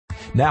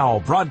Now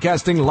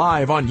broadcasting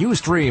live on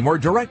Ustream or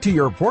direct to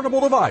your portable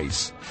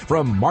device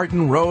from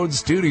Martin Road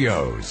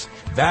Studios.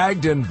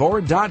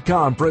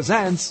 BaggedAndBoard.com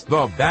presents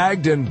the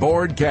Bagged and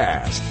Board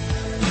Cast.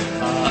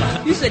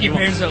 You said your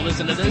parents don't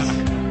listen to this.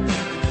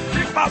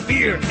 Drink my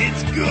beer.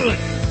 It's good.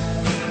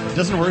 It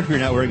doesn't work if you're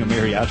not wearing a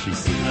mariachi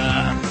suit.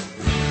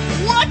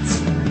 What?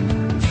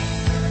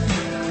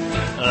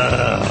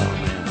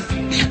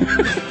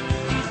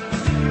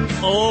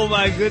 Oh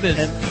my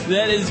goodness.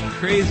 That is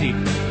crazy.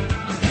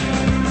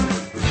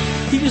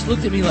 He just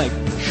looked at me like,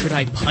 should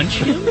I punch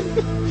him?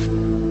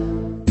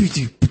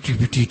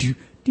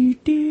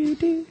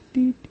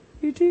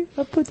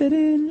 I'll put that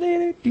in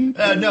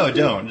later. No,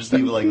 don't. Just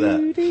leave it like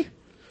that.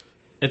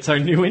 It's our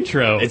new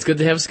intro. It's good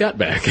to have Scott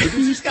back.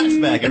 Scott's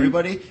back,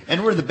 everybody.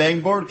 And we're the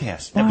Bang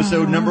Boardcast,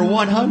 episode number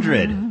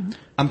 100.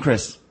 I'm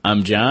Chris.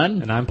 I'm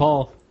John. And I'm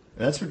Paul.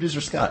 That's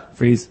producer Scott.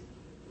 Freeze.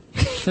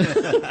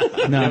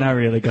 No, not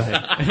really. Go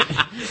ahead.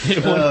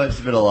 It's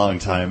been a long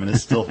time, and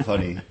it's still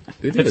funny.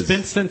 It's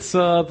been since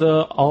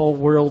the All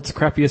World's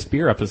Crappiest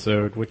Beer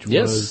episode, which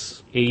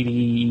was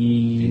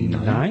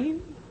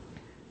 89?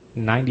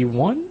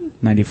 91?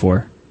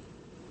 94.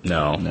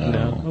 No.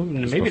 No.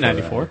 Maybe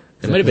 94.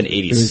 It might have been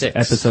It was 86.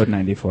 episode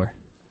 94.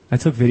 I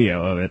took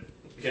video of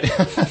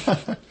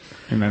it.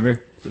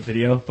 Remember the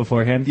video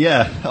beforehand?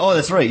 Yeah. Oh,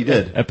 that's right. You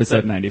did.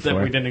 Episode That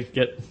 94. we didn't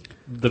get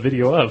the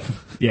video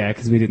of. Yeah,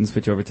 because we didn't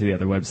switch over to the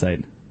other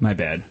website. My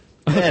bad.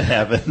 That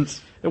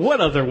happens.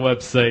 What other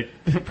website?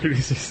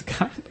 Producer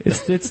Scott.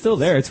 It's still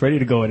there. It's ready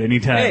to go at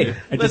any time.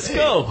 Hey, let's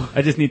go.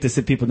 I just need to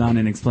sit people down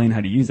and explain how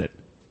to use it.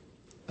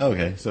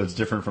 Okay, so it's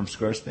different from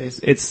Squarespace?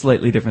 It's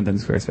slightly different than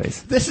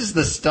Squarespace. This is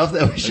the stuff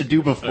that we should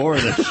do before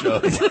the show.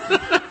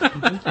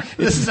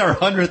 This is our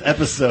 100th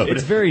episode.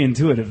 It's very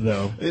intuitive,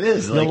 though. It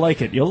is. You'll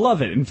like it. You'll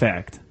love it, in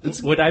fact.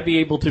 Would I be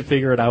able to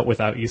figure it out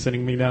without you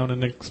sitting me down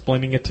and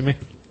explaining it to me?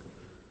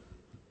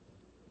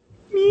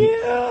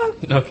 Yeah,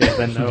 Okay,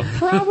 then no.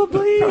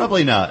 probably.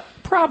 Probably not.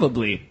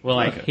 Probably. Will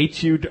I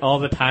hate you all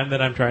the time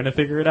that I'm trying to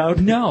figure it out?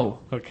 No.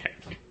 Okay.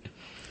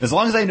 As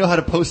long as I know how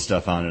to post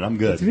stuff on it, I'm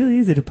It's good. really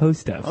easy to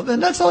post stuff. Well, then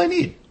that's all I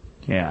need.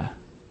 Yeah.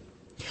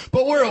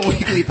 But we're a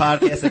weekly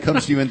podcast that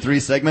comes to you in 3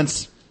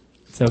 segments.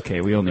 It's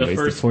okay. We only The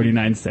wasted first-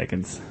 49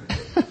 seconds.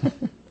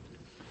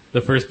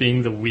 The first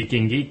being the Week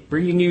in Geek,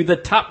 bringing you the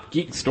top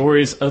geek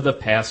stories of the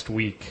past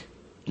week.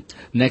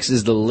 Next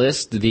is the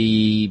list,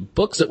 the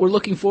books that we're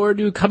looking forward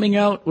to coming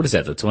out. What is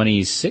that, the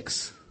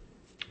 26th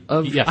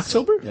of Yes.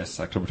 October? Yes,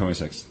 October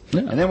 26th.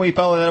 Yeah. And then we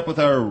follow that up with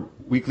our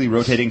weekly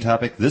rotating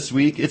topic. This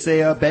week, it's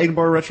a Bag and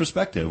Board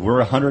retrospective. We're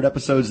 100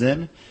 episodes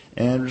in,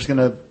 and we're just going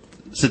to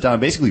sit down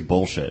and basically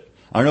bullshit.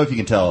 I don't know if you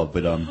can tell,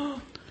 but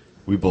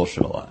we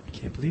bullshit a lot.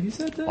 Can't believe you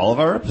said that. All of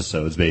our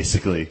episodes,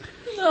 basically.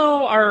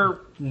 No, our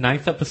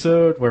 9th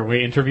episode where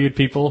we interviewed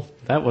people,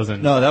 that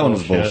wasn't No, that one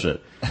was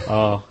bullshit.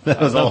 Oh. That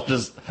was all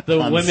just The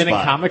on Women in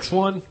spot. Comics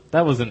one,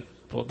 that wasn't,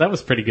 well, that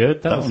was pretty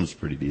good. That one was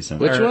pretty decent.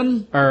 Which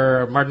one?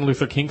 Our Martin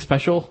Luther King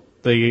special,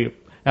 the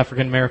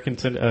African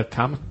Americans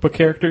comic book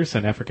characters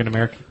and African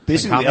American.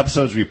 Basically, the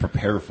episodes we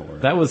prepare for.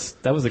 That was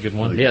a good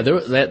one. Yeah, there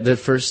was the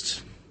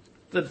first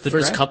The first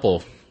draft-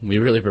 couple we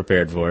really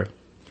prepared for.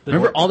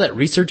 Remember all that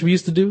research we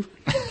used to do?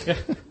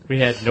 We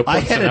had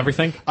notebooks and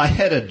everything. I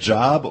had a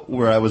job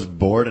where I was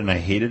bored and I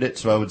hated it,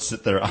 so I would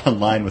sit there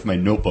online with my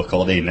notebook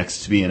all day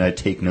next to me and I'd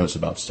take notes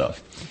about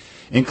stuff,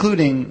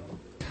 including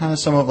kind of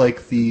some of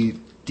like the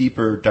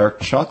deeper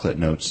dark chocolate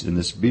notes in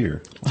this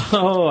beer.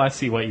 Oh, I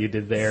see what you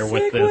did there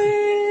with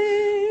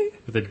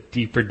the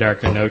deeper,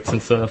 darker notes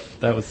and stuff.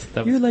 That was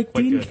You're like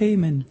quite Dean good.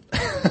 Kamen.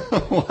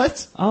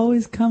 What?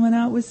 Always coming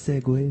out with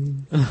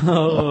segues.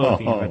 Oh,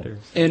 Dean Winters.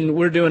 And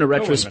we're doing a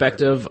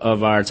retrospective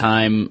of our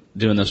time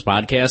doing this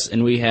podcast,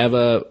 and we have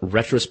a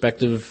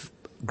retrospective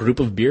group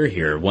of beer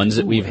here, ones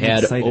that we've I'm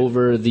had excited.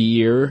 over the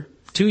year,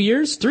 2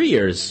 years, 3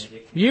 years,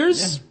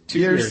 years? 2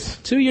 years.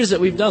 2 years that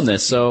we've done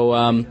this.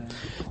 So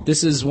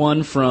this is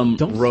one from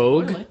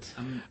Rogue.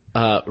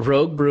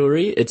 Rogue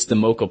Brewery. It's the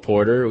Mocha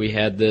Porter. We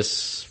had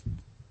this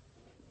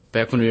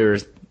back when we were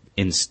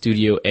in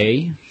Studio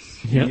A.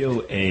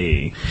 Yo,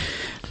 A.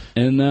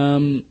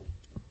 And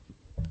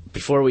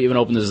before we even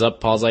opened this up,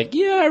 Paul's like,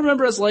 yeah, I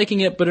remember us liking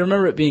it, but I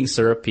remember it being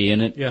syrupy,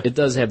 and it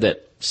does have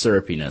that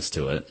syrupiness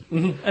to it.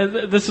 Mm-hmm.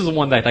 And this is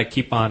one that I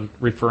keep on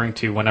referring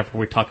to whenever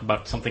we talk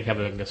about something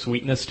having a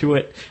sweetness to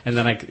it, and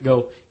then I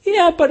go,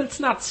 yeah, but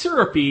it's not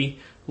syrupy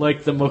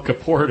like the Mocha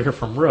Porter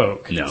from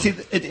Rogue. No. See,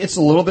 it's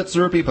a little bit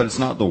syrupy, but it's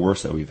not the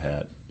worst that we've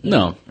had.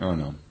 No. Oh,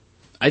 no.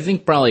 I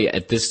think probably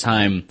at this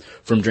time,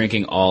 from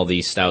drinking all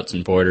the stouts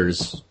and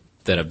porters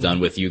that I've done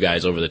with you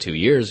guys over the 2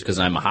 years, because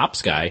I'm a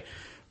hops guy,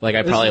 like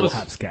I probably was...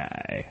 Hops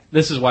guy.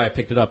 This is why I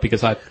picked it up,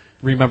 because I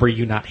remember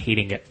you not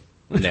hating it.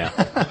 Yeah.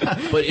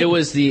 But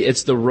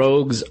it's the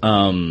Rogue's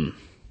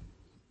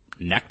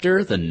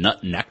nectar, the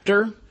nut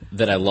nectar,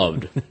 that I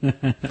loved.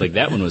 Like,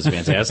 that one was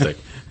fantastic.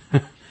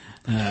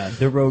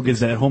 The Rogue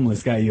is that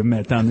homeless guy you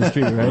met down the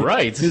street, right?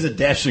 Right. He's a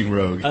dashing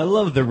rogue. I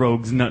love the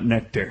Rogue's nut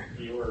nectar.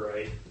 You were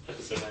right.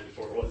 Episode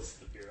 94 was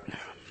the beer episode.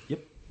 Yep.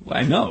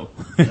 I know.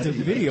 I took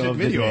video of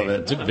video of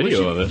it. Took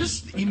video of it.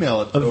 Just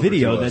email it. A over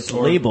video to us, that's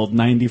or labeled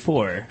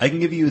 94. I can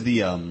give you the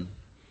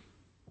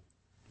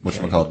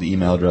whatchamacallit, the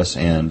email address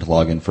and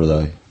login for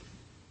the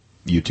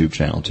YouTube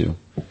channel too,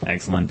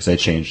 Excellent. because I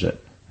changed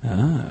it.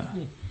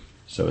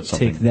 So it's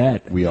something Take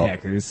that, we'd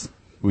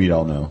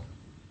all know.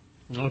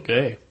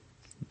 Okay.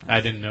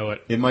 I didn't know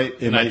it. It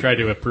might. And I tried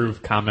to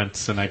approve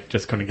comments, and I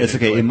just couldn't get It's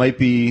into okay. it. It might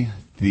be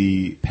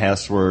the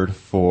password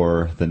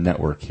for the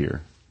network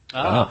here.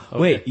 Ah, okay.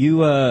 Wait,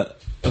 you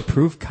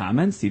approve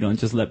comments? You don't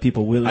just let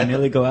people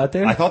willy-nilly go out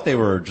there? I thought they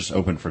were just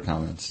open for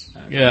comments.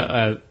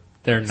 Yeah,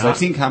 they're So not. I've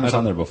seen comments I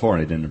on don't- there before,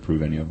 and I didn't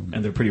approve any of them.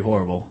 And they're pretty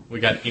horrible. We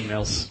got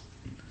emails.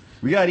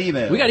 We got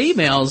emails. We got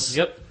emails.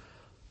 Yep.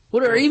 What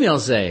do our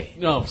emails say?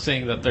 No,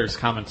 saying that there's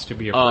comments to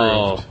be approved,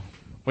 Oh.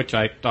 which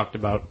I talked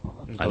about.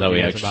 I thought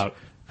we actually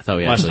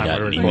actually last time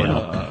got we an recorded.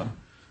 email.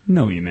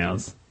 No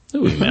emails.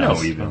 No emails. No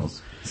emails.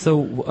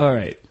 So, all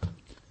right.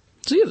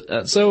 So,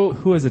 yeah, so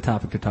Who has a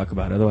topic to talk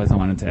about? Otherwise, I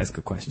wanted to ask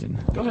a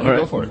question. Go ahead. All right.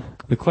 Go for it.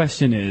 The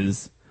question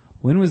is,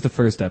 when was the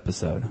first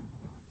episode?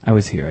 I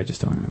was here. I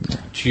just don't remember.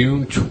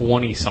 June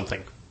 20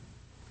 something.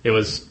 It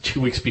was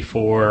 2 weeks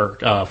before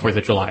 4th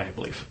of July, I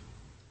believe.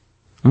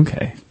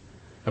 Okay.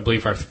 I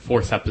believe our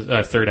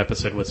third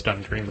episode was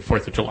done during the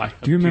 4th of July.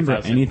 Do you remember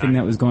anything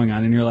that was going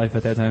on in your life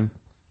at that time?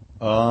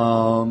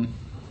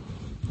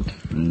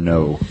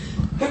 No.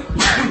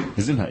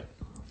 Isn't it?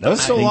 That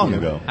was so long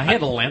ago. I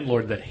had a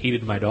landlord that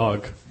hated my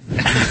dog.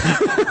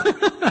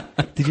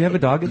 Did you have a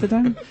dog at the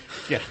time?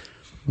 Yeah.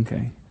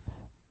 Okay.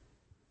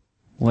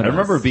 What I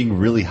remember else? it being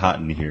really hot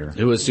in here.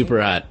 it was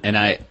super hot, and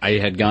I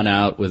had gone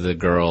out with a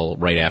girl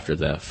right after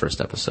the first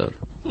episode.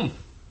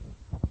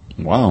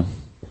 Wow.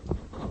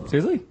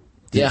 Seriously?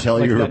 Did Yeah, you tell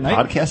like you were that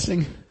night?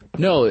 podcasting?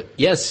 No,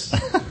 yes,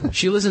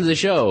 she listened to the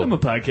show. I'm a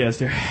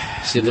podcaster.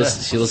 She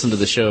listened to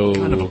the show.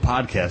 Kind of a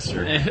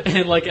podcaster.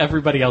 And like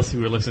everybody else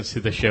who listens to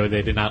the show,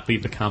 they did not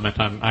leave a comment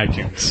on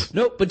iTunes.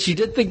 No, but she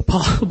did think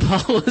Paul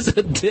was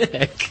a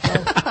dick.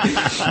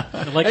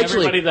 And like Actually-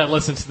 everybody that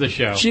listens to the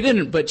show. She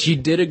didn't, but she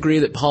did agree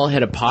that Paul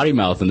had a potty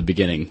mouth in the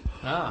beginning.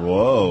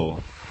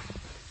 Whoa.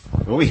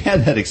 Well, we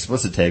had that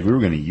explicit tag. We were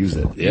going to use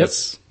it.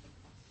 Yes,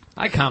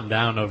 I calmed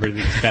down over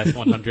these past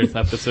 100th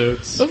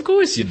episodes. of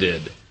course you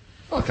did.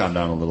 I'll calm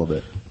down a little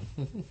bit.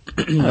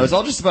 It was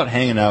all just about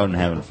hanging out and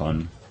having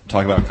fun.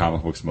 Talk about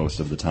comic books most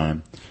of the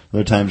time.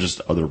 Other times, just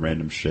other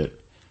random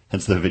shit.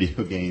 Hence the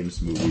video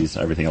games, movies,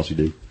 everything else we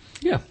do.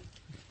 Yeah.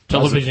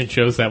 Television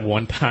shows at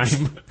one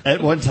time.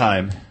 At one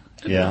time.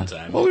 Yeah. one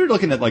time. Well, we were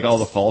looking at like all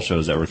the fall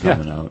shows that were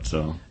coming out,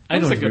 so. I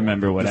don't That's a good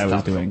remember what I was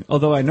topical. doing.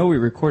 Although I know we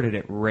recorded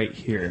it right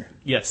here.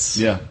 Yes.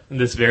 Yeah. In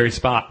this very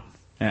spot.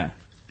 Yeah.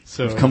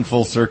 So. Come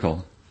full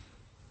circle.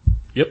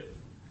 Yep.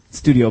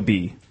 Studio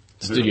B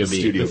Studio B.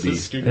 Studio This B.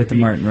 is Studio at the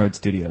B. Martin Road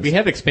Studios. We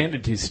have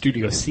expanded to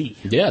Studio C.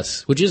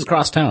 Yes, which is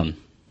across town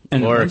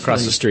And or eventually-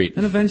 across the street.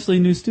 And eventually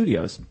new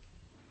studios.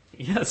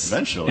 Yes.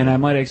 Eventually. And I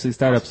might actually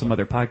start up some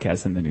other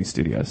podcasts in the new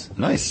studios.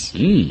 Nice.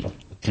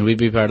 Can we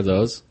be part of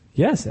those?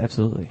 Yes,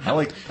 absolutely. I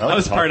like I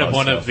was to talk part of about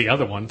one stuff. of the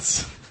other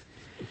ones.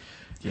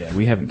 Yeah,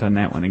 we haven't done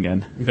that one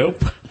again.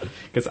 Nope.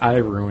 Because I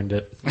ruined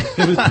it.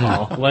 It was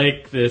Paul.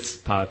 Like this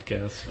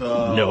podcast.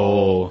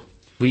 No.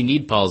 We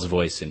need Paul's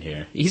voice in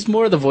here. He's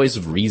more the voice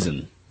of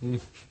reason.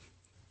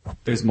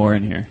 There's more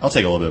in here. I'll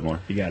take a little bit more.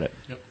 You got it.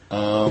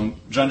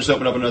 John just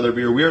opened up another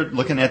beer. We're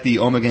looking at the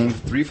Omegang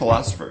Three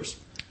Philosophers.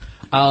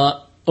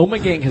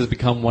 Omegang has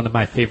become one of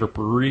my favorite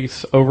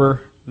breweries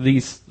over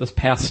this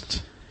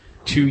past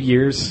 2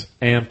 years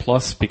and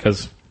plus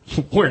because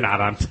we're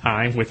not on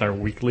time with our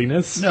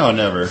weekliness. No,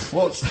 never.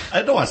 Well,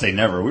 I don't want to say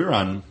never. We were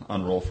on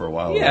roll for a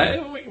while.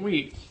 Yeah,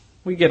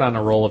 we get on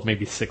a roll of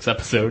maybe 6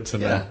 episodes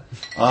and Yeah.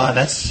 then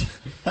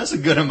That's a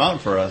good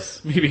amount for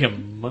us. maybe a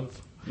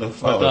month. The But,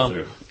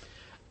 follow-through.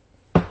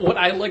 What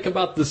I like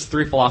about this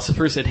Three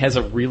Philosophers, it has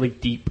a really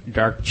deep,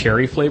 dark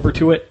cherry flavor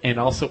to it, and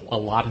also a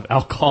lot of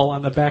alcohol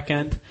on the back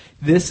end.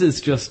 This is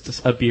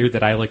just a beer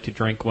that I like to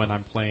drink when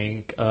I'm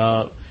playing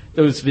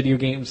those video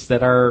games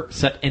that are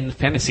set in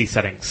fantasy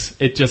settings.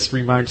 It just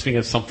reminds me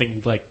of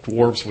something like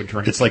dwarves would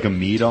drink. It's like a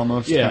mead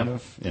almost, yeah. kind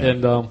of. Yeah.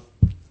 And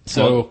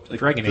so Well,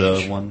 Dragon the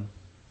Age. one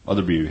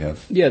other beer you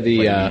have. Yeah, the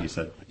Like a mead, you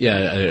said.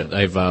 yeah,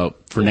 I've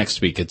for next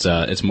week. It's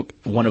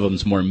one of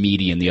them's more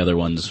meaty and the other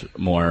one's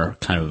more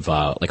kind of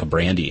like a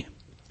brandy.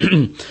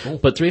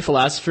 But Three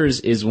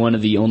Philosophers is one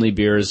of the only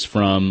beers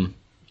from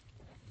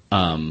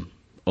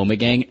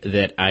Omegang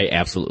that I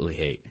absolutely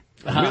hate.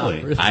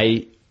 Really?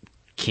 I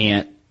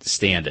can't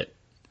stand it.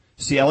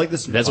 See, I like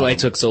this. That's why I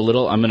took so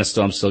little. I'm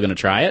still gonna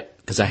try it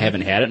because I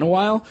haven't had it in a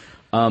while.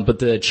 But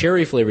the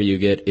cherry flavor you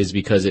get is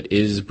because it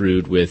is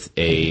brewed with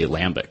a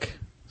lambic,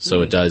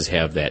 so it does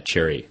have that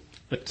cherry.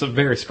 It's a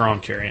very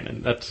strong cherry,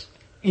 and that's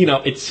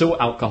it's so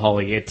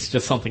alcoholic. It's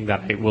just something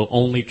that I will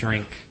only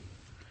drink,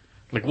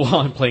 like while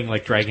I'm playing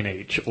like Dragon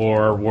Age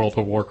or World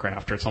of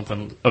Warcraft or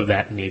something of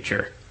that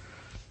nature.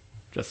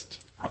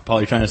 Just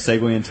Paul, you trying to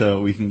segue into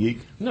Week in Geek?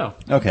 no,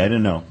 Okay, I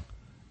didn't know.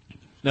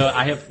 no.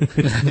 I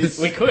have.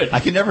 We could. I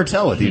can never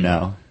tell with you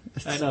now.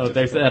 I know.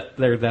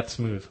 They're that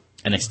smooth.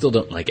 And I still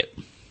don't like it.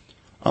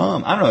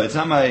 I don't know. It's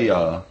not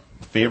my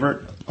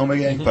favorite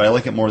Omegang, but I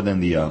like it more than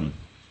the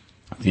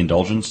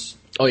Indulgence.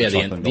 Oh yeah,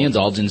 the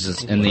Indulgence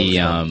is and the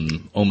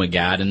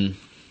Omegaden,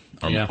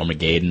 or Yeah.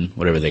 Omegaden,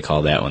 whatever they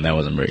call that one. That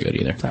wasn't very good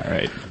either. All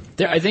right.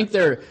 I think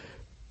they're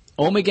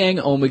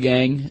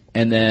Omegang,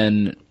 and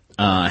then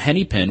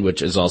Henny Pin,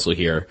 which is also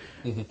here.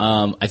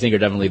 I think are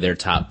definitely their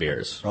top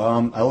beers.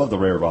 I love the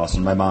Rare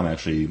Boston. My mom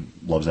actually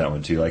loves that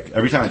one too. Like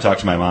every time I talk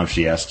to my mom,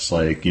 she asks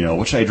like,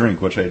 what should I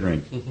drink? What should I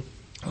drink?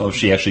 Oh,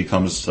 she actually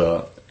comes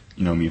to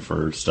me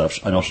for stuff.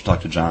 I know she'll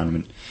talk to John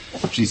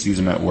when she sees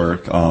him at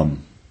work.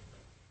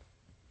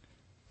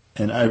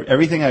 And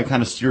everything I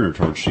kind of steered her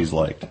towards, she's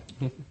liked.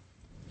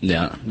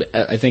 Yeah,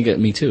 I think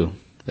me too.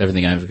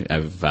 Everything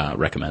I've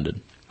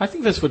recommended. I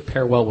think this would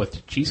pair well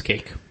with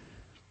cheesecake.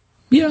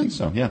 Yeah,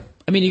 So yeah,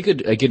 I mean,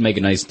 I could make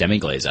a nice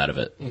demi-glaze out of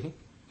it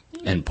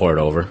and pour it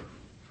over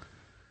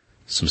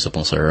some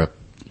simple syrup,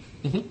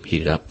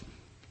 heat it up.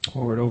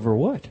 Pour it over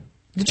what?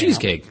 The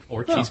cheesecake.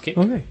 Or cheesecake.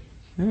 Okay.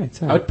 All right. I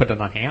Sorry. would put it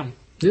on ham.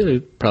 Yeah,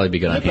 it'd probably be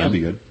good on that'd ham. be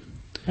good.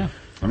 Yeah.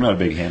 I'm not a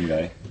big ham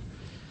guy.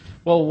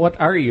 Well, what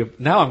are you...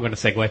 Now I'm going to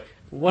segue.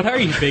 What are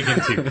you big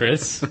into,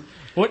 Chris?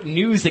 What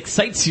news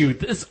excites you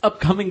this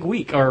upcoming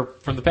week, or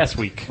from the past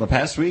week? The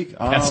past week,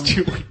 Past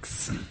 2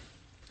 weeks.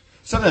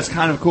 something that's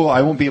kind of cool.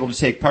 I won't be able to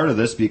take part of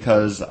this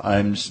because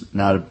I'm just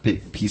not a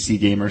big PC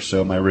gamer,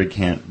 so my rig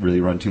can't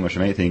really run too much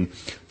of anything.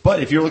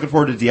 But if you're looking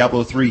forward to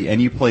Diablo 3 and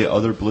you play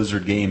other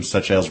Blizzard games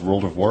such as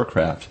World of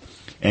Warcraft,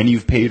 and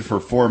you've paid for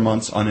 4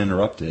 months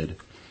uninterrupted,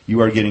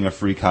 you are getting a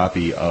free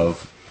copy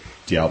of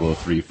Diablo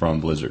 3 from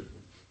Blizzard.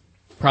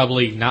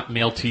 Probably not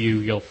mailed to you.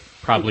 You'll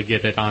probably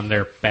get it on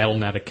their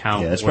Battle.net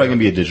account. Yeah, it's probably going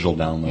to be a digital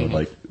download,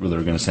 like where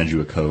they're going to send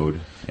you a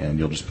code, and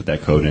you'll just put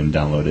that code in and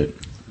download it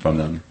from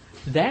them.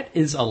 That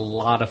is a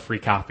lot of free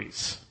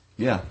copies.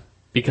 Yeah.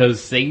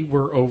 Because they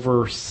were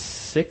over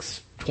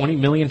 20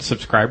 million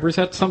subscribers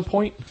at some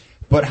point.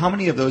 But how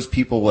many of those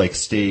people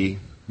stay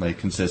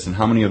consistent?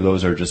 How many of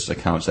those are just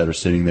accounts that are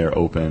sitting there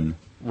open?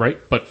 Right,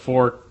 but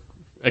for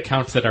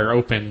accounts that are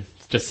open,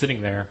 just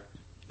sitting there,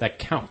 that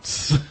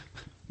counts.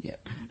 Yeah.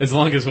 As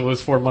long as it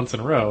was 4 months in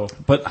a row.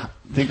 But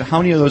think how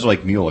many of those are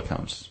mule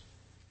accounts?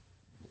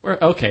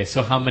 Okay,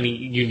 so how many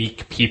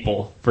unique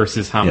people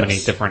versus how many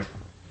Yes. different...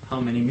 How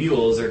many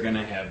mules are going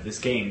to have this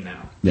game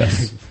now?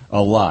 Yes.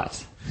 A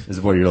lot is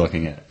what you're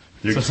looking at.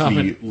 They're So just how going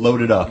to many- be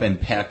loaded up and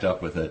packed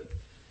up with it.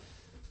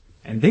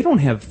 And they don't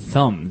have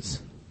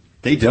thumbs.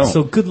 They don't.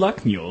 So good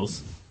luck,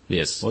 mules.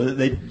 Yes. well,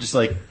 they just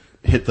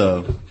hit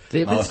the.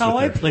 They- mouse That's how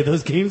with I their- play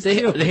those games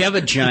too. They have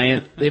a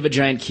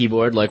giant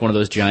keyboard, like one of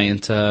those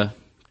giant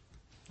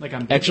Like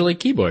I'm actually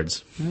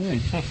keyboards.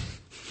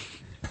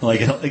 Like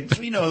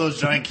those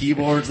giant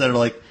keyboards that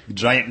are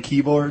giant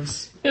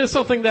keyboards. Yeah,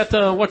 something that,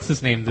 what's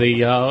his name?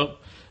 The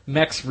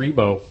Max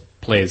Rebo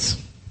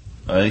plays.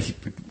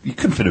 You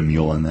couldn't fit a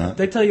mule in that.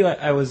 Did I tell you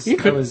I was You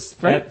could, I was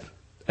right?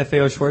 at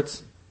FAO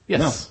Schwartz?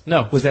 Yes.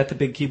 No. Was that the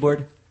big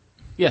keyboard?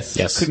 Yes.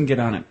 Yes. Couldn't get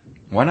on it.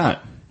 Why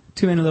not?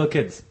 Too many little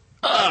kids.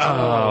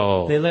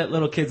 Oh. They let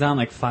little kids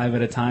on 5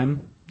 at a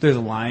time. There's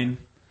a line.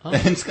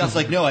 And Scott's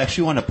like, no, I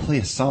actually want to play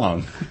a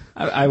song.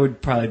 I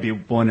would probably be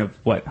one of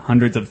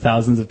hundreds of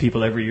thousands of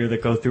people every year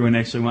that go through and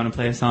actually want to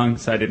play a song.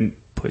 So I didn't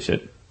push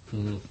it.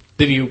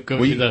 Did you go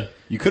Well, to the...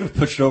 you could have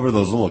pushed over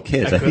those little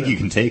kids. I think could've. you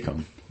can take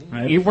them.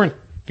 Right? You weren't,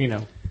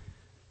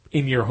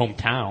 in your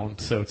hometown,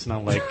 so it's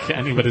not like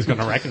anybody's going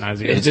to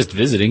recognize you. It's just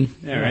visiting.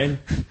 Yeah, right.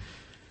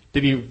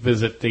 Did you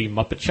visit the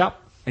Muppet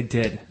Shop? I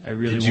did. I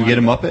really. Did you get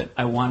a Muppet?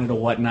 I wanted a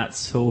whatnot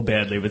so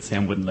badly, but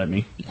Sam wouldn't let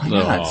me Why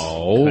not?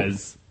 Oh.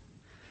 because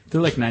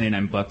they're like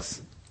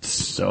 $99.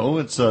 So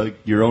it's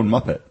your own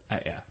Muppet.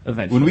 Yeah,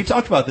 eventually. When we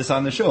talked about this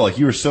on the show,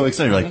 you were so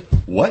excited. You're like,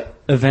 what?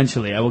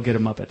 Eventually, I will get a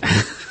Muppet.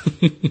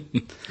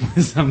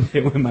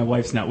 Someday when my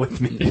wife's not with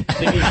me.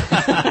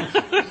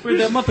 Where'd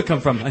that Muppet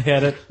come from? I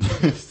had it.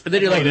 And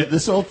then you're like,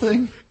 This whole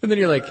thing? and then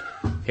you're like,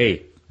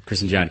 hey,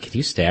 Chris and John, can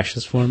you stash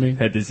this for me?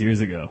 Had this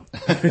years ago.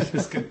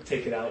 Just gonna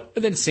take it out.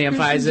 And then Sam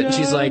finds it, and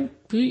she's like,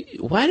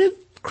 why did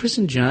Chris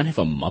and John have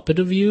a Muppet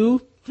of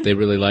you? They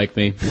really like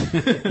me.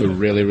 They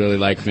really, really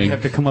like me. You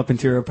have to come up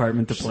into your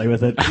apartment to play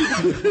with it.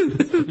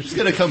 She's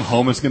going to come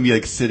home. It's going to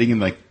be sitting in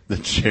the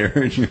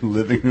chair in your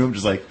living room.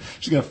 She's going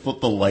to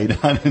flip the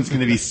light on and it's going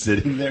to be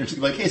sitting there. She's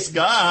going to be like, hey,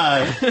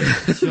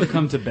 Scott. She'll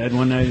come to bed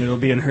one night and it'll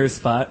be in her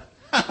spot.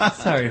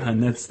 Sorry, hon,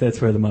 that's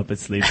where the Muppet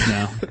sleeps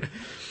now.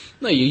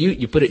 No,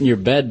 you put it in your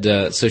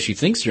bed so she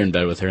thinks you're in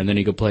bed with her, and then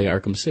you go play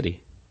Arkham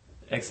City.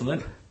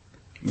 Excellent.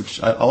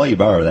 Which I'll let you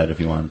borrow that if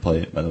you want to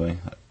play it, by the way.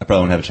 I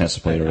probably won't have a chance to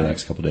play it over the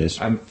next couple of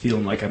days. I'm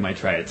feeling like I might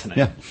try it tonight.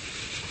 Yeah.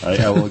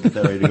 I will get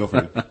that ready to go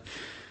for you.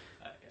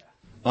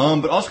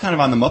 But also kind of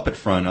on the Muppet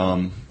front,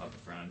 Up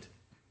front.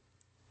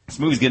 this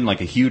movie's getting a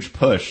huge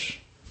push.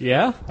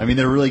 Yeah? I mean,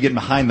 they're really getting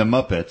behind the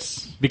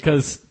Muppets.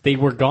 Because they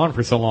were gone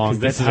for so long. 'Cause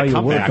This that's is how a you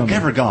work comeback. them.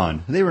 Never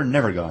gone. They were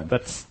never gone.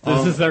 This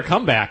is their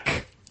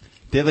comeback.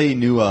 They have a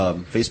new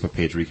Facebook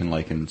page where you can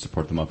like and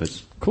support the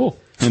Muppets. Cool.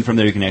 And from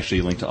there you can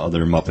actually link to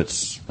other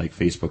Muppets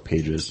Facebook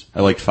pages. I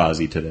liked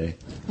Fozzie today.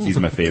 He's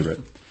my favorite.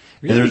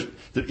 And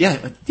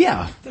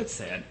yeah. That's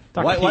sad.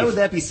 Why would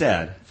that be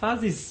sad?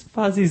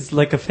 Fozzie's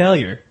like a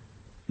failure.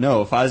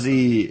 No,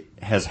 Fozzie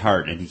has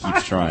heart and he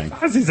keeps trying.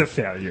 Fozzie's a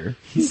failure.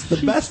 He's the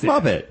best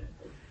Muppet.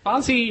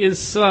 Ozzy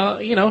is,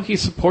 he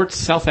supports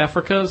South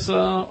Africa's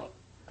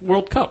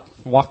World Cup.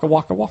 Waka,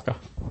 waka, waka.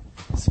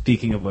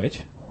 Speaking of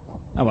which,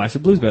 I watched the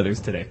Blues Brothers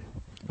today.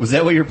 Was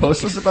that what your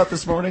post was about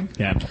this morning?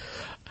 Yeah.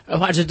 I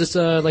watched it just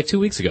like 2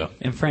 weeks ago.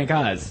 And Frank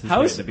Oz.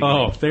 There's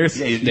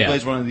Yeah, he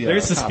plays one of the.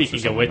 there's the cops or speaking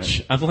of something,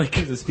 which. I'm like,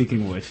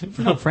 Speaking of which,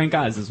 no, Frank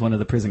Oz is one of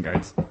the prison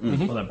guards.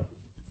 Hold on.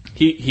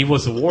 he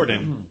was a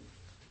warden,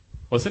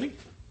 wasn't he?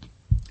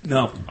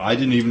 No. right? I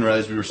didn't even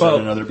realize we were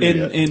starting another beer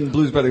yet. in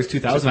Blues Brothers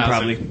 2000,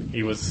 probably.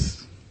 He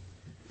was.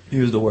 He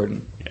was the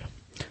warden. Yeah,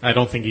 I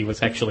don't think he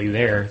was actually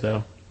there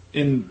though.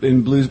 In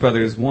Blues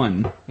Brothers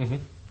 1.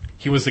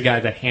 He was the guy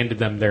that handed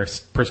them their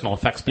personal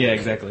effects. Yeah,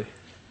 exactly.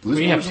 Blues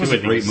we have Brothers was two a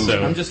of great these, movie.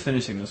 so- I'm just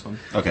finishing this one.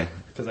 Okay.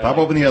 'Cause I Pop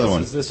like- open the other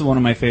one. This is one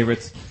of my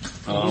favorites.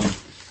 I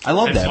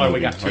love That's that why we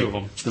movie. got two of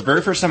them. The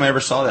very first time I ever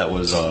saw that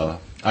was on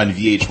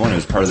VH1. It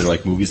was part of their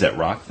like Movies That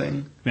Rock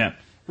thing. Yeah.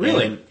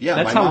 Really? And, yeah,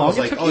 That's my how mom long was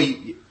it like, took "Oh,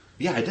 you?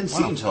 yeah." I didn't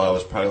see it until I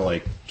was probably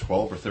like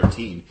 12 or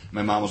 13.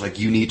 My mom was like,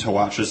 "You need to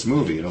watch this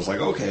movie," and I was like,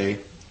 "Okay."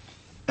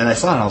 And I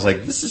saw it, and I was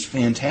like, "This is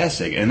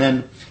fantastic." And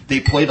then they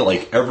played it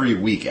like every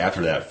week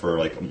after that for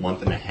like a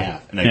month and a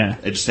half, and I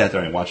just sat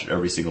there and watched it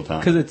every single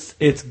time. Because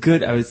it's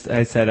good. I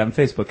said on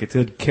Facebook, it's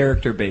a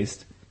character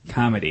based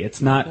comedy.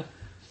 It's not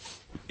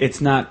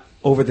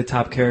over the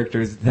top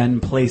characters then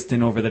placed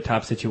in over the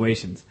top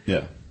situations.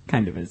 Yeah.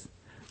 Kind of is,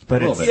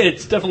 but A it's little bit.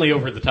 It's definitely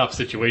over the top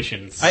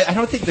situations. I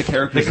don't think the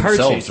characters The car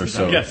themselves chases are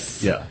so.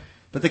 Yes. Yeah.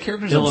 But the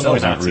characters Illinois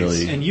themselves aren't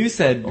Nazis. really. And you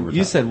said Over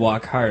you top. said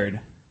Walk Hard,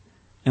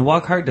 and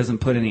Walk Hard doesn't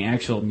put any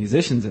actual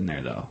musicians in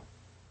there though.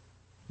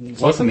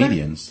 It's all Wasn't there?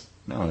 comedians.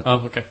 No. Oh,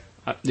 okay.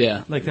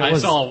 Yeah. Like that I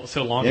was saw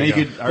so long Yeah, ago.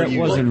 you could argue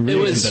wasn't Well, it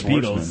really was the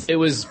Beatles.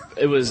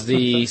 It was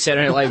the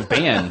Saturday Night Live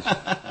band,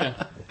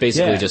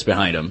 basically Yeah. just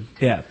behind him.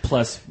 Yeah,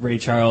 plus Ray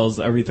Charles,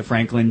 Aretha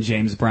Franklin,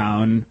 James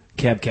Brown,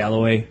 Cab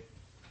Calloway,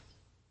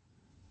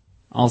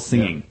 all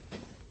singing.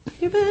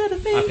 You better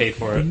I paid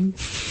for it.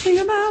 think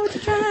about what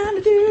you're trying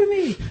to do to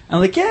me. I'm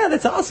like, yeah,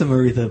 that's awesome,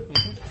 Aretha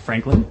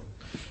Franklin.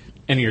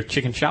 And your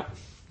chicken shop?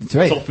 That's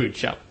right. Soul food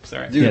shop.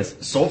 Sorry. Dude, Yes.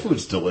 soul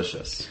food's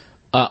delicious.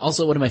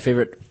 Also, one of my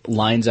favorite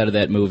lines out of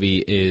that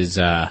movie is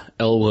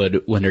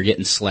Elwood when they're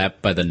getting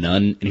slapped by the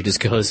nun, and he just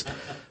goes,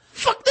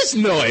 "Fuck this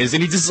noise!"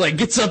 and he just like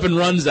gets up and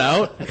runs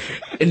out,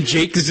 and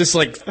Jake is just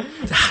like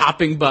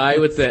hopping by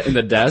with in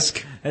the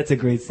desk. That's a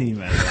great scene,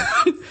 man.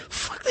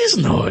 Fuck this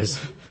noise!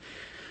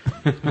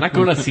 I'm not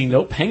going to see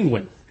no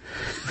penguin.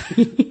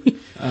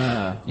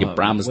 You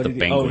promised What the did he-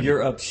 penguin. Oh,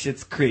 you're up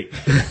Schitt's Creek.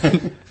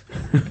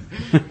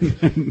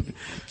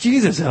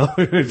 Jesus,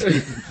 Howard.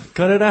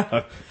 Cut it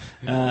out.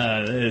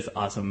 That is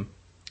awesome.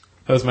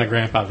 That was my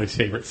grandfather's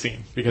favorite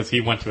scene because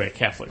he went to a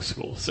Catholic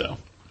school, so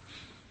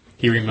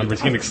he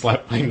remembers getting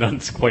slapped by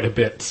nuns quite a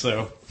bit.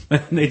 So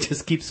They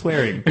just keep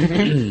swearing.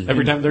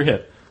 every time they're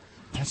hit,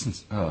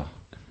 That's I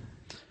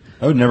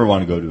would never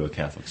want to go to a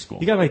Catholic school.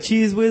 You got my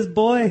cheese whiz,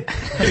 boy?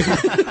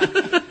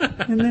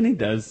 And then he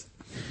does.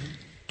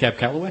 Cab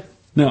Calloway.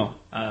 No.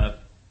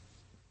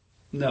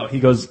 No, he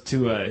goes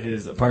to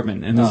his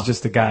apartment, and there's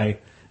just a guy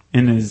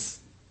in his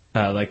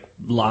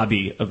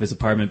lobby of his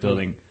apartment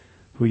building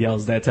who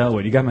yells, "That's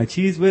Elwood. You got my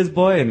cheese whiz,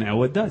 boy?" And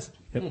Elwood does.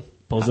 Yep.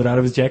 Pulls it out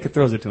of his jacket,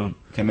 throws it to him.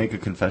 Can I make a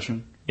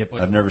confession? Yep.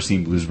 I've never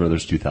seen Blues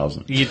Brothers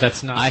 2000.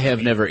 That's not. I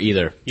have never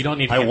either. You don't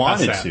need to. I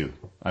wanted confess that. to.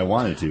 I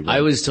wanted to. but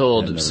I was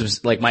told, I've never-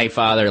 like my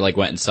father, like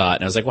went and saw it,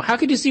 and I was like, "Well, how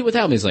could you see it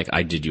without me?" He's like,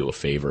 "I did you a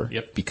favor,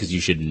 Yep. because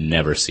you should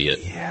never see it."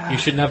 You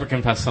should never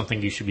confess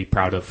something you should be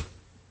proud of.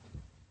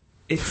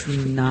 It's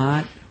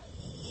not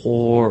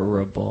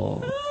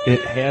horrible.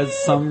 It has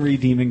some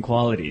redeeming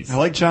qualities. I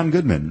like John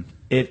Goodman.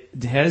 It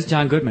has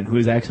John Goodman, who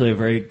is actually a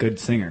very good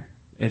singer.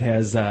 It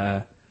has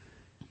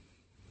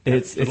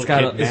it's Little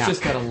got kid it's Mac.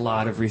 just got a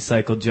lot of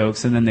recycled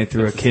jokes, and then they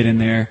threw a kid in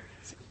there,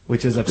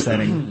 which is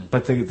upsetting.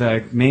 But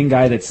the main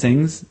guy that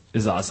sings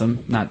is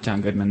awesome. Not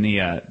John Goodman,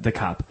 the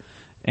cop.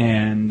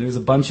 And there's a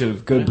bunch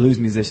of good blues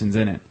musicians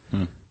in it.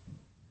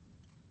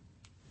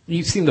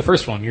 You've seen the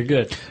first one. You're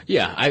good.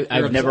 Yeah,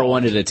 I've never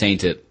wanted to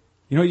taint it.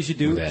 You know what you should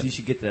do? That. You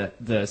should get the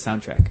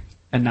soundtrack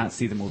and not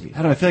see the movie. I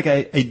don't know. I feel like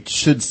I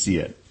should see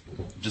it,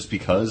 just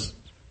because.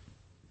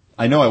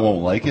 I know I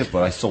won't like it,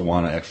 but I still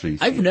want to actually.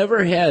 See I've it.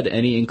 never had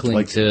any inkling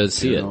Like, to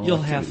see you it. know. You'll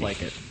half like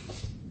it.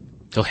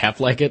 You'll half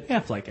like it.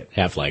 Half like it.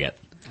 Half like it.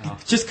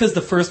 Just because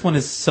the first one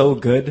is so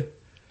good.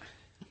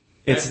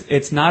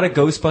 It's not a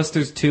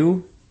Ghostbusters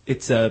 2.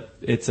 It's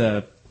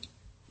a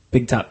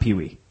Big Top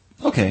Pee-wee.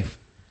 Okay.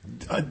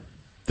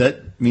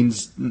 That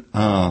means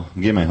I'm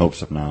getting my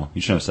hopes up now.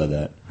 You shouldn't have said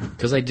that.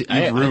 Because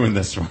I Ruined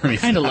this for me.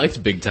 kind of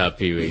liked Big Top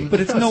Pee Wee,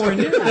 But it's nowhere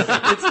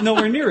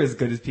near as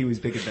good as Pee-wee's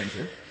Big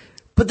Adventure.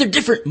 but they're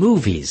different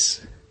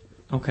movies.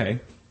 Okay.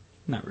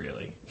 Not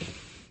really.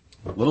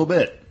 A little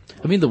bit.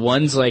 I mean, the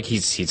one's like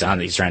he's trying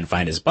to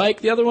find his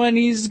bike. The other one,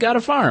 he's got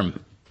a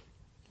farm.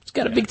 He's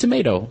got a big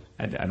tomato.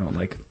 I don't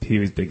like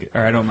Pee-wee's Big...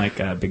 Or I don't like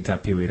Big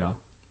Top Pee-wee at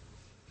all.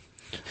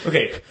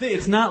 Okay,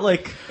 it's not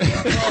like You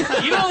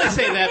only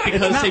say that it's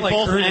because not they like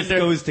both Ernest end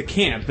up. goes to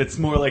camp. It's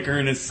more like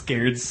Ernest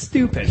scared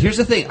stupid. Here's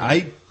the thing.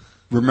 I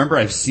remember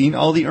I've seen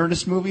all the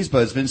Ernest movies,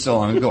 but it's been so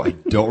long ago, I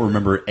don't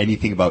remember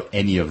anything about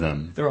any of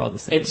them. They're all the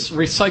same. It's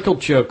recycled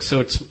jokes, so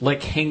it's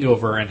like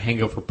Hangover and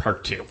Hangover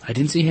Part 2. I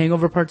didn't see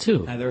Hangover Part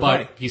 2. Neither have I.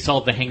 But you saw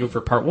the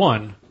Hangover Part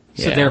 1,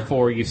 so Yeah.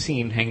 therefore you've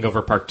seen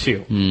Hangover Part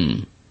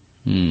 2.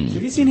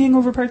 Have you seen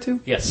Hangover Part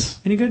 2? Yes.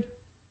 Any good?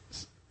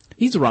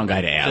 He's the wrong guy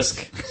to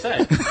ask.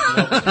 Said.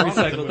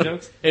 Recycled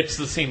jokes? It's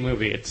the same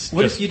movie. It's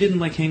What just, if you didn't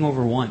like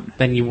Hangover 1?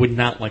 then you would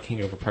not like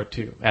Hangover Part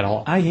 2 at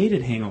all. I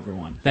hated Hangover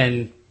 1.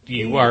 Then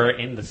you are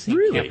in the same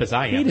Really? camp as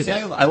I am. Hated See,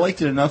 I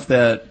liked it enough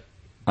that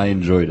I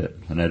enjoyed it,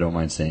 and I don't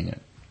mind saying it.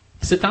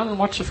 Sit down and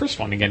watch the first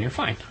one again. You're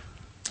fine.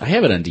 I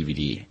have it on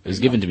DVD. It was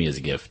given to me as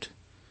a gift.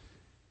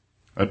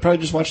 I'd probably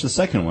just watch the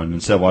second one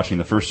instead of watching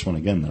the first one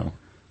again, though.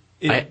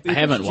 I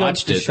haven't jumped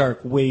watched the it. shark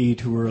way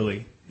too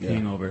early. Yeah.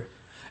 Hangover.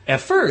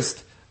 At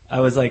first, I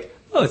was like,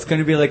 "Oh, it's going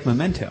to be like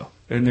Memento,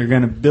 and they're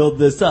going to build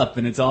this up,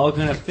 and it's all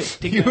going to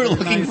fit You together." were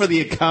looking nice. for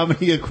the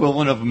comedy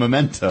equivalent of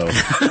Memento.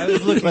 I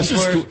was looking Let's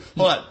just for.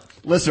 hold on.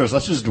 Listeners,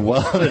 let's just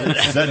dwell on that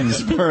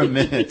sentence for a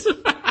minute.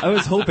 I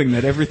was hoping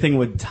that everything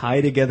would tie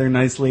together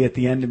nicely at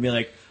the end and be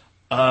like,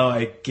 "Oh,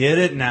 I get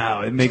it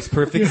now. It makes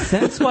perfect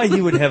sense why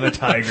he would have a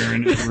tiger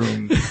in his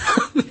room."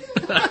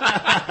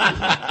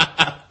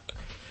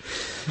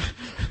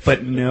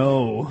 But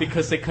no.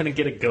 Because they couldn't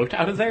get a goat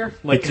out of there? It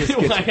Like, just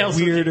why gets else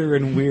would you- weirder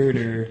and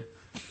weirder.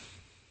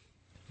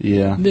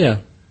 Yeah. Yeah.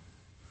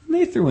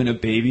 They threw in a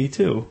baby,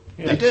 too.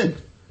 They did.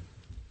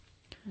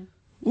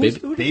 Who did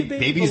the baby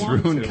Babies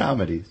belong ruin to?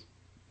 comedies.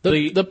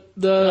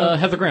 The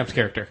Heather Graham's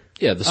character.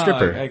 yeah, the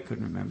stripper. I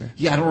couldn't remember.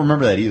 Yeah, I don't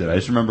remember that either. I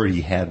just remember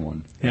he had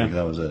one. I Yeah. think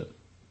that was it.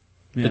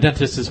 Yeah. The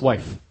dentist's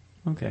wife.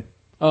 Okay.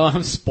 Oh,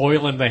 I'm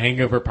spoiling the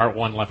Hangover Part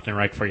 1 left and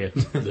right for you.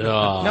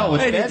 Oh. No,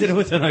 it's I bad. did it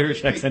with an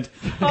Irish accent.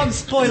 I'm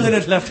spoiling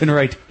it left and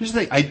right. Here's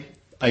the thing.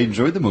 I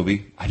enjoyed the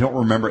movie. I don't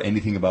remember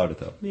anything about it,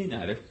 though. Me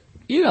neither.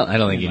 I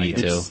don't think you need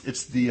to.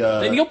 It's the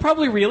Then you'll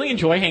probably really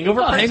enjoy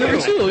Hangover Part Hangover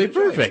 2. 2 will be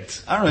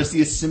perfect. I don't know. It's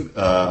the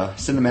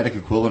cinematic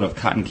equivalent of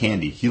cotton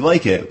candy. You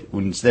like it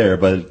when it's there,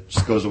 but it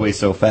just goes away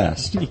so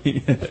fast.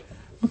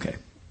 Okay.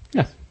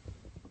 Yeah.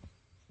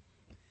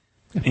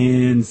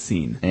 And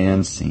scene.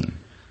 And scene.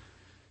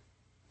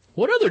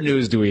 What other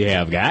news do we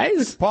have,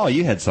 guys? Paul,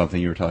 you had something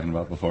you were talking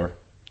about before.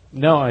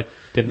 No, I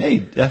didn't.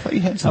 Hey, I thought you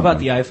had How something. about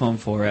the iPhone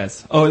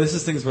 4S? Oh, this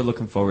is things we're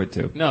looking forward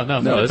to. No, No,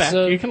 look it's, back.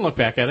 You can look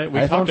back at it. We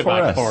iPhone talked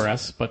about 4S.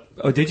 4S, but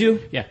Oh, did you?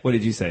 Yeah. What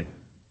did you say?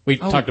 we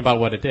talked about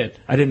what it did.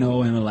 I didn't know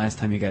when the last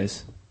time you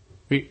guys.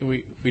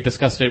 We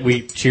discussed it.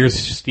 We cheers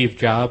Steve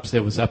Jobs.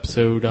 It was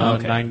episode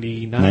Okay.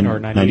 99 or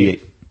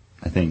 98.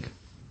 I think.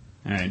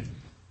 All right.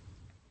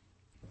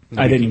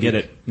 I didn't get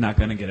it. Not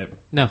gonna get it.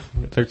 No,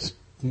 there's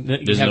you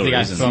There's have no the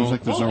reason. iPhone. Seems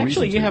like there's well, no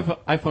actually, reason you to.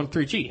 have iPhone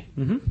 3G.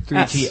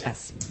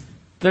 3GS.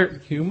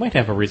 There, you might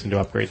have a reason to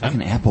upgrade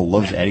And them. Apple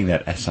loves adding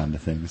that S onto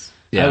things.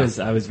 Yeah.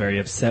 I was very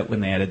upset when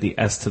they added the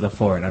S to the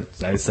 4, and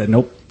I said,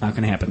 nope, not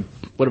gonna happen.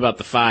 What about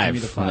the 5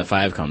 Give me the when the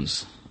 5. 5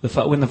 comes?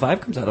 When the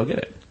 5 comes out, I'll get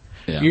it.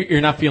 Yeah.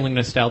 You're not feeling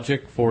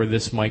nostalgic for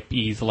this might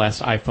be the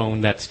last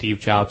iPhone that Steve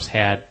Jobs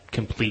had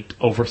complete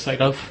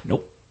oversight of?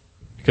 Nope.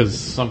 Because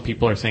some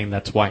people are saying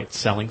that's why it's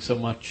selling so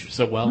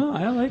well. No,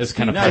 I like it's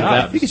kind of No, part of I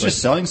that. think it's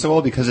just selling so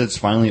well because it's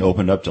finally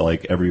opened up to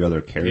like every other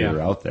carrier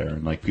Yeah. out there,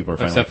 and like people are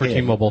finally Except for like, hey,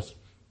 T-Mobile.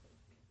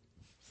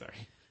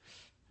 Sorry.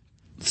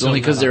 It's only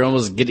because they're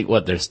almost getting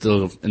they're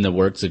still in the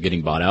works of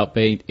getting bought out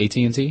by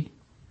AT&T.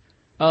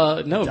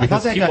 No, thought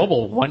because that got-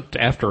 T-Mobile went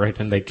after it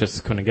and they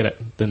just couldn't get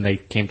it. Then they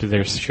came to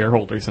their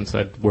shareholders and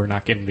said, "We're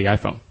not getting the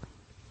iPhone."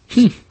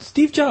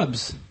 Steve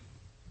Jobs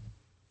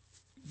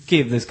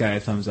gave this guy a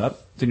thumbs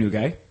up. The new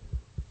guy.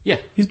 Yeah,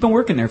 He's been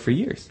working there for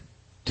years.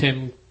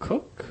 Tim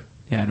Cook.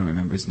 Yeah, I don't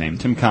remember his name.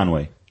 Tim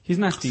Conway. He's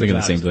not Steve Thinking the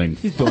Jobs. same thing.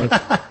 He's doing it.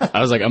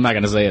 I was like, I'm not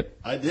going to say it.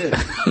 I did.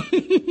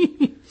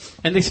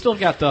 And they still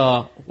got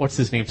what's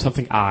his name?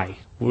 Something I,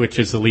 which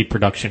is the lead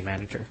production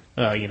manager.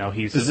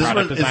 He's Is the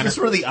product this designer.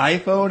 where the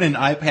iPhone and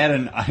iPad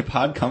and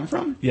iPod come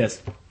from?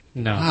 Yes.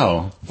 No,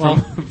 Wow. well,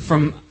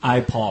 From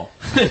iPaul.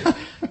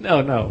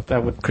 no,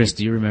 that would. Chris,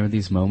 do you remember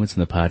these moments in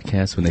the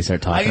podcast when they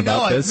start talking I know,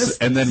 about I this?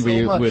 missed And it then so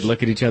we much. would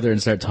look at each other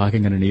and start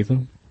talking underneath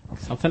them?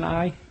 Something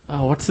I.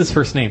 Oh, what's his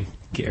first name?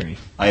 Gary.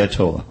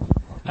 Ayatollah.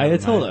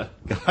 Ayatollah.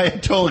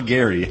 Ayatollah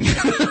Gary.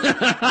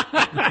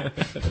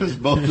 It was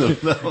both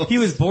of those. He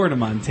was born in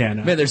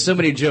Montana. Man, there's so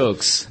many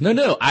jokes. No,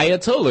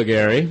 Ayatollah,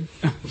 Gary.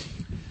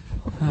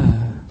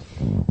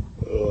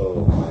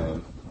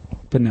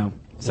 But no.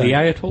 The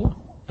Ayatollah.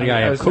 The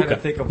I was trying to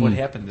Ayakuka, think of what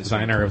happened this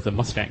designer of the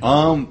Mustang.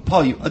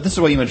 Paul, this is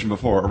what you mentioned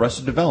before,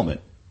 Arrested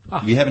Development.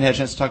 You haven't had a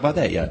chance to talk about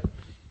that yet.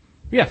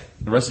 Yeah,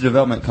 Arrested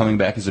Development coming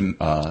back as an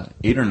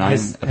 8 or 9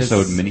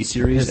 episode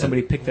miniseries. Has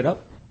somebody picked it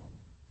up?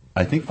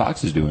 I think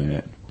Fox is doing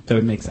it. That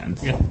would make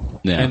sense. Yeah.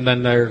 and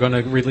then they're going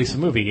to release a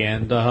movie,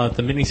 and the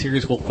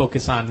miniseries will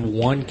focus on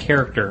one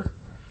character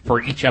for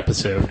each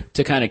episode.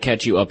 To kind of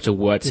catch you up to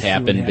what's To see what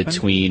happened happened?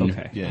 between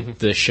Okay. Yeah.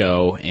 the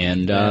show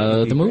and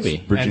that'd be the great. movie.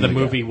 Virginia and the guy.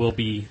 movie will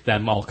be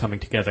them all coming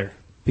together.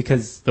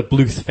 Because The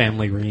Bluth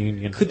family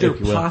reunion. could there if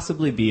you will.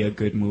 possibly be a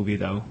good movie,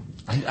 though?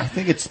 I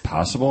think it's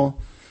possible.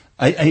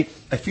 I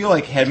feel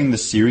like having the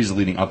series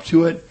leading up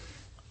to it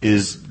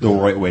is the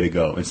right way to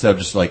go instead of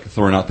just like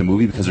throwing out the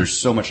movie because there's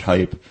so much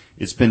hype.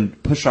 It's been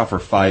pushed off for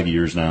 5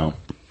 years now.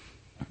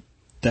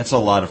 That's a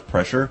lot of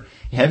pressure.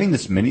 Having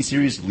this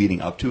miniseries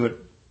leading up to it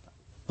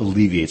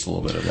alleviates a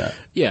little bit of that.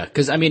 Yeah,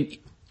 because I mean,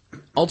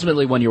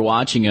 ultimately, when you're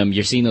watching them,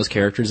 you're seeing those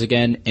characters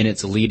again, and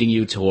it's leading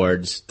you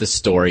towards the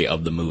story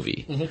of the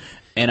movie. Mm-hmm.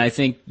 And I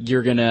think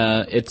you're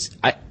gonna.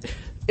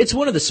 It's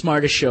one of the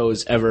smartest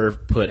shows ever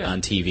put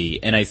on TV,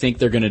 and I think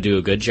they're gonna do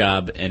a good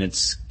job, and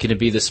it's gonna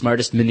be the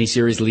smartest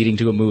miniseries leading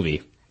to a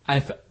movie.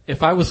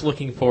 If I was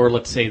looking for,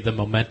 let's say, the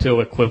Memento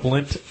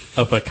equivalent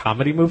of a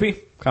comedy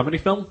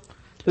film,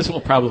 this will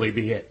probably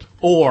be it.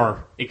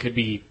 Or it could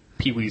be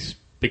Pee-wee's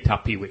Big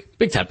Top Pee-wee.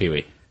 Big Top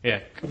Pee-wee.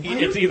 Yeah,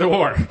 it's either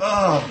or.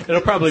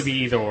 It'll probably be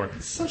either or.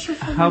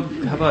 How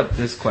about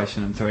this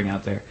question I'm throwing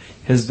out there?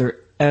 Has there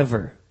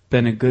ever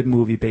been a good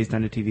movie based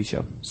on a TV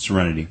show?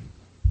 Serenity.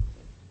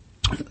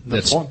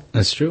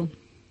 That's true.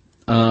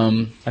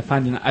 I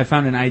found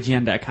an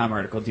IGN.com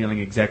article dealing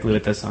exactly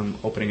with this. I'm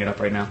opening it up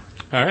right now.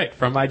 All right,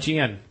 from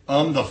IGN.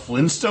 The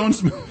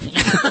Flintstones movie?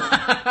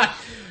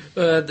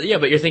 Yeah,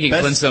 but you're thinking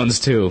Best-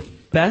 Flintstones too.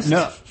 Best?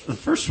 No, the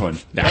first one.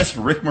 Best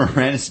Rick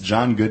Moranis,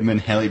 John Goodman,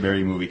 Halle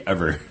Berry movie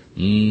ever.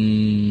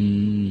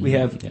 We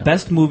have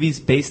best movies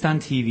based on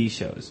TV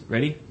shows.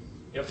 Ready?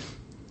 Yep.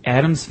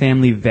 Addams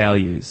Family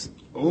Values.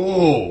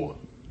 Oh,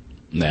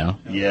 No.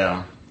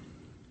 yeah.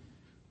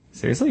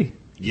 Seriously?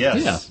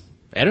 Yes. Yeah.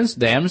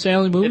 The Addams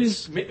Family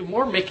movies? It's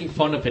more making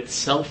fun of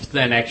itself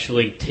than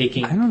actually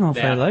taking. I don't know if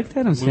I that liked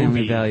Addams Family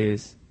movie,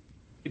 Values.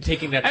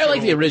 Taking that. I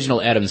like the show-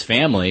 original Addams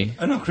Family.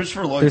 I know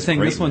Christopher Lloyd. They're saying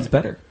this one's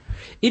better.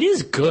 It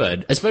is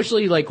good,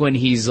 especially like when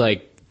he's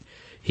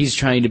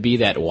trying to be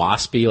that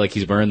waspy, like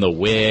he's wearing the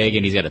wig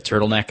and he's got a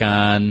turtleneck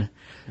on.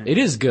 It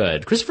is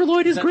good. Christopher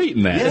Lloyd is great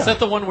in that. Is that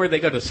the one where they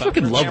go to I summer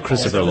fucking love camp?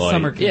 Christopher the Lloyd.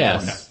 summer camp.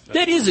 Yes.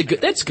 That is a good.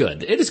 That's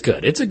good. It is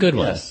good. It's a good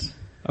one. Yes.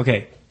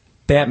 Okay.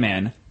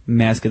 Batman,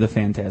 Mask of the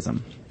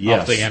Phantasm.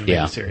 Yes. Off the animated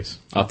Yeah. series.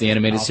 Off the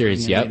animated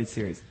series. The Yep. animated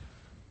series.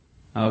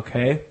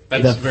 Okay.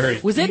 That's very.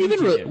 Was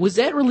that was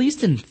that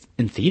released in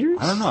theaters?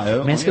 I don't know.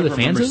 I Mask only of the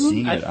remember Phantasm?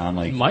 seeing it on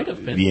like might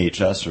have been.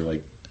 VHS or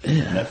like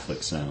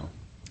Netflix now.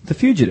 The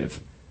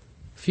Fugitive.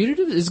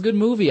 Fugitive is a good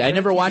movie. I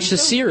never watched the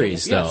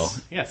series though.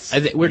 Yes. I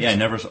think we're Yeah, I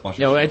never watched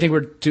it. no, I think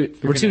we're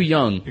too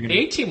young. The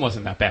A-Team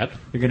wasn't that bad.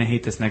 You're gonna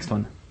hate this next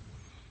one.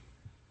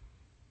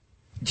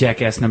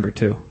 Jackass number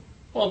 2.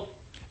 Well,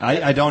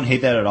 I don't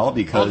hate that at all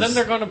because then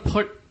they're going to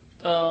put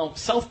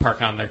South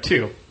Park on there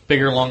too.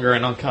 Bigger, longer,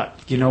 and uncut.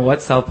 You know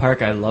what? South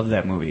Park, I love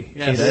that movie.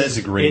 Yes. that is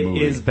a great movie.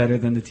 It is better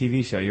than the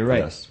TV show. You're right.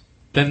 Yes.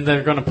 Then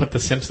they're going to put The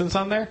Simpsons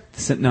on there.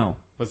 No,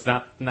 Was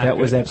not that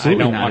was good?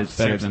 absolutely I don't not watch as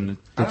better Simpsons. than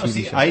I the don't know, TV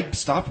see, show. I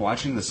stopped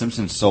watching The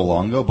Simpsons so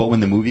long ago, but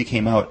when the movie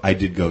came out, I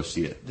did go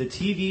see it. The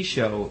TV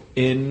show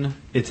in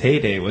its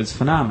heyday was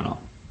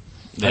phenomenal.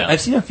 Yeah.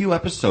 I've seen a few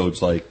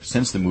episodes like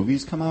since the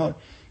movies come out,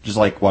 just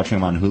like watching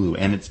them on Hulu,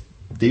 and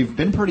they've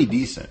been pretty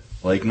decent.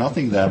 Like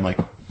nothing that I'm like,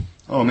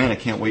 oh man, I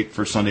can't wait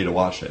for Sunday to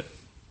watch it.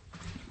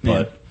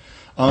 But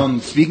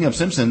speaking of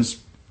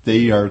Simpsons,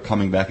 they are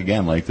coming back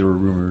again. Like there were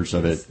rumors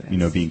of it,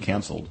 being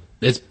canceled,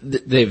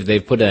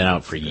 They've put that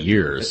out for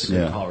years.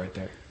 Yeah. Call right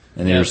there.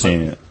 and they were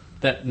saying it.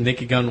 That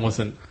Naked Gun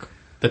wasn't.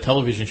 The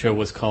television show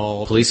was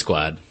called Police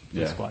Squad.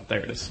 Yeah. Squad. There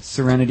it is.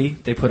 Serenity,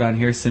 they put on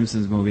here.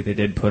 Simpsons movie, they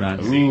did put on.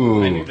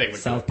 Ooh. I knew they would.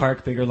 South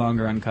Park, Bigger,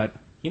 Longer, Uncut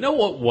You know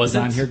what is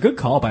wasn't on here. Good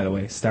call, by the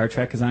way. Star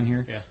Trek is on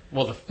here. Yeah.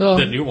 Well, Oh.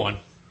 the new one,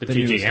 the The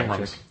new J.J. Star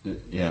Abrams.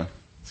 Yeah,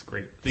 It's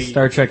great. The,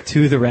 Star Trek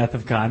 2, The Wrath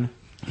of Khan.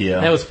 yeah,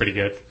 that was pretty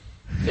good.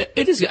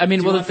 It is. I mean,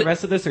 Do you well, want the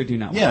rest of this or do you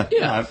not? yeah.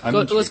 yeah. I'm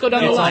Let's go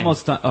down the It's line.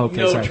 almost done. Oh, okay,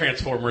 No sorry.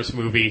 Transformers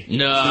movie.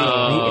 No.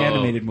 The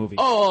animated movie.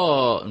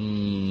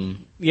 Oh.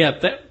 Yeah,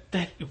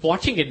 that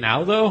watching it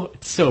now though,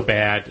 it's so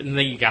bad. And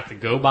then you got the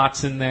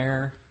GoBots in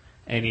there,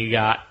 and you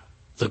got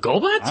The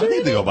GoBots? I don't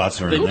think the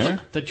GoBots are in there.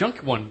 the junk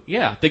one.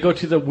 Yeah, they go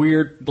to the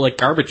weird like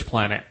garbage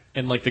planet,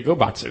 and like the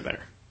GoBots are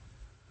there.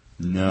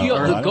 No, You know,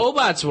 I the don't-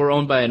 GoBots were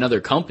owned by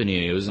another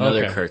company. It was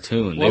another Okay.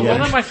 cartoon. Well, They what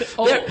were- am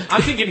I?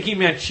 I'm thinking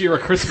He-Man She-Ra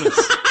Christmas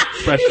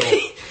special,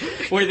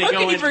 where they How go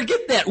can you in,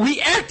 forget that?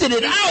 We acted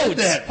it out.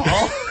 that,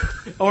 Paul.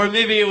 or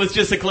maybe it was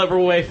just a clever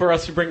way for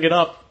us to bring it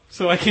up.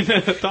 So I can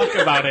talk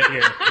about it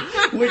here,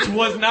 which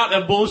was not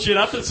a bullshit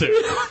episode.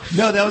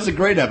 No, that was a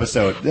great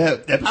episode.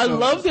 That episode I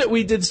love that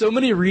we did so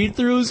many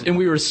read-throughs and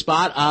we were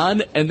spot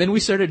on, and then we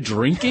started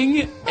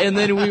drinking, and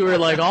then we were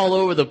like all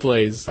over the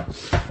place.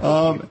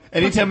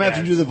 Anytime I have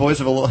to do the voice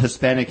of a little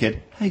Hispanic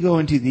kid, I go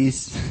into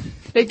these.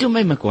 Hey, do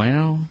my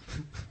McGuire.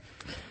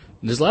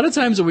 There's a lot of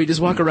times where we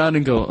just walk around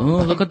and go,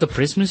 oh, look at the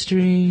Christmas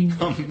tree.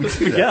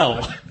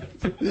 Miguel.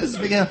 This is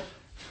Miguel.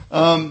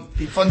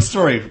 Fun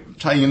story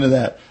tying into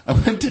that. I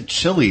went to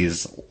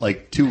Chili's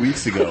like 2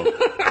 weeks ago,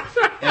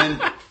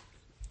 and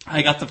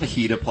I got the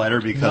fajita platter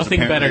because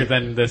Nothing better apparently-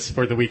 than this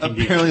for the weekend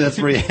geek. Apparently, that's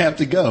where you have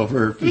to go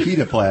for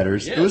fajita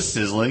platters. It was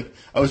sizzling.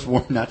 I was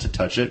warned not to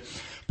touch it,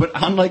 but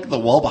on like the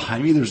wall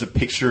behind me, there's a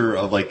picture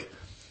of like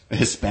a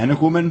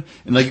Hispanic woman,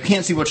 and like you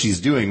can't see what she's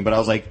doing, but I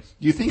was like,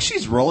 do you think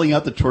she's rolling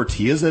out the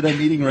tortillas that I'm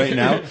eating right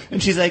now?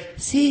 And she's like,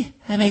 see,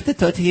 I make the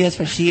tortillas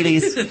for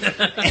Sheely's.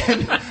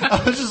 And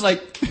I was just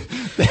like,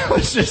 that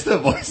was just the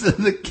voice of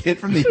the kid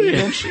from the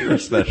He-Man She-Ra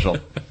special.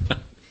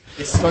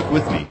 It stuck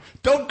with me.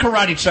 Don't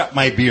karate chop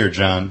my beer,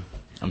 John.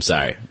 I'm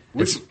sorry.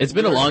 It's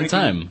been a long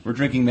time. We're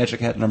drinking Magic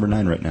Hat number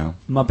 9 right now.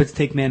 Muppets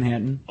Take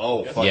Manhattan.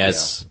 Oh, fuck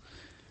Yes.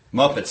 yeah.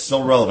 Muppets,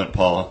 still relevant,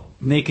 Paul.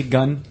 Naked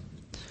Gun,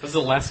 This is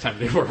the last time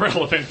they were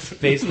relevant.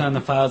 based on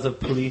the files of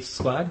Police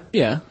Squad.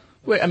 Yeah.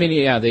 Wait, I mean,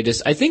 yeah, they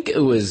just, I think it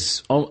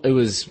was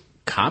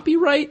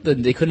copyright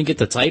that they couldn't get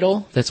the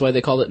title. That's why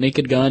they called it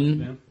Naked Gun.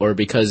 Yeah. Or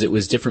because it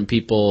was different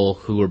people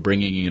who were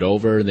bringing it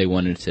over. They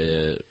wanted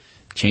to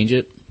change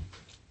it.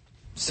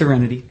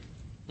 Serenity.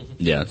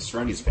 Yeah.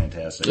 Serenity's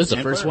fantastic. This is the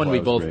And first Firefly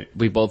one was great.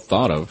 we both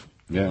thought of.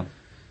 Yeah.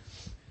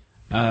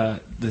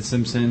 The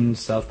Simpsons,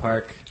 South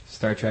Park,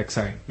 Star Trek.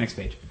 Sorry, next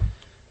page.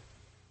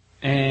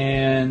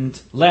 And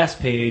last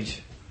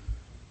page,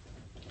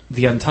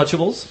 The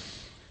Untouchables.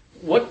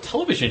 What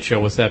television show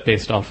was that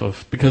based off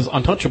of? Because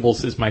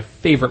Untouchables is my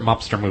favorite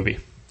mobster movie.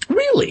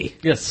 Really?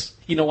 Yes.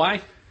 You know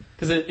why?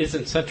 Because it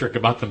isn't centric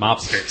about the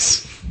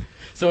mobsters.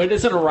 So it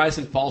isn't a rise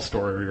and fall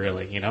story,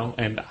 really,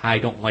 and I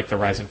don't like the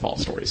rise and fall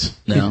stories.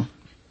 No.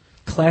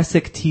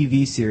 Classic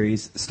TV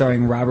series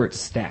starring Robert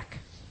Stack,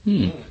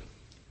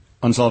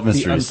 Unsolved the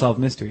Mysteries. Unsolved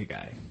Mystery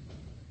guy.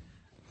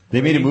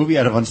 They made a movie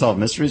out of Unsolved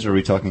Mysteries, or are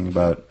we talking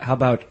about... How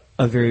about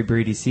a very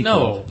Brady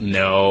sequel?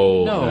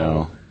 No.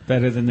 No.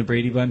 Better than the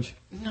Brady Bunch?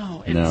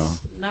 No, it's No.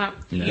 not.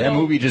 you That know,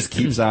 movie just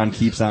keeps on.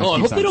 Oh, I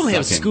hope they don't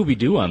have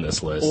Scooby-Doo on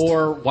this list.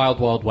 Or Wild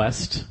Wild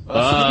West. No,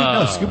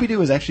 Scooby-Doo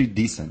was actually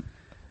decent.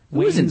 It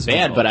wasn't Wayne's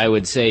bad, World. but I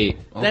would say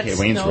Okay,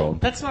 Wayne's World.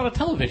 That's not a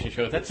television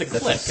show. That's a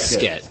clip.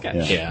 sketch.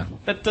 Yeah.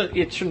 That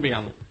it shouldn't be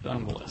on the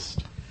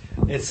list.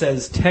 It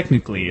says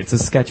technically it's a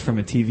sketch from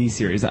a TV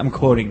series. I'm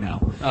quoting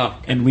now. Oh, okay.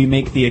 And we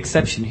make the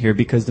exception here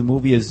because the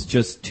movie is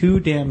just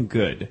too damn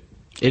good.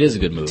 It is a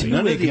good movie.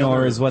 None of the Ignore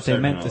other is what they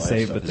Saturday meant Night to Live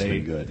say, stuff but has they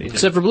been good.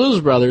 Except for Blues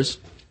Brothers.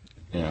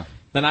 Yeah.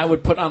 Then I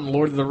would put on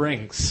Lord of the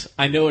Rings.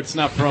 I know it's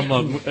not from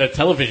a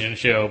television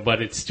show,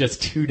 but it's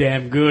just too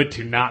damn good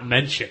to not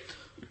mention.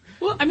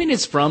 Well, I mean,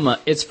 it's from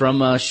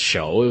a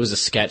show. It was a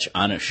sketch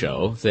on a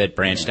show that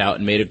branched out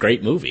and made a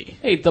great movie.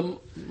 Hey, the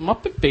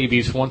Muppet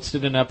Babies once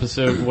did an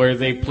episode where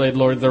they played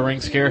Lord of the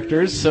Rings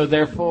characters, so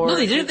therefore... No,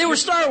 they didn't. They were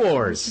Star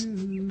Wars.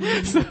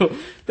 So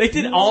they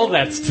did all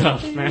that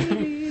stuff,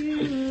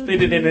 man. They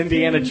did an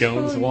Indiana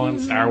Jones one,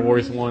 Star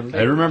Wars one.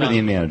 I remember the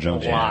Indiana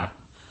Jones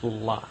A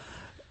lot.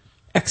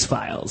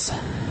 X-Files.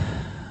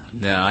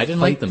 No, I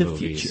didn't like the the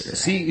movies. future.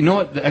 See, you know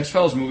what? The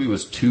X-Files movie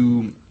was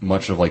too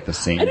much of like the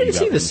same. I didn't you got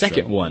see from the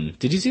second show. one.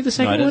 Did you see the No,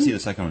 second I didn't one? see the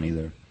second one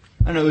either.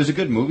 I don't know. It was a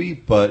good movie,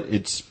 but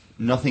it's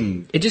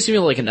nothing. It just seemed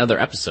like another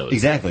episode.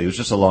 Exactly. It was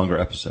just a longer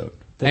episode.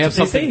 That's have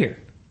what they say something- here.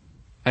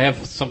 I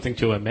have something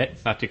to admit,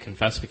 not to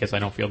confess because I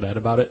don't feel bad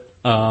about it.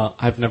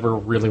 I've never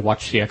really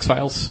watched The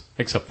X-Files,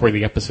 except for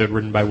the episode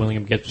written by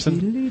William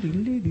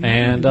Gibson.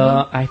 And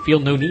I feel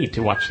no need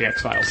to watch The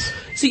X-Files.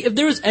 See, if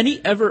there was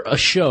ever a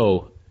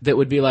show that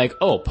would be like,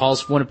 oh,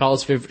 one of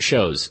Paul's favorite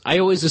shows, I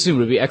always assumed it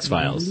would be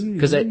X-Files.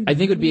 Because I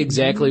think it would be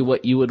exactly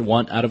what you would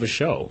want out of a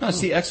show. No,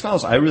 see,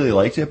 X-Files, I really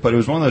liked it, but it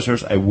was one of those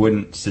shows I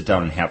wouldn't sit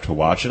down and have to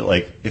watch it.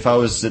 Like, if I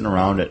was sitting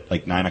around at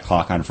like 9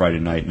 o'clock on Friday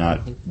night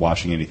not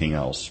watching anything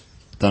else,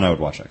 then I would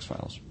watch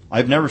X-Files.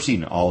 I've never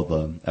seen all of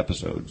the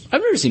episodes. I've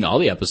never seen all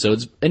the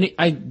episodes. And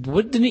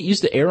didn't it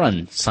used to air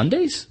on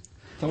Sundays?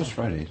 That was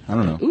Friday. I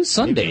don't know. It was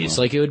Sundays.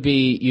 Like, it would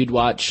be, you'd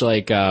watch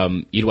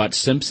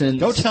Simpsons.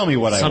 Don't tell me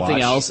what I something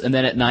watched. else, and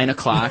then at 9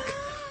 o'clock,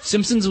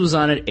 Simpsons was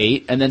on at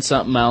 8, and then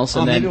something else,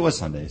 and Oh, then maybe it was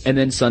Sundays. and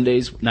then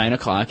Sundays 9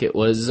 o'clock. It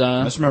was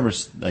I just remember,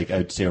 like,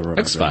 I'd stay over at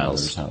my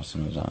X-Files. grandmother's house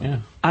when it was on. Yeah.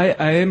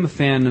 I am a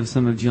fan of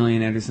some of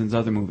Gillian Anderson's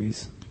other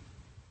movies.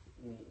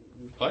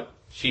 What?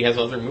 She has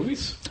other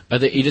movies? Are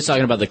you just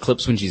talking about the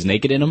clips when she's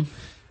naked in them?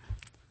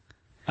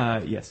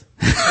 Yes.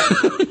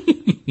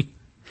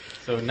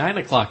 So 9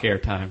 o'clock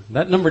airtime.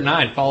 That number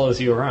 9 follows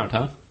you around,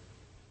 huh?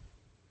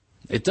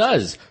 It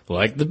does,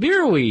 like the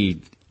beer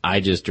I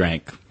just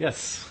drank.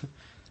 Yes.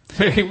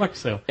 Very much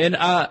so. And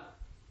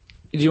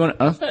do you want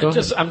to? Go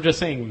ahead. I'm just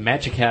saying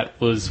Magic Hat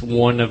was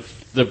one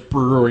of the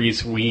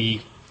breweries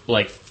we,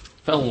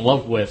 fell in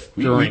love with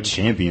We during...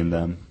 championed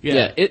them.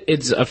 Yeah,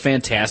 it's a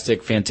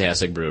fantastic,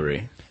 fantastic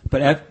brewery.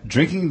 But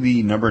drinking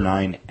the number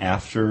 9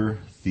 after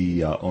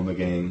the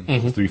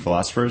Omegang Three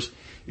Philosophers,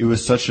 it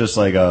was such just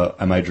like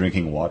am I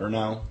drinking water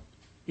now?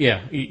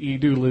 Yeah, you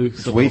do lose.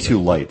 It's way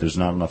too light. There's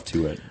not enough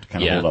to it to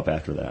kind of Yeah. hold up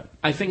after that.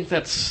 I think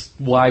that's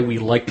why we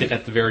liked it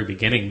at the very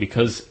beginning,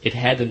 because it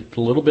had a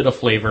little bit of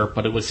flavor,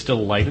 but it was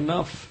still light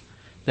enough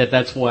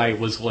that's why it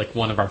was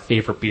one of our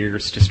favorite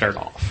beers to start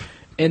off.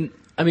 And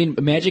I mean,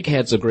 Magic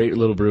Hat's a great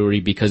little brewery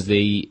because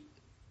they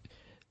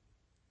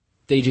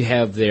do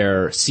have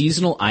their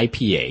seasonal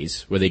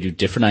IPAs where they do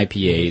different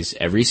IPAs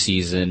every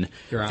season.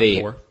 They're on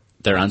tour.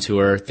 They're on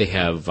tour. They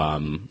have,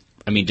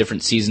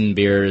 different season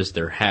beers.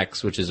 Their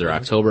Hex, which is their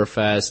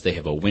Oktoberfest. They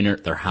have their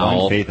Blind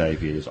Howl. Faith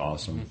IPA is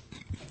awesome.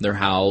 their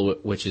Howl,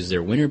 which is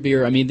their winter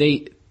beer. I mean,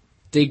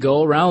 they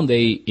go around.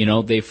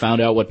 They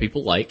found out what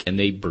people like, and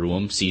they brew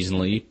them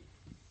seasonally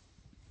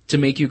to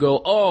make you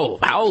go, oh,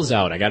 Howl's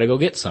out. I got to go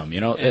get some.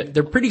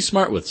 They're pretty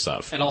smart with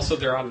stuff. And also,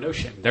 they're on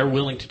Notion. They're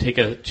willing to take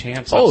a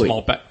chance on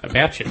small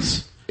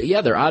batches.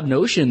 Yeah, they're Odd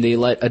Notion. They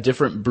let a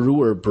different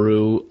brewer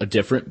brew a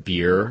different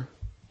beer.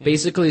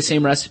 Basically the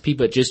same recipe,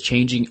 but just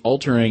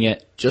altering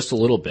it just a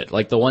little bit.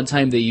 Like the one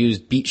time they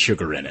used beet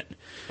sugar in it.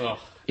 Oh,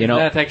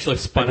 that actually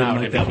spun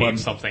out and became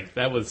something.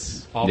 That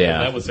was awful. Yeah.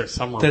 That was their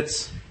summer.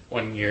 That's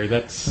 1 year.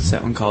 What's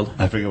that one called?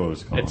 I forget what it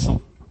was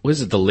called.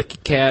 Was it the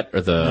Licky Cat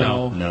or the...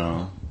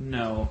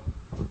 No.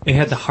 It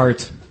had the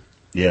heart.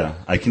 Yeah,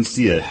 I can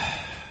see it.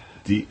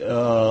 It's we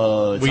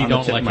on the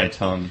don't tip of like my it.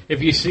 tongue.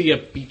 If you see a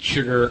beet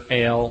sugar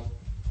ale,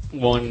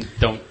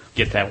 don't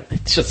get that.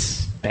 It's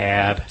just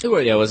bad. It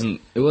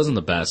wasn't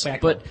the best.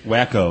 Wacko. But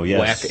Wacko,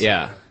 yes.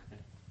 yeah.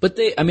 But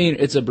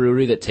it's a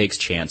brewery that takes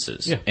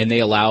chances. Yeah. And they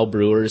allow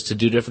brewers to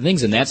do different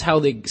things. And that's how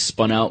they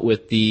spun out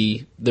with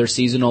their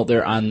seasonal,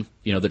 they're on,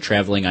 the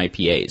traveling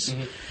IPAs.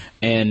 Mm-hmm.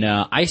 And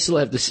I still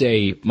have to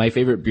say, my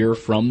favorite beer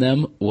from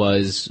them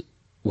was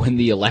when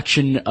the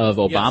election of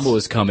Obama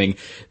was coming,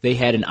 they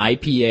had an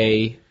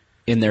IPA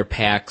in their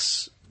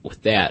packs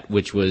with that,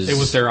 which was... It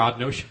was their Odd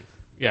Notion.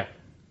 Yeah.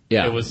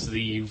 Yeah. It was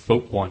the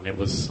vote one. It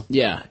was...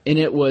 Yeah, and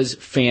it was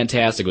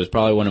fantastic. It was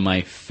probably one of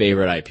my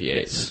favorite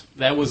IPAs.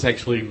 That was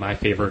actually my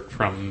favorite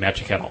from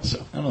Magic Hat also.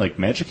 I don't know, like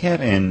Magic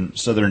Hat and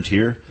Southern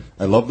Tier.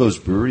 I love those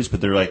breweries, but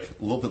they're like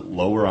a little bit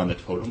lower on the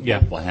totem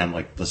pole behind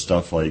like the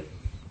stuff like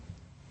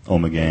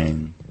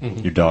Omegang,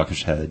 your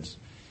Dogfish Heads.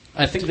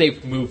 I think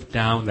they've moved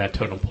down that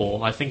totem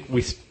pole. I think at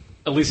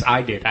least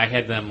I did. I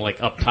had them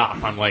like up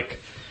top. I'm like,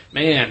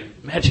 man,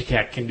 Magic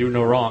Hat can do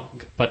no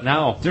wrong. But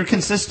now they're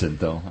consistent,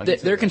 though.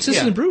 They're a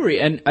consistent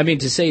brewery, and I mean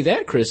to say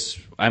that, Chris.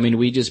 I mean,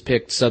 we just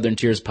picked Southern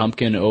Tier's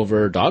Pumpkin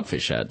over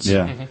Dogfish Heads.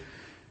 Yeah,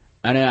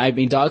 and I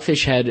mean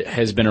Dogfish Head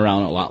has been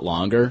around a lot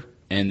longer,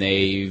 and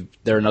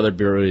they're another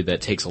brewery that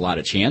takes a lot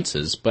of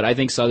chances. But I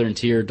think Southern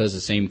Tier does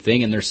the same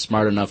thing, and they're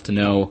smart enough to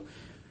know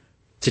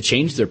to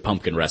change their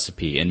pumpkin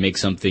recipe and make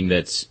something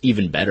that's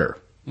even better.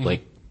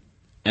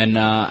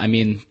 I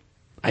mean,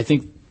 I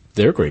think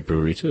they're a great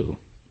brewery too.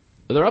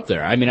 They're up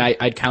there. I mean,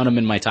 I'd count them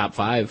in my top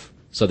 5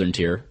 Southern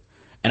Tier,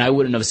 and I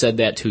wouldn't have said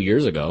that 2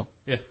 years ago.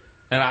 Yeah,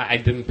 and I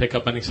didn't pick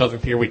up any Southern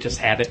Tier. We just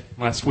had it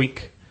last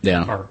week.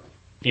 Yeah. Or,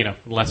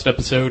 last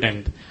episode,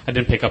 and I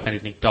didn't pick up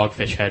anything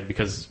Dogfish Head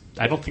because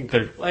I don't think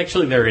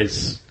there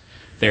is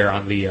there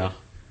on the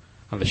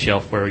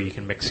shelf where you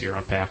can mix your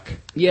own pack.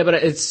 Yeah, but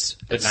it's...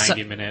 The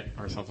 90-minute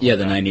or something Yeah, like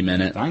the that.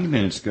 90-minute. 90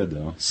 minutes good,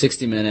 though.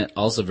 60-minute,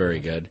 also very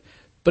good.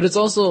 But it's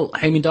also...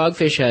 I mean,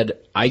 Dogfish Head,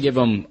 I give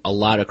them a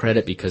lot of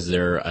credit because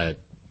they're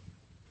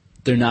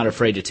not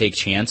afraid to take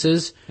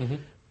chances. Mm-hmm.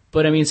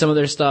 But, I mean, some of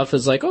their stuff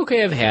is like,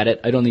 okay, I've had it.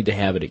 I don't need to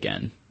have it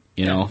again.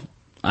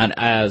 On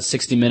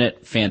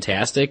 60-minute,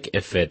 fantastic.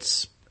 If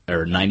it's...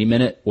 Or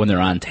 90-minute, when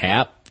they're on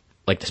tap,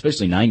 like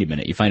especially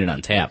 90-minute, you find it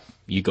on tap,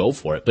 you go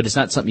for it. But it's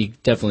not something you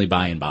definitely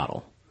buy in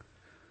bottle.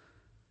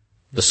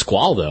 The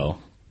Squall, though,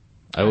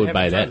 I would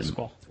buy that. The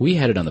Squall. We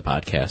had it on the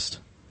podcast.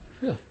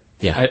 Really?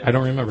 Yeah. I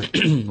don't remember.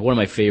 One of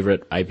my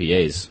favorite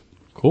IPAs.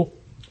 Cool.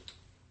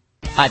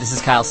 Hi, this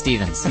is Kyle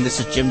Stevens. And this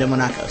is Jim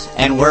DeMonacos.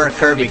 And we're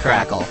Kirby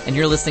Crackle. And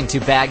you're listening to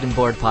Bagged and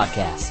Board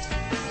Podcast.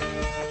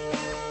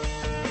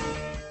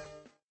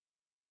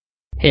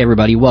 Hey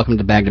everybody, welcome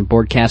to Bagged and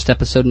Boardcast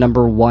episode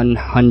number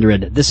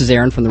 100. This is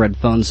Aaron from the Red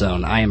Phone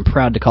Zone. I am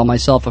proud to call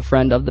myself a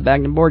friend of the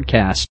Bagged and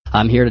Boardcast.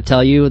 I'm here to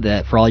tell you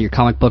that for all your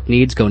comic book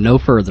needs, go no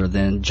further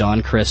than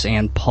John, Chris,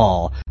 and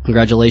Paul.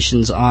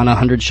 Congratulations on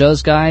 100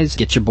 shows, guys.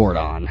 Get your board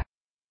on.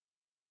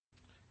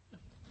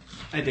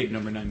 I dig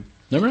number 9.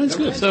 Number 9's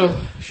good. So,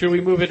 should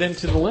we move it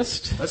into the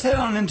list? Let's head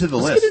on into the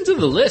Let's list. get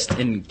into the list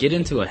and get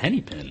into a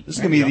henny pin. This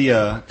is going to be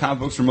the comic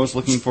books we're most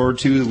looking forward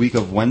to the week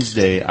of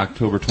Wednesday,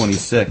 October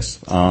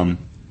 26th.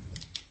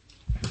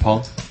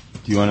 Paul,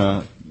 do you want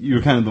to...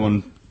 You're kind of the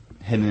one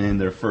heading in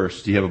there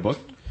first. Do you have a book?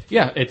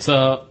 Yeah, it's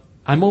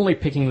I'm only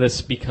picking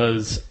this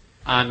because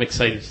I'm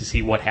excited to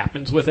see what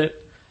happens with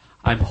it.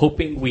 I'm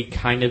hoping we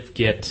kind of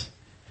get...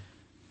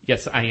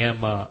 Yes, I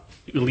am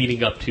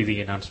leading up to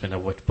the announcement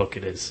of which book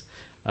it is,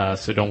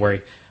 so don't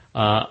worry.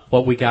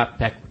 What we got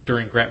back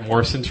during Grant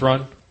Morrison's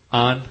run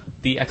on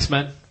the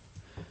X-Men,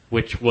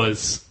 which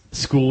was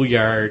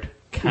schoolyard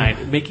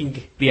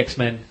making the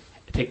X-Men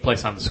take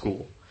place on the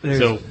school.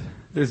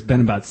 There's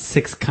been about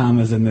 6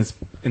 commas in this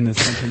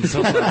sentence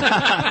so far,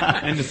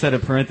 and a set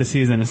of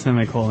parentheses and a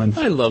semicolon.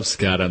 I love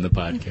Scott on the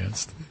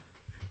podcast.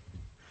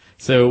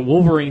 So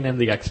Wolverine and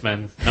the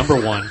X-Men, number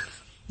 1.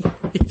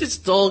 He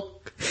just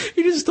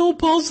stole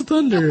Paul's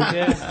thunder.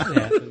 Yeah,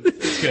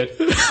 it's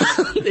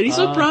good. And he's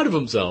so proud of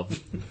himself.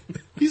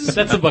 But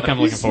that's the book I'm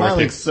looking forward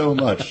Smiling to. so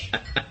much.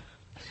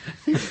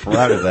 I'm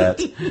proud of that.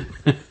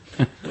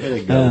 Way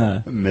to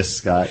go, Miss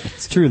Scott.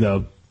 It's true,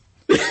 though.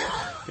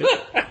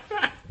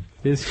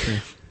 It's true.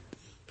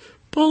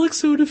 Paul looks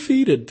so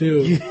defeated,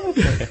 too.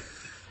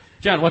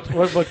 John, what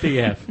book do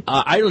you have?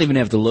 I don't even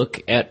have to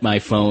look at my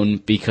phone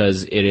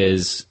because it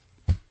is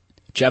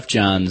Jeff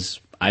Johns'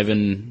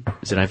 Ivan.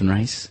 Is it Ivan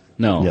Rice?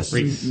 No. Yes.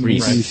 Reese.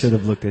 You should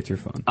have looked at your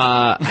phone.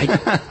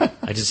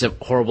 I just am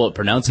horrible at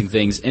pronouncing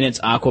things, and it's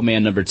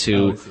Aquaman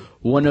 #2,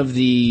 one of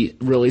the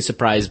really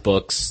surprise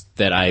books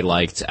that I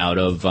liked out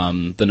of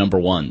the number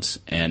ones,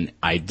 and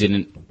I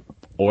didn't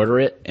order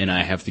it, and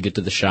I have to get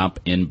to the shop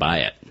and buy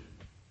it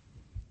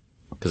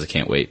because I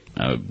can't wait.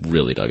 I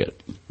really dug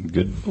it.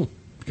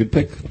 Good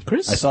pick,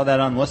 Chris. I saw that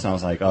on the list, and I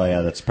was like, oh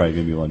yeah, that's probably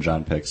gonna be one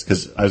John picks,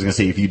 because I was gonna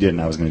say if you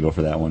didn't, I was gonna go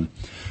for that one.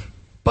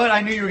 But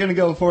I knew you were going to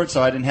go for it,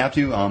 so I didn't have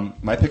to.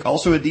 My pick,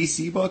 also a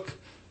DC book,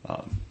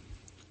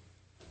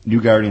 New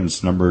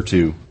Guardians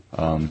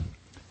 #2.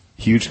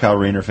 Huge Kyle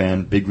Rayner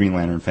fan, big Green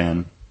Lantern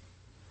fan.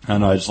 I don't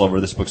know, I just love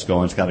where this book's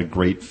going. It's got a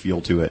great feel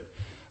to it.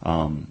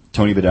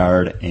 Tony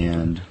Bedard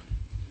and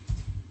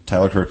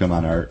Tyler Kirkham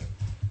on art.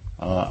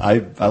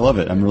 I love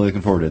it. I'm really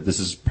looking forward to it. This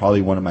is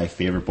probably one of my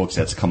favorite books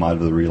that's come out of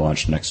the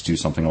relaunch, next to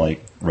something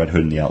like Red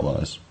Hood and the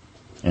Outlaws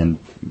and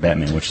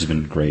Batman, which has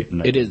been great.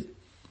 It is.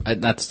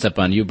 Not to step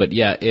on you, but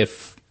yeah,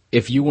 if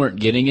you weren't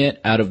getting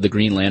it out of the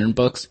Green Lantern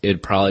books,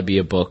 it'd probably be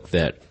a book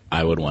that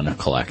I would want to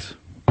collect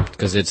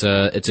because it's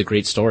a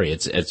great story.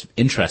 It's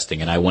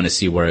interesting, and I want to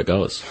see where it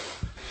goes.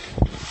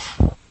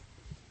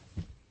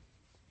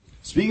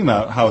 Speaking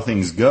about how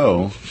things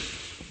go,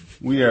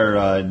 we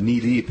are knee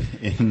deep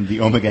in the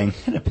Omegang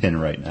Hennepin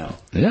right now.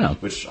 Yeah,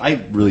 which I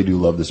really do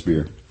love this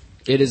beer.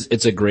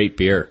 It's a great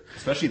beer,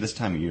 especially this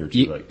time of year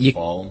too,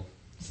 fall.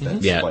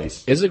 Yeah,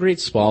 spice. It's a great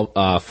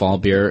fall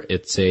beer.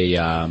 It's a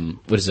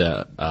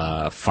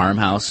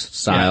farmhouse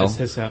style.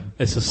 Yeah,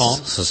 it's a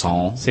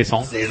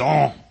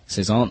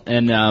saison,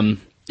 and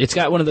it's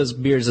got one of those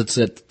beers that's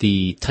at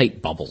the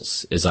tight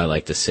bubbles, as I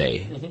like to say.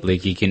 Mm-hmm.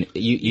 Like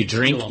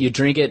you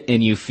drink it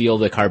and you feel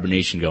the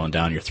carbonation going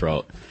down your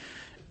throat.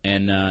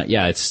 And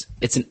it's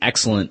an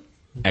excellent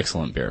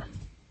beer.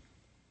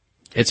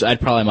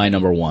 I'd probably my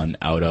number one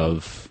out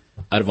of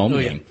Omegang. Oh,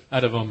 yeah.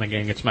 Out of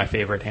Omegang, it's my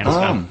favorite, hands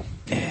down.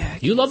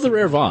 You love the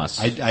Rare Voss.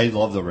 I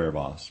love the Rare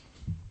Voss.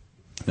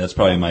 That's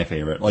probably my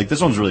favorite. Like, this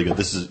one's really good.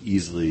 This is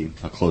easily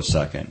a close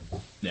second.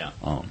 Yeah.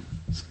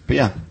 But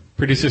yeah.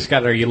 Producer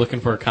Scott, are you looking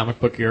for a comic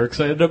book you're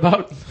excited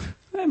about?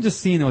 I'm just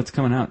seeing what's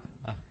coming out.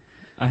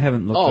 I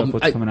haven't looked up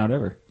what's coming out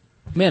ever.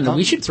 Man,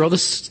 we should throw the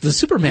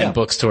Superman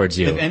books towards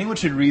you. If anyone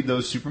should read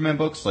those Superman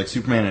books, like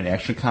Superman and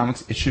Action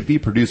Comics, it should be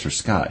Producer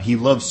Scott. He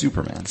loves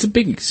Superman. He's a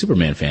big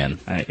Superman fan.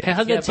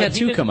 How'd that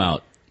tattoo come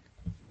out?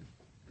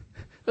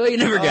 Oh, you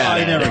never got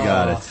it. I never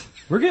got it.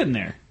 We're getting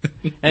there.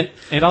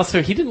 and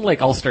also, he didn't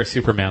like All-Star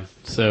Superman,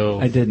 so...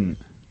 I didn't.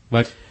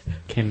 What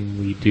can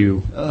we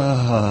do?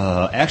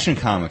 Action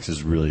Comics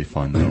is really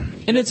fun, though.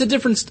 And it's a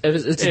different...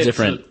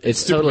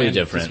 It's totally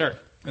different.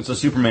 It's a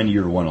Superman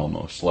year one,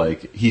 almost.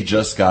 Like, he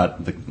just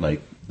got,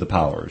 the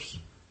powers.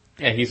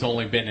 Yeah, he's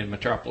only been in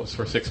Metropolis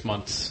for 6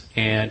 months,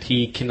 and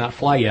he cannot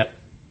fly yet.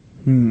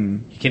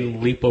 He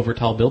can leap over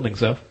tall buildings,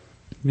 though.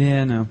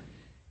 Yeah, no.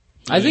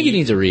 I think you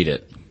need to read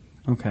it.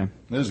 Okay.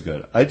 It was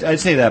good.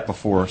 I'd say that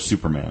before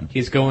Superman.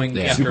 He's going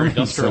after Superman's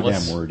so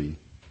Industrialists. damn wordy.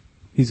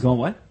 He's going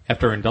what?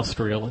 After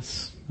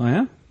Industrialists. Oh,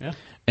 yeah? Yeah.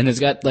 And it's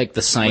got, like,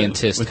 the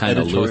scientist kind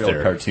of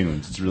Luther.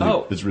 Cartoons. It's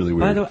really weird.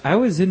 By the way, I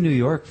was in New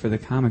York for the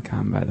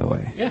Comic-Con, by the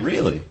way. Yeah.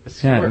 Really?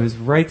 Yeah, it was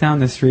right down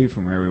the street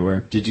from where we were.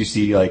 Did you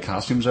see,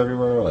 costumes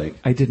everywhere?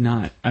 I did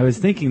not. I was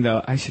thinking,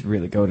 though, I should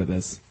really go to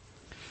this.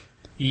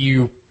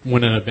 You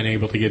wouldn't have been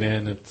able to get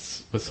in.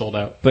 It was sold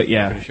out. But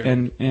yeah, Pretty sure.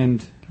 and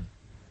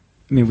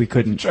I mean, we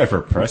couldn't try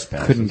for press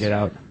passes. Couldn't get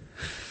out.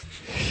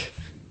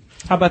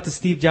 How about the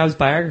Steve Jobs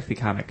biography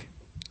comic?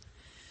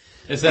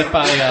 Is that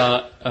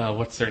by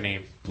what's their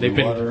name? Blue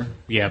Water?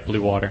 Yeah,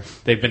 Blue Water.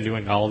 They've been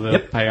doing all the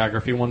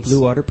biography ones.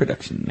 Blue Water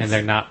Productions. And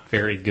they're not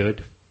very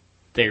good.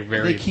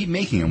 They keep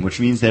making them, which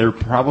means they're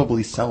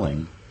probably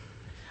selling.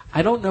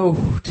 I don't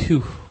know to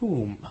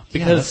whom,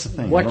 because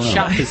what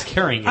shop is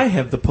carrying it? I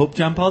have the Pope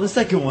John Paul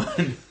II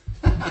one.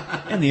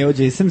 And the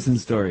O.J. Simpson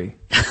story.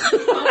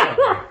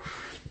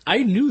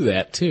 I knew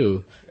that,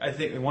 too. I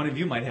think one of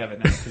you might have it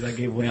now, because I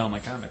gave away all my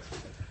comics.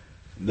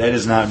 That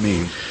is not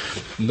me.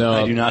 No.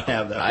 I do not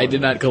have that. I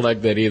did not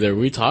collect that either.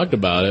 We talked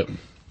about it.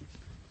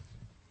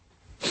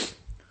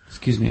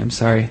 Excuse me, I'm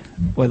sorry.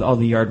 With all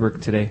the yard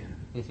work today.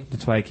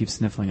 That's why I keep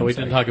sniffling. We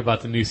didn't talk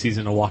about the new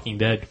season of Walking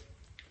Dead.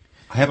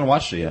 I haven't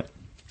watched it yet.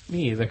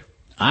 Me either.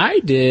 I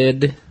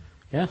did.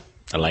 Yeah.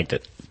 I liked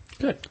it.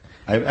 Good.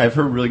 I've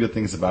heard really good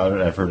things about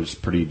it. I've heard it's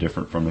pretty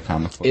different from the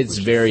comic book. It's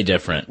very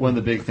different. One of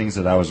the big things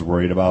that I was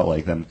worried about,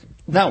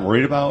 not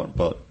worried about,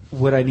 but...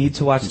 Would I need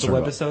to watch the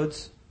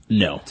webisodes?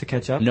 No. To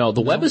catch up? No,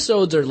 the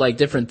webisodes are like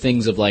different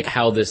things of like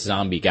how this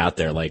zombie got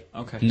there. Like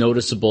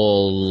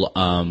noticeable,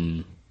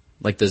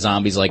 like the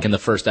zombies, like in the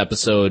first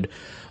episode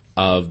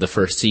of the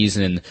first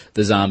season,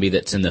 the zombie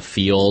that's in the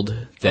field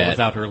that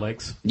without her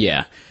legs.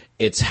 Yeah.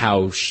 It's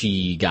how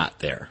she got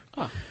there.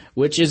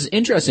 Which is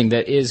interesting.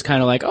 That is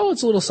kind of like,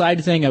 it's a little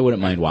side thing. I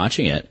wouldn't mind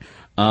watching it.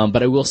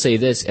 But I will say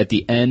this, at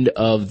the end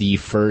of the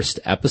first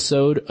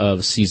episode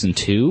of season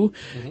 2,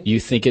 you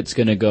think it's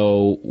going to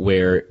go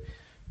where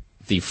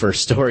the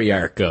first story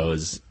arc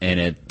goes, and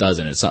it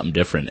doesn't. It's something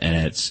different, and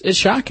it's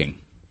shocking.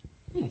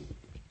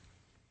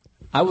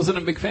 I wasn't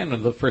a big fan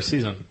of the first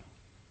season.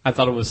 I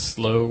thought it was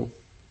slow,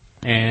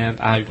 and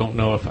I don't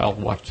know if I'll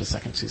watch the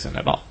second season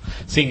at all.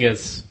 Seeing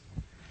as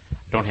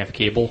I don't have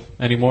cable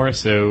anymore,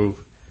 so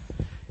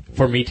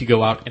for me to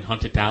go out and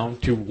hunt it down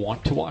to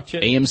want to watch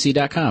it.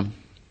 AMC.com.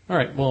 All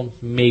right, well,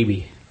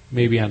 maybe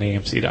on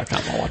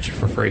AMC.com I'll watch it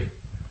for free.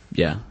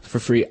 Yeah, for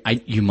free.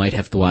 You might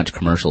have to watch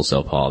commercials,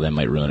 though, Paul. That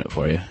might ruin it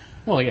for you.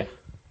 Well, yeah.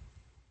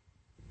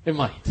 It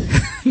might.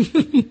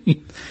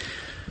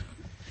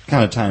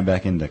 Kind of tying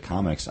back into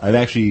comics, I've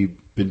actually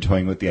been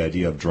toying with the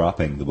idea of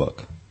dropping the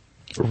book.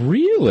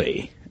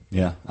 Really?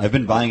 Yeah, I've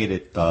been buying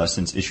it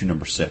since issue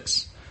number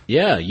 6.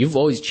 Yeah, you've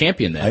always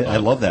championed that. I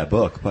love that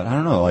book, but I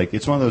don't know. Like,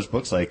 it's one of those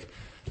books. Like,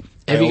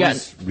 I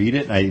always read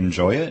it and I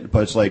enjoy it,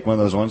 but it's like one of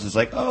those ones. It's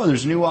like, oh,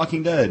 there's a new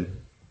Walking Dead.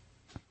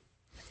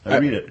 I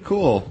read it.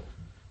 Cool.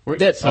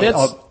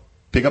 I'll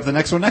pick up the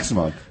next one next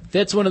month.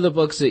 That's one of the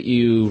books that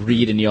you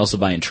read and you also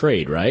buy in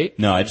trade, right?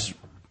 No,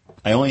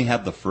 I only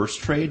have the first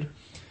trade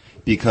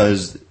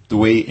because the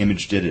way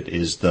Image did it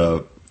is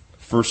the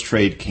first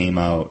trade came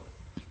out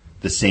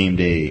the same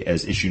day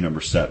as issue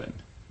number 7.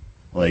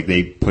 Like,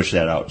 they pushed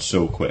that out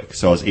so quick.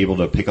 So I was able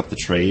to pick up the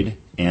trade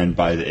and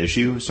buy the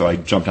issue, so I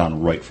jumped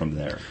on right from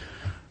there.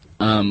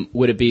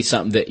 Would it be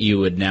something that you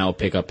would now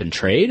pick up and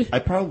trade? I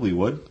probably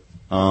would.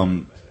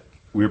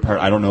 Weird part,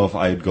 I don't know if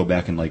I'd go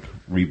back and, like,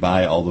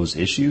 rebuy all those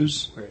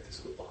issues.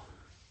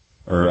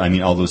 Or, I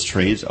mean, all those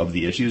trades of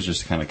the issues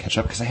just to kind of catch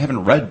up, because I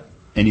haven't read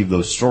any of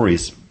those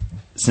stories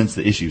since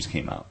the issues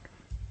came out.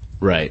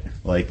 Right.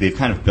 Like, they've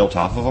kind of built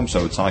off of them,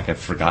 so it's not like I've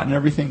forgotten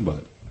everything,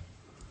 but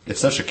it's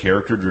such a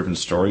character-driven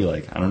story,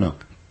 like, I don't know.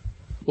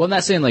 Well, I'm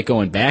not saying, like,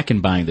 going back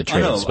and buying the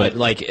trades, but,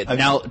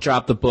 now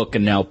drop the book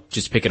and now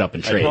just pick it up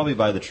and trade. I'd probably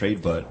buy the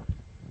trade, but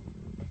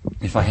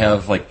if I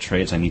have, like,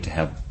 trades, I need to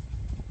have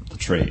the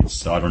trades,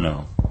 so I don't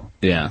know.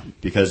 Yeah.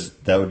 Because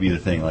that would be the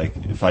thing. Like,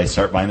 if I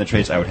start buying the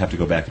trades, I would have to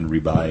go back and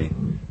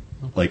rebuy,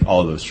 like,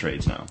 all of those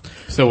trades now.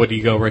 So would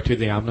you go right to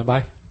the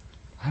Omnibuy?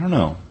 I don't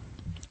know.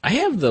 I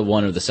have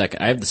the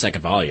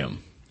second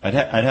volume. I'd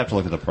have to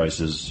look at the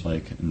prices,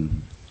 like,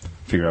 and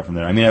figure out from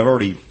there. I mean, I've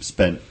already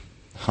spent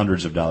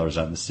hundreds of dollars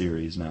on the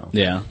series now.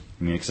 Yeah.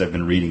 I mean, because I've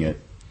been reading it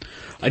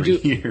for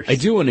years. I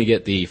do want to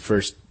get the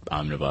first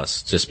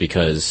omnibus just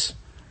because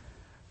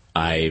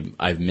I'm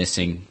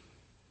missing.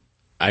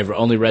 I've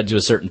only read to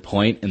a certain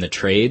point in the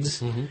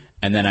trades,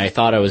 and then I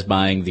thought I was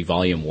buying the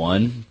volume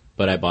 1,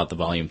 but I bought the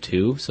volume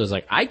 2. So I was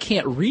like, I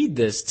can't read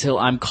this till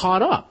I'm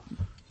caught up.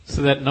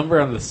 So that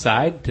number on the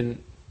side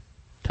didn't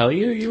tell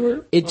you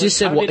were? It just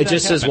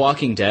says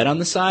Walking Dead on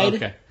the side.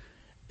 Okay.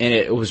 And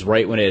it was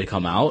right when it had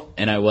come out,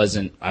 and I was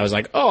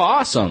like, oh,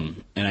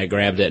 awesome. And I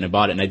grabbed it and I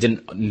bought it, and I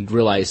didn't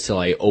realize till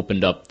I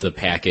opened up the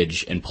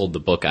package and pulled the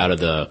book out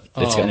of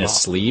it's in a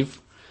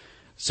sleeve.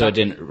 So I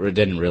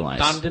didn't realize.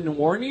 Don didn't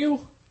warn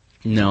you?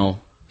 No.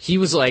 He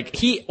was like,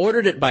 he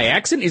ordered it by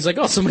accident. He's like,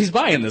 oh, somebody's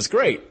buying this.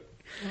 Great.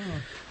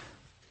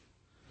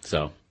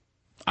 So,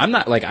 I'm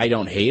not, like, I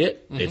don't hate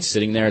it. It's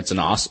sitting there. It's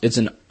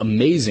an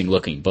amazing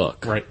looking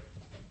book. Right.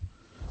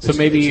 So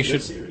maybe you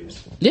should.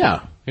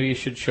 Yeah. Maybe you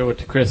should show it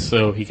to Chris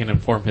so he can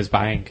inform his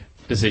buying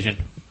decision.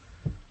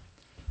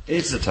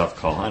 It's a tough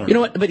call. I don't know. You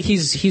know what? But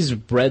he's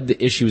read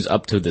the issues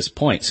up to this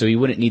point, so he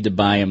wouldn't need to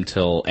buy them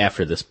till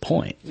after this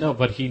point. No,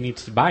 but he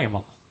needs to buy them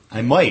all.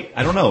 I might.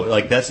 I don't know.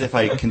 Like, that's if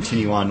I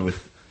continue on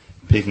with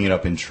picking it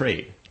up in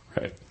trade.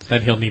 Right.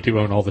 Then he'll need to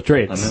own all the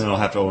trades. And then I'll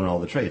have to own all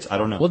the trades. I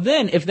don't know. Well,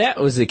 then, if that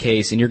was the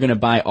case and you're going to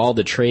buy all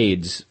the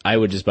trades, I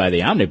would just buy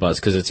the omnibus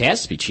because it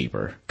has to be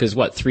cheaper. Because,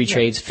 what, 3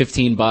 trades,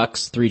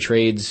 $15, 3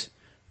 trades,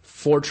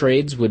 4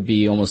 trades would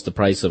be almost the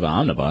price of an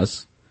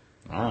omnibus.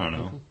 I don't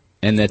know.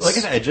 And that's like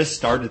I said, I just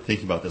started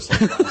thinking about this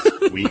like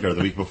last week or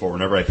the week before.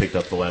 Whenever I picked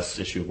up the last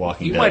issue of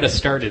Walking Dead, you might have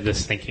started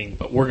this thinking,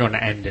 but we're going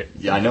to end it.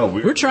 Yeah, I know.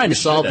 We're trying to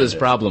solve this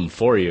problem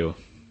for you.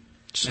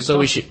 So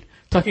we should.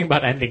 Talking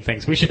about ending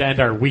things, we should end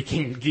our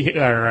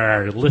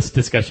our list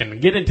discussion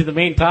and get into the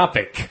main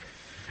topic,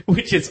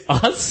 which is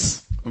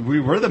us.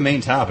 We're the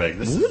main topic.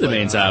 We're the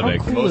main topic.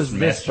 How cool is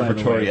this,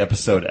 masturbatory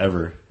episode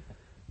ever.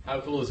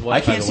 How cool is what? I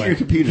can't see your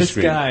computer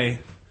screen. This guy,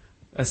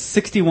 a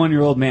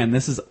 61-year-old man,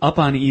 this is up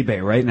on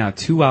eBay right now,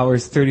 2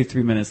 hours,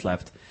 33 minutes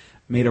left,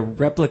 made a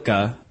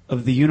replica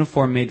of the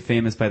uniform made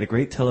famous by the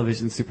great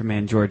television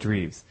Superman George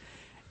Reeves.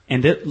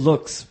 And it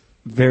looks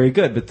very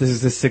good, but this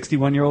is this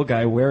 61-year-old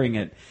guy wearing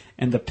it.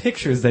 And the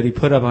pictures that he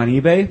put up on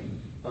eBay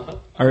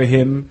are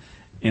him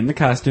in the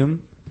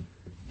costume,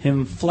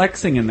 him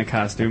flexing in the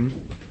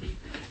costume,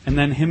 and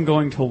then him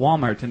going to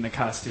Walmart in the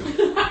costume.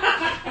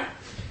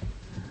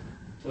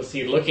 Was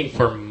he looking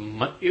for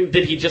money?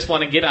 Did he just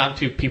want to get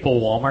onto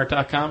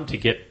peoplewalmart.com to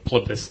get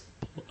publicity?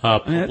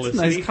 That's a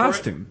nice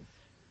costume.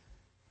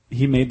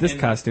 He made this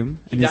costume,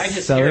 and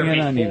he's selling it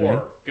on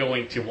eBay.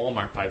 Going to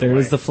Walmart, by the way. There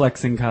is the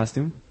flexing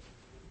costume.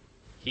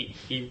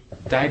 He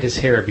dyed his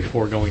hair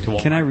before going to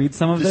Walmart. Can I read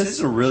some of this? This is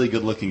a really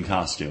good-looking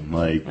costume.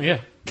 Like, yeah.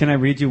 Can I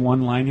read you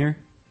one line here?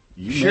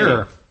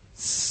 Sure.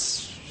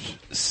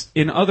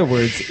 In other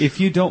words,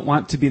 if you don't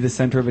want to be the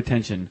center of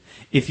attention,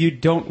 if you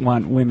don't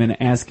want women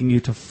asking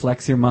you to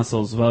flex your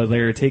muscles while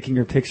they're taking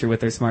your picture with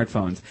their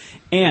smartphones,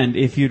 and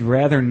if you'd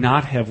rather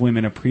not have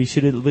women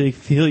appreciatively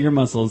feel your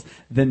muscles,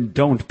 then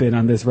don't bid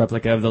on this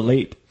replica of the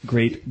late,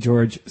 great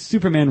George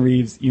Superman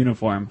Reeves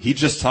uniform. He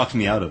just talked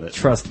me out of it.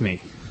 Trust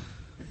me.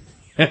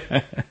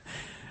 I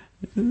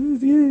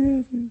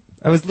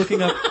was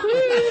looking up... What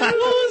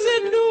was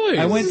that noise?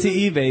 I went to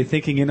eBay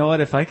thinking, you know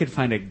what, if I could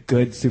find a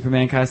good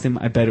Superman costume,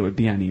 I bet it would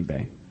be on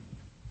eBay.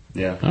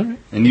 Yeah. All right.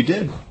 And you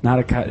did.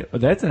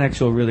 That's an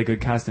actual really good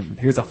costume.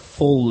 Here's a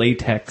full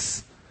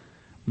latex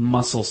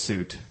muscle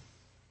suit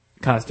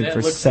costume That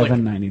for looks like-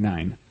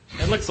 $7.99.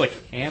 It looks like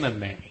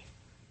anime.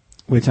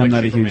 Which I'm like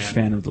not a Superman. huge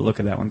fan of the look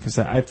of that one. For the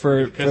it's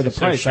so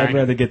price, I'd shiny.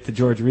 rather get the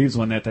George Reeves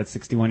one that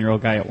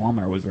 61-year-old guy at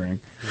Walmart was wearing.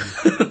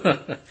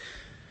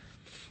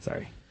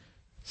 Sorry.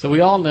 So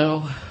we all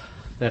know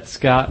that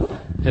Scott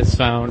has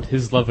found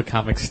his love of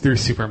comics through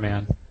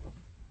Superman.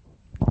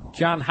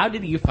 John, how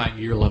did you find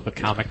your love of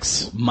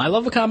comics? My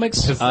love of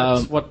comics. Because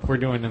that's what we're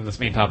doing in this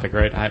main topic,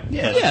 right?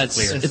 Yeah,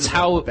 it's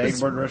how Bag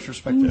Board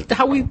retrospective.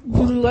 how we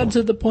led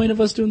to the point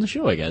of us doing the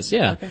show, I guess.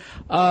 Yeah.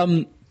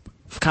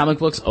 Comic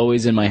books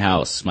always in my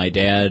house. My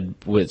dad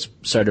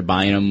started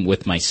buying them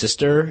with my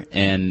sister,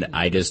 and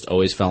I just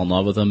always fell in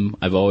love with them.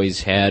 I've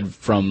always had,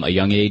 from a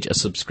young age, a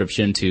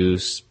subscription to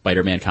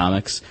Spider-Man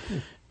comics,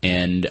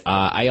 and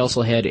I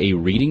also had a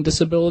reading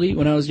disability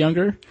when I was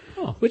younger,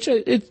 which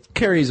it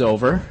carries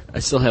over. I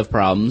still have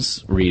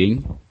problems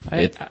reading.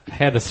 I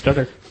had a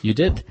stutter. You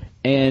did.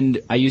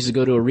 And I used to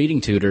go to a reading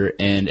tutor,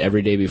 and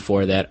every day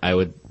before that,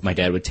 my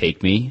dad would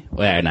take me.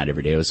 Well, not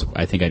every day.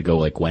 I think I'd go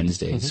like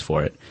Wednesdays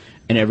for it.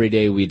 And every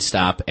day we'd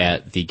stop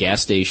at the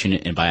gas station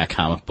and buy a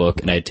comic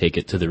book, and I'd take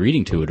it to the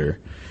reading tutor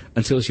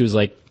until she was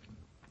like,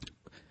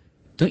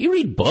 "Don't you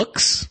read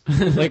books?"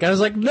 Like, I was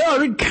like, "No, I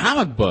read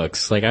comic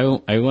books. Like, I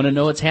want to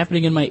know what's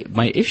happening in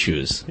my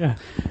issues." Yeah.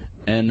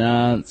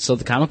 And so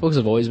the comic books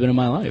have always been in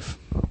my life.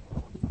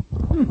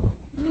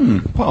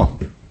 Well,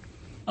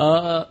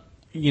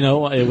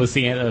 It was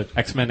the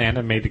X-Men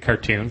animated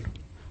cartoon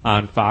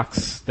on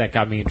Fox that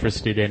got me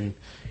interested in,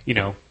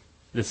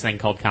 this thing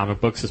called comic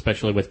books,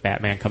 especially with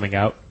Batman coming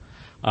out.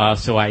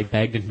 So I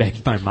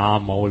begged my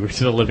mom while we were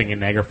still living in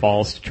Niagara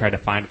Falls to try to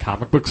find a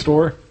comic book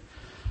store.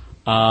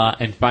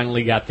 And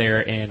finally got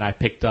there, and I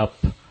picked up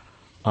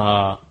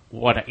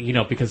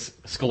because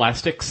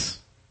Scholastics,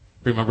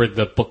 remember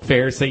the book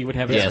fairs that you would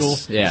have at Yes,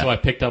 school? yeah. So I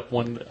picked up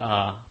one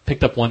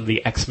of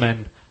the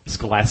X-Men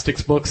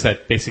Scholastics books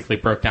that basically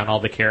broke down all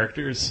the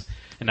characters.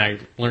 And I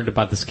learned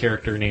about this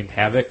character named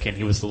Havoc, and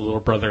he was the little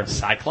brother of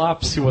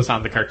Cyclops, who was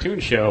on the cartoon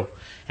show.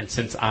 And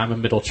since I'm a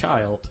middle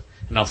child,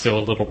 and also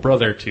a little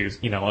brother to,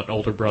 an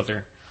older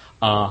brother,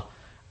 I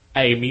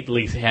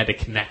immediately had a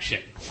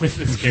connection with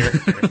this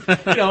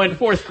character. In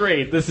fourth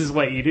grade, this is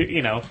what you do,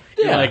 You're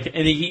like,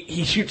 and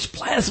he shoots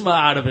plasma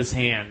out of his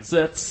hands.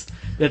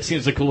 That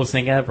seems the coolest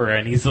thing ever.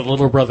 And he's the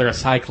little brother of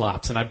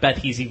Cyclops, and I bet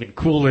he's even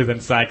cooler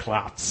than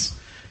Cyclops.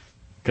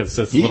 Because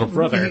it's little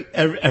brother.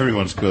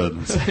 Everyone's good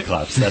in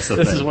Cyclops. That's the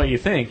This thing. is what you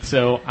think.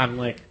 So I'm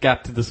like,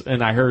 got to this,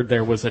 and I heard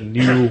there was a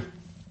new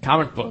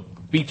comic book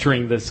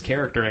featuring this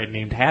character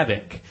named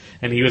Havoc,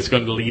 and he was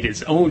going to lead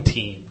his own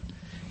team.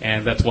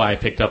 And that's why I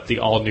picked up the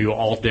all-new,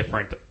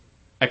 all-different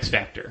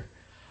X-Factor.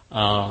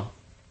 And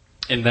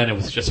then it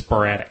was just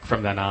sporadic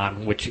from then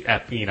on, which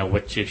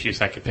issues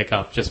I could pick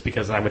up, just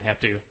because I would have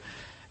to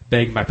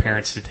beg my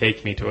parents to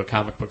take me to a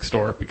comic book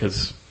store,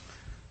 because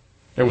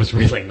there was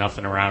really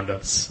nothing around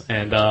us.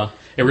 And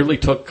it really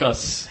took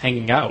us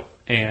hanging out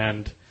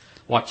and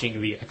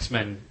watching the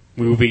X-Men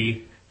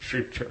movie,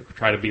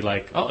 try to be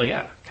like, oh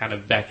yeah, kind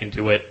of back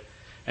into it.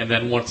 And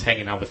then once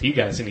hanging out with you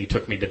guys and you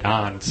took me to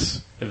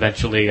Don's,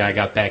 eventually I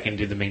got back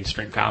into the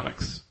mainstream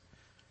comics.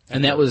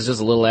 And that was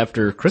just a little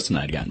after Chris and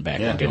I had gotten back.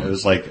 Yeah, into it it.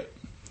 was like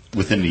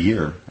within a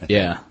year. I think.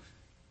 Yeah.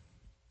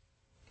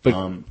 But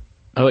how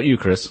about you,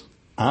 Chris?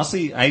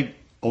 Honestly, I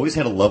always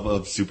had a love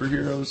of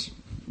superheroes.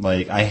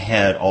 Like, I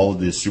had all of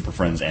the Super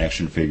Friends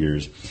action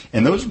figures,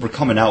 and those were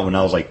coming out when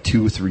I was like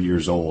 2 or 3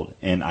 years old,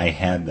 and I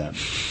had them.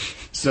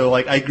 So,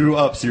 like, I grew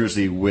up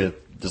seriously with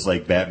just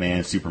like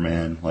Batman,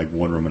 Superman, like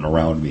Wonder Woman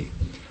around me.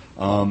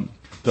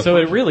 So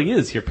it really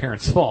is your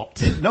parents'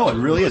 fault. No, it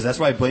really is. That's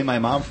why I blame my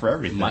mom for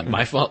everything.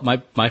 My fault.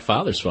 My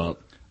father's fault.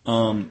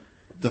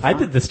 I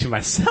did this to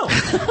myself.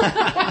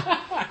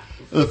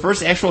 The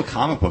first actual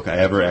comic book I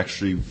ever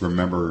actually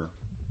remember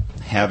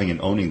having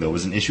and owning, though,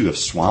 was an issue of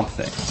Swamp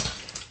Thing.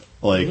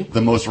 Like,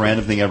 the most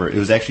random thing ever. It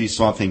was actually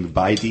Swamp Thing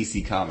by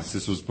DC Comics.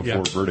 This was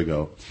before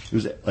Vertigo. It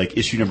was, like,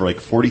 issue number, like,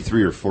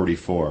 43 or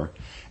 44.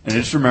 And I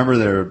just remember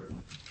there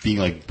being,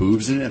 like,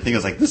 boobs in it. I think I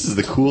was like, this is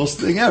the coolest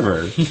thing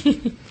ever.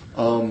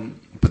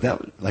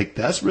 But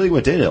that's really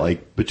what did it.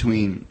 Like,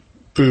 between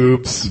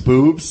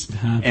boobs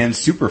and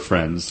Super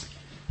Friends,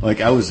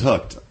 like, I was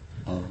hooked.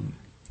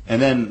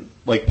 And then,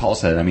 like Paul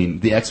said, I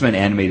mean, the X-Men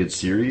animated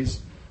series,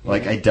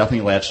 like, I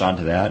definitely latched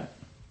onto that.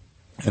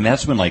 And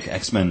that's when, like,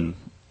 X-Men,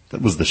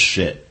 that was the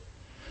shit.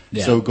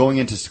 Yeah. So going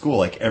into school,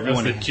 like It was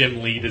everyone, the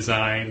Jim Lee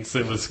designs.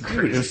 It was it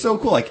crazy. was so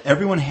cool. Like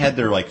everyone had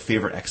their like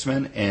favorite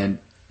X-Men, and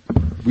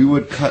we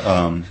would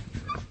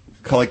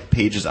collect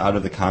pages out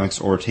of the comics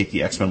or take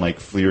the X-Men like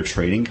Fleer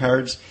trading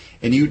cards,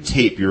 and you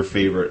tape your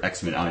favorite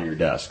X-Men on your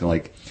desk. And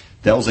like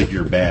that was like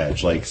your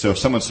badge. Like so, if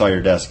someone saw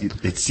your desk,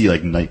 they'd see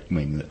like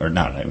Nightwing or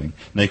not Nightwing,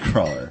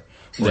 Nightcrawler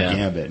or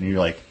Gambit, and you're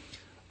like,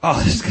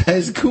 oh, this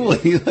guy's cool.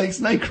 He likes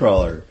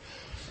Nightcrawler.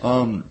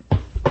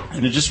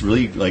 And it just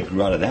really like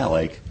grew out of that.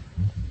 Like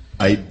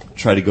I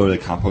tried to go to the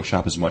comic book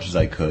shop as much as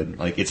I could.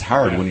 Like it's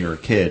hard when you're a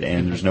kid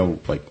and there's no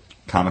like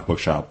comic book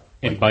shop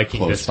In like, biking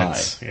close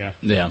distance. by.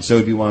 Yeah. So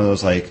it'd be one of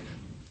those like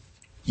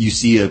you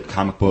see a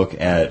comic book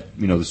at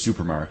the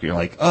supermarket. You're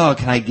like, oh,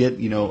 can I get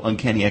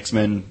Uncanny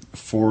X-Men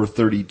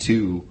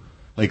 432?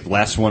 Like the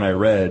last one I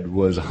read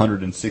was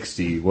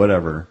 160,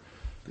 whatever.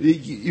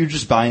 You're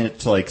just buying it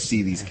to like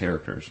see these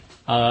characters.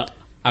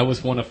 I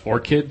was one of 4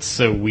 kids,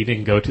 so we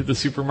didn't go to the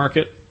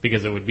supermarket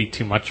because it would be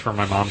too much for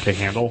my mom to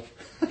handle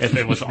if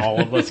it was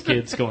all of us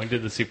kids going to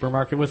the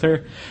supermarket with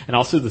her. And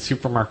also the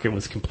supermarket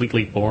was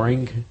completely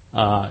boring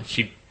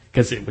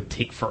because it would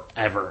take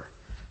forever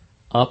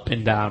up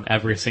and down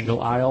every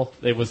single aisle.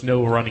 There was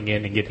no running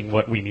in and getting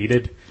what we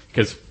needed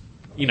because,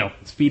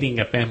 feeding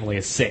a family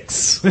of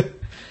 6.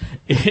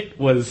 It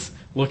was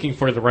looking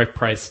for the right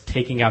price,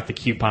 taking out the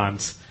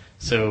coupons.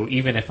 So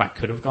even if I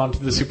could have gone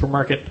to the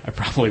supermarket, I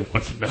probably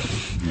wouldn't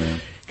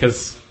have.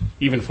 Because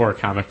even for a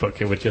comic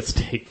book, it would just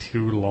take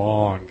too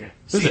long. It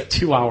was a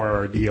 2-hour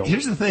ordeal.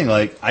 Here's the thing,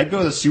 like, I'd go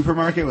to the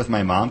supermarket with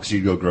my mom because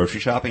she'd go grocery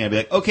shopping. I'd be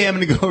like, okay, I'm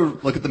going to go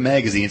look at the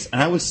magazines.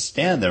 And I would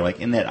stand there, like,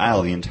 in that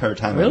aisle the entire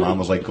time Really? my mom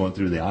was, like, going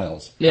through the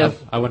aisles. Yeah.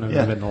 I wouldn't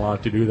have been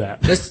allowed to do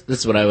that.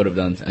 That's what I would have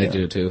done. I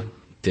do too.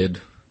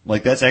 Did.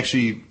 Like, that's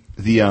actually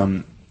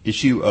the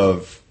issue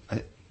of,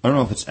 I don't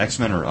know if it's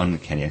X-Men or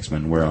Uncanny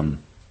X-Men, where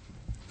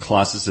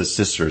Colossus'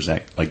 sister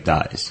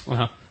dies.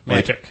 Uh-huh.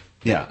 Magic.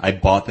 Yeah, I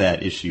bought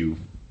that issue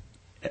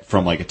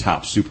from, like, a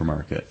top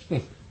supermarket.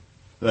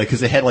 Because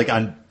they had, like,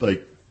 on,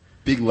 like,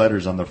 big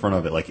letters on the front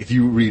of it, like, if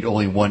you read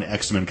only one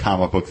X-Men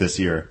comic book this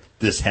year,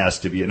 this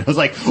has to be it. And I was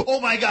like, oh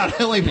my god,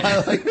 I only buy,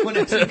 like, one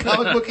X-Men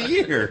comic book a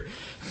year.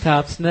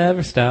 Tops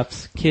never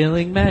stops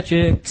killing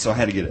magic. So I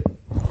had to get it.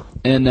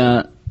 And,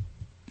 not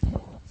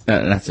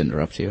to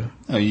interrupt you.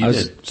 Oh, you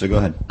did. So go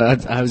ahead.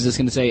 I was just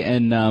going to say,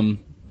 and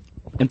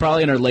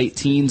probably in our late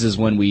teens is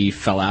when we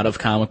fell out of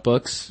comic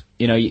books.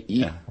 You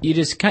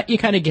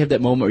kind of get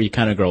that moment where you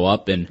kind of grow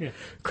up. And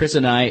Chris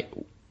and I,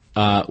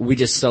 we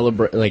just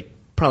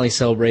probably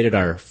celebrated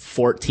our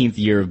 14th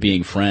year of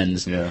being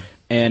friends. Yeah.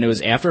 And it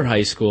was after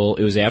high school.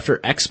 It was after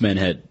X-Men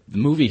the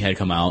movie had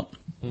come out.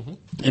 Mm-hmm.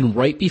 And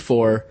right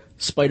before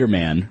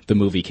Spider-Man, the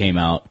movie came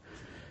out,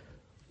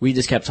 we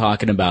just kept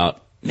talking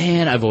about,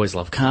 man, I've always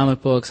loved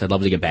comic books. I'd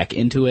love to get back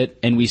into it.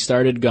 And we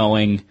started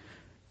going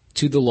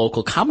to the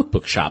local comic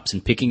book shops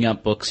and picking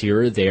up books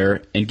here or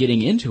there and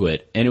getting into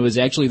it. And it was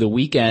actually the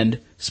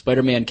weekend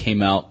Spider-Man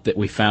came out that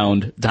we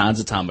found Don's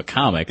Atomic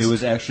Comics. It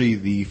was actually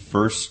the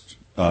first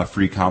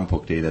free comic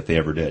book day that they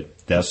ever did.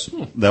 That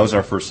was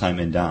our first time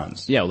in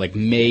Don's. Yeah, like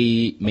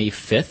May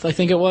 5th, I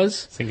think it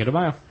was. Cinco de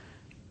Mayo.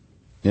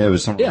 Yeah, it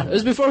was something. Yeah, it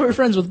was before we were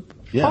friends with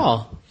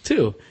Paul,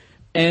 too.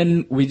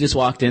 And we just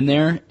walked in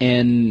there,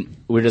 and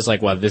we're just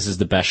like, wow, this is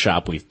the best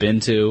shop we've been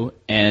to.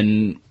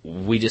 And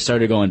we just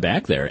started going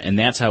back there, and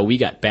that's how we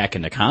got back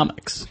into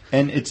comics.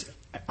 And it's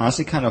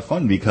honestly kind of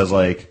fun because,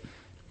 like,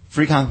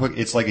 free comic book,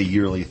 it's like a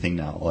yearly thing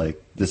now.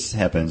 Like, this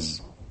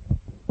happens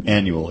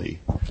annually.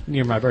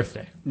 Near my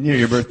birthday. Near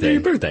your birthday. Near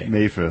your birthday.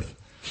 May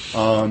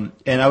 5th.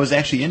 And I was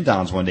actually in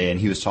Don's one day, and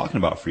he was talking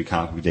about Free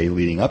Comic Book Day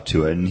leading up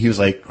to it. And he was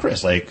like,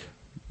 Chris, like,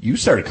 you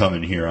started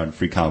coming here on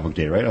Free Comic Book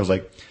Day, right? I was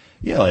like,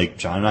 yeah, like,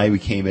 John and I, we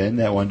came in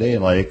that one day,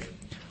 and, like,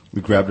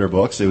 we grabbed our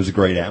books. It was a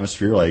great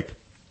atmosphere. Like,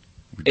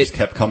 we just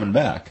kept coming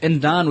back. And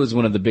Don was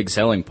one of the big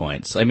selling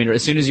points. I mean,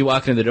 as soon as you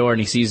walk in the door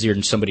and he sees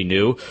you're somebody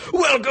new,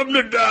 welcome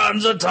to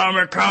Don's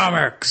Atomic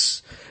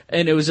Comics!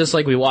 And it was just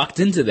like we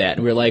walked into that,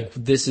 and we were like,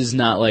 this is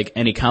not like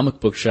any comic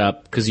book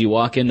shop, because you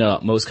walk into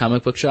most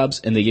comic book shops,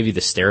 and they give you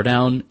the stare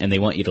down, and they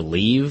want you to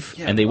leave,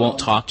 and they won't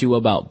talk to you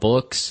about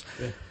books.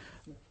 Yeah.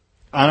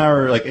 On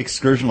our, like,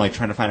 excursion, like,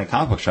 trying to find a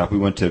comic book shop, we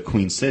went to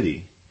Queen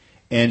City.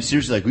 And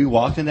seriously, like, we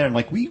walked in there, and,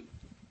 like, we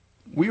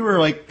were,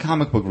 like,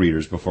 comic book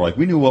readers before. Like,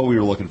 we knew what we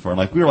were looking for. And,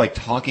 like, we were, like,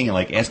 talking and,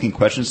 like, asking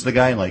questions to the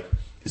guy, and, like,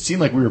 it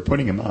seemed like we were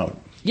putting him out.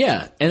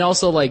 Yeah, and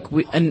also, like,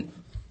 we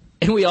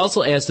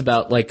also asked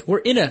about, like, we're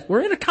in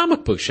a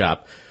comic book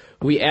shop.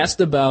 We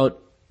asked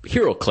about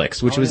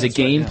HeroClix, which was a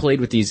game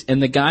played with these,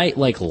 and the guy,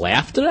 like,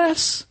 laughed at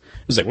us.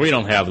 He was like, we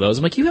don't have those.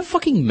 I'm like, you have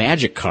fucking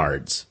Magic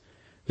cards.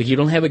 Like, you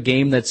don't have a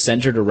game that's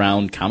centered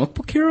around comic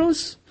book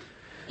heroes?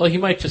 Well, he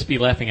might just be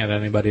laughing at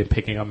anybody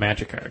picking up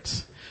Magic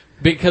cards.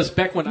 Because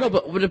back when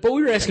but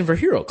we were asking for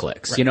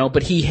HeroClix, right.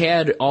 But he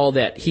had all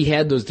that. He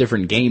had those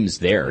different games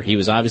there. He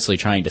was obviously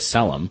trying to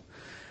sell them.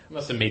 He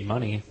must have made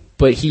money.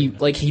 But he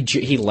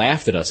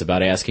laughed at us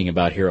about asking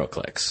about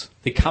HeroClix.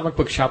 The comic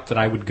book shop that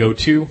I would go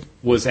to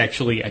was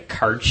actually a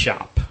card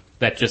shop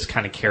that just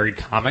kind of carried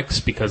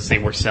comics because they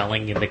were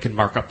selling and they could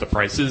mark up the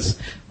prices.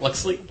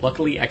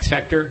 Luckily, X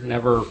Factor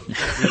never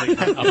really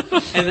went up.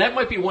 And that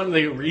might be one of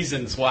the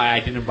reasons why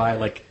I didn't buy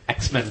like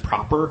X-Men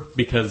proper,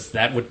 because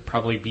that would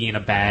probably be in a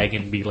bag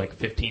and be like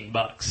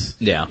 $15.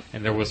 Yeah.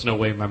 And there was no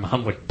way my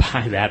mom would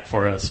buy that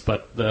for us.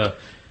 But the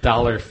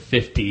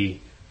 $1.50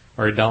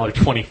 or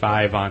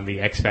 $1.25 on the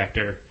X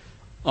Factor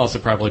also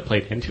probably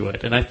played into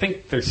it. And I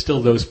think there's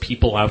still those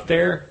people out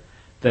there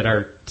that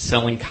are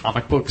selling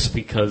comic books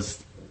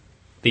because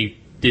they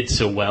did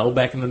so well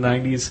back in the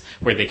 90s,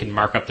 where they can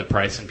mark up the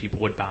price and people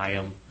would buy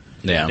them.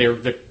 Yeah. They're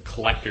the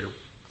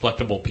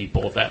collectible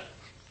people that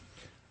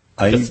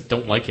just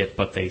don't like it,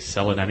 but they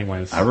sell it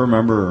anyways. I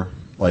remember,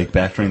 like,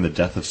 back during the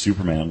death of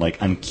Superman, like,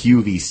 on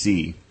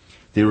QVC,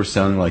 they were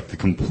selling, like, the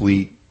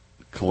complete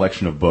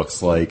collection of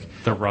books, like...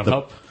 The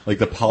run-up? Like,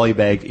 the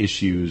polybagged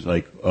issues,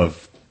 like,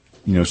 of,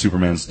 you know,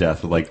 Superman's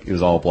death, with, like, it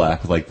was all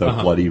black with, like, the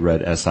bloody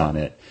red S on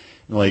it.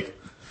 And, like...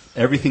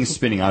 Everything's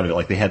spinning out of it.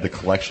 Like, they had the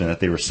collection that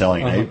they were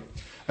selling.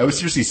 I was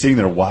seriously sitting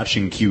there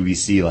watching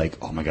QVC like,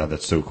 oh my god,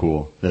 that's so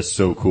cool. That's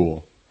so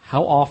cool.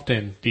 How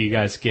often do you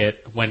guys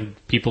get, when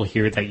people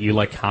hear that you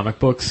like comic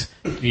books,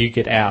 do you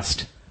get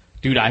asked,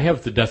 dude, I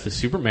have the Death of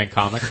Superman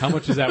comic. How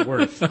much is that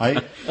worth?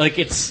 Like,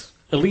 it's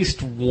at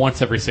least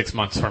once every 6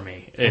 months for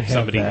me if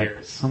somebody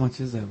hears. How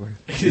much is that worth?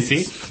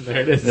 See?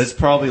 There it is. That's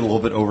probably a little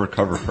bit over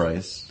cover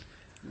price.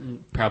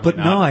 Probably But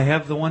not. no, I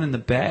have the one in the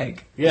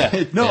bag.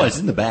 Yeah. No, it's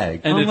in the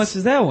bag. And How it's- much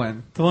is that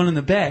one? The one in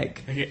the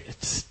bag.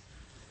 It's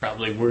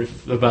probably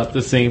worth about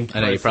the same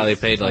price. I know you probably as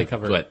paid front like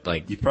cover. what,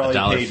 like You probably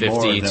paid more $1.50, than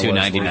what it's worth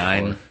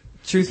 $2.99. for.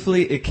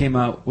 Truthfully, it came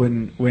out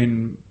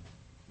when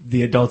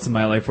the adults in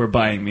my life were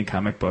buying me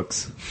comic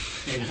books.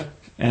 Yeah.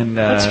 And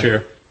That's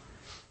true.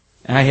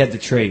 I had the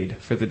trade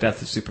for the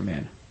Death of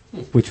Superman,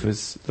 which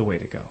was the way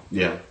to go.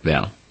 Yeah.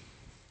 Yeah.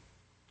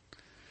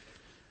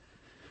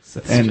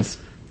 So, and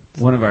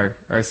one of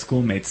our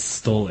schoolmates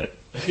stole it.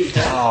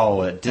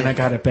 Oh, it did. And I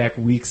got it back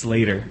weeks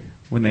later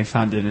when they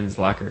found it in his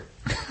locker.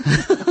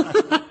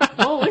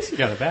 Well, at least you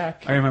got it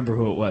back. I remember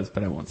who it was,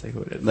 but I won't say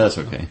who it is. That's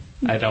okay.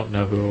 I don't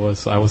know who it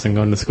was. I wasn't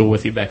going to school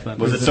with you back then.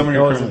 Was it It someone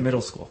you're was in currently,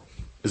 middle school.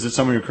 is it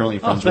someone you're currently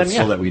friends then, with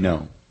yeah. so that we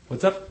know?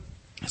 What's up?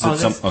 Is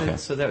it okay.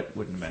 So that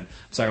wouldn't have been.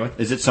 Sorry, what?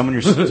 Is it someone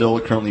you're still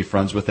currently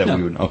friends with that No.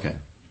 we would... Okay.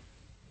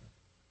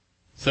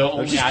 So I'm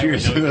only just I would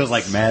curious know if it was this.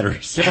 like Matt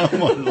or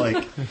someone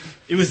like...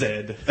 It was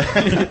Ed.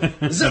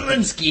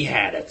 Zelensky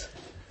had it.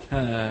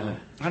 I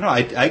don't know.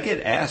 I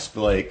get asked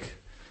like,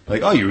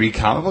 oh, you read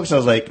comic books? I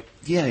was like,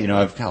 yeah, you know,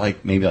 I've got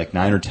like maybe like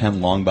 9 or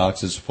 10 long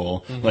boxes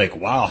full. Mm-hmm. Like,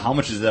 wow, how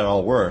much is that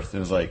all worth? And it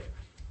was like,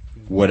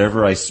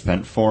 whatever I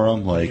spent for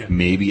them, like Yeah.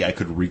 maybe I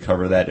could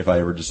recover that if I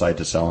ever decide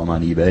to sell them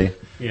on eBay.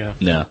 Yeah.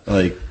 No.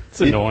 Like,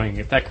 It's annoying.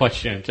 If that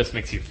question just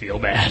makes you feel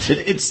bad.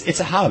 it's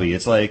a hobby.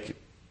 It's like,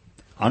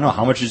 I don't know,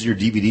 how much is your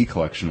DVD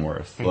collection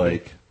worth? Mm-hmm.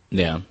 Like,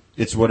 Yeah.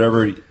 it's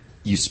whatever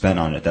you spent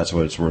on it. That's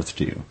what it's worth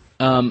to you.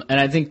 And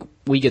I think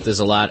we get this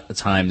a lot of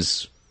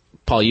times.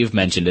 Paul, you've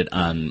mentioned it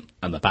on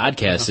the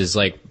podcast. Is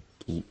like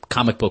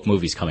comic book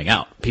movies coming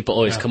out. People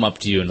always come up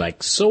to you and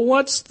like, so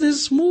what's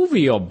this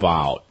movie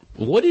about?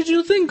 What did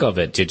you think of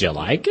it? Did you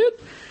like it?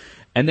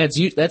 And that's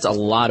a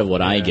lot of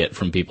what I get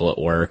from people at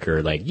work,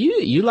 or like,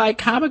 you like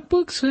comic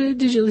books?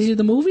 Did you see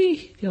the movie?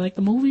 Do you like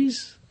the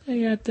movies?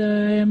 I'm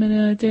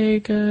gonna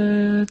take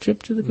a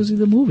trip to go see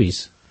the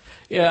movies.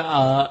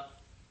 Yeah,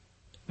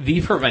 V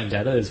for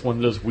Vendetta is one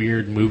of those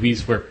weird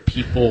movies where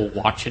people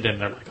watch it and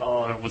they're like,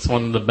 oh, it was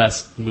one of the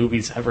best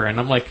movies ever. And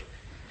I'm like,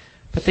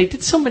 but they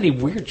did so many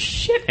weird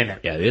shit in it.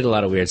 Yeah, they did a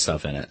lot of weird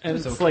stuff in it. And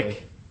it's okay.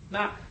 like,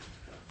 not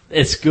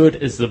as good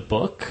as the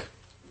book.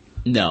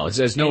 No,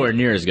 it's nowhere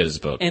near as good as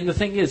the book. And the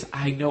thing is,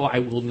 I know I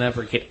will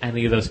never get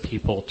any of those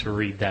people to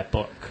read that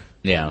book.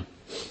 Yeah.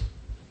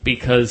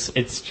 Because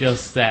it's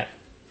just that,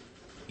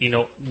 you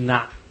know,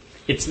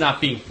 it's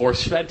not being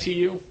force-fed to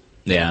you.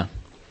 Yeah.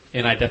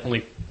 And I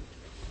definitely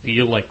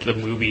feel like the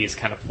movie is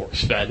kind of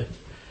force-fed.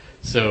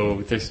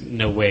 So there's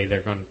no way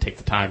they're going to take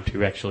the time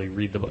to actually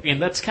read the book.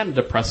 And that's kind of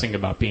depressing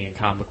about being a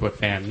comic book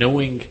fan,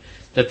 knowing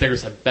that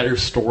there's a better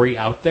story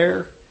out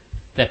there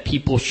that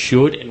people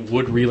should and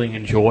would really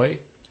enjoy,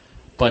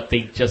 but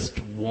they just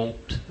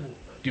won't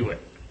do it.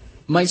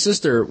 My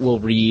sister will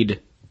read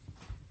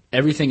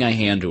everything I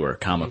hand to her,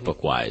 comic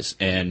book wise,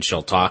 and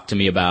she'll talk to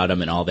me about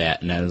them and all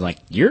that. And I was like,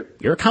 "You're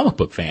a comic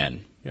book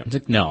fan?" Yeah. I was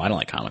like, "No, I don't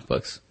like comic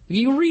books.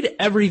 You read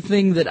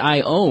everything that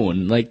I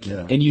own, like,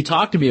 and you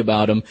talk to me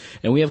about them,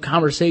 and we have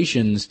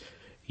conversations.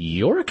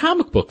 You're a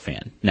comic book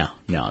fan? No,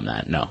 I'm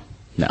not. No."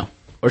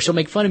 Or she'll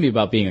make fun of me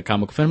about being a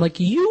comic book fan. I'm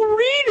like, "You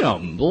read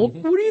them? Well,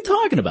 what are you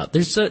talking about?"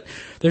 There's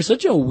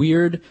such a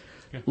weird,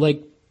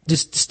 like,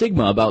 just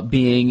stigma about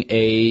being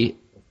a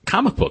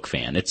comic book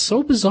fan. It's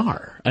so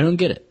bizarre. I don't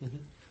get it.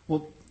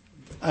 Well,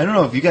 I don't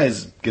know if you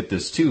guys get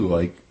this too.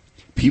 Like,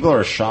 people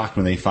are shocked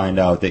when they find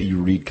out that you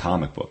read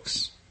comic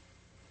books.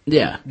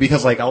 Yeah.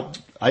 Because, like,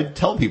 I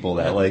tell people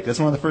that. Like, that's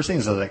one of the first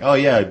things. I was like, oh,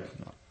 yeah,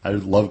 I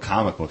love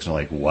comic books. And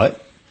they're like,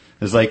 what?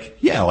 It's like,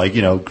 yeah, like,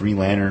 you know, Green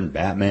Lantern,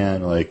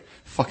 Batman, like,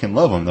 fucking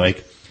love them. They're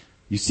like,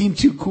 you seem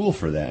too cool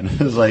for that. And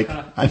I was like,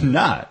 I'm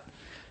not.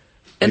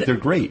 Like, they're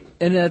great.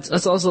 And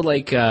that's also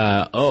like,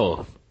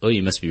 oh,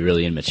 you must be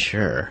really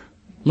immature.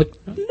 I'm like,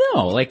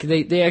 no, like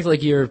they act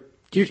like you're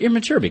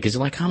immature because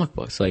you like comic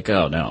books. Like,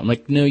 oh no. I'm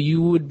like, no,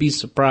 you would be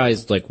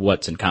surprised like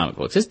what's in comic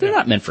books. They're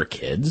not meant for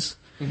kids.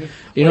 Mm-hmm.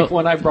 You know,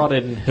 when I brought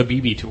in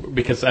Habibi to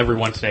because every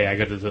Wednesday I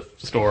go to the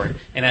store,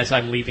 and as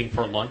I'm leaving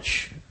for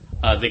lunch,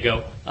 they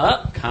go,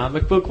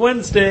 Comic Book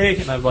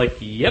Wednesday, and I'm like,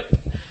 yep.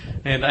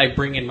 And I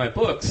bring in my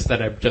books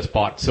that I've just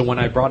bought. So when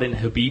I brought in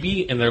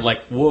Habibi, and they're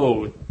like,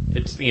 whoa,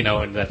 it's,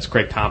 and that's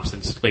Craig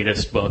Thompson's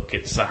latest book.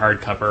 It's a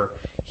hardcover,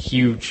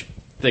 huge,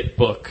 thick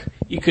book.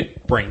 You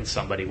could brain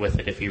somebody with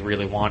it if you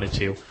really wanted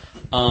to.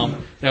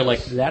 They're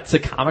like, that's a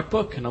comic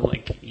book? And I'm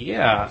like,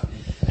 yeah.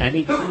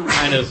 Any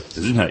kind of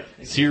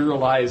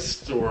serialized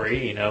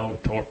story,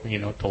 told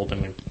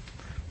in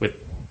with,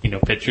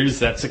 pictures,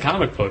 that's a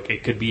comic book.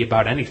 It could be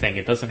about anything.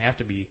 It doesn't have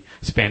to be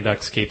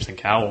spandex, capes, and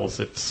cowls.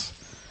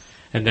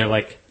 And they're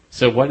like,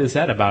 so what is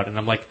that about? And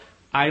I'm like,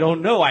 I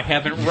don't know. I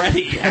haven't read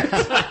it yet.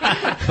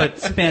 But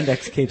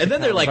spandex capes. And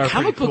then they're like,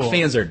 comic book cool.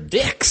 fans are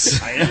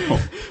dicks. I know.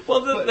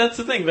 Well, that's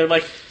the thing. They're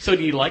like, so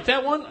do you like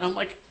that one? I'm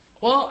like,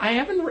 well, I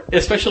haven't,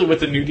 especially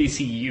with the new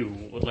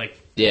DCU, with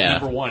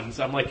number ones.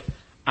 I'm like,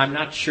 I'm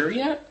not sure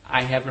yet.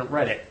 I haven't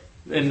read it.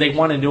 And they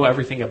want to know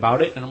everything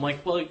about it. And I'm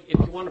like, well, if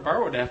you want to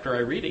borrow it after I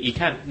read it, you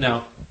can.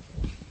 No.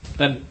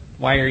 Then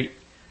why are you?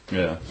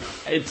 Yeah.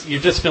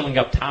 You're just filling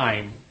up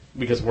time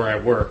because where I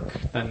work.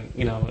 Then,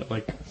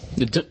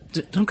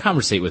 Don't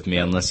conversate with me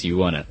unless you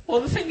want to.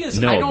 Well, the thing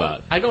is,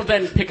 I don't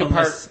then pick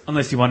apart.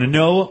 Unless you want to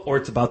know, or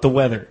it's about the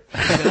weather.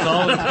 That's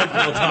all we're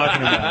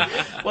talking about.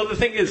 Well, the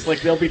thing is,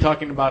 they'll be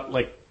talking about,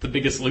 The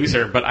Biggest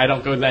Loser, but I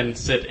don't go then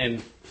sit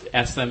and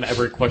ask them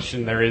every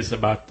question there is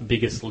about The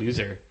Biggest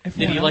Loser.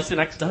 Did you like the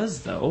next?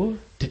 Does though?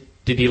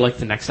 Did you like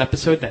the next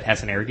episode that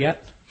hasn't aired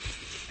yet?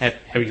 Have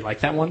you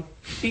liked that one?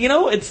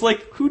 It's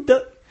like who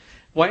does?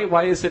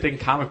 Why is it in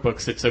comic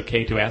books it's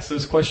okay to ask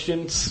those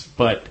questions,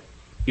 but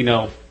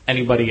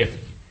anybody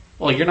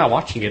you're not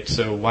watching it,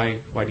 so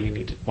why do you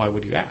need to? Why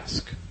would you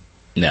ask?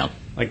 No.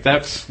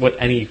 That's what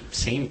any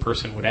sane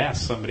person would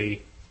ask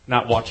somebody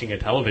not watching a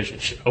television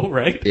show,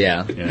 right?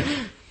 Yeah.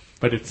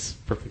 But it's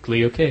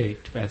perfectly okay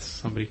to ask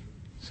somebody.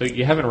 So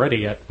you haven't read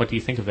it yet. What do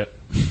you think of it?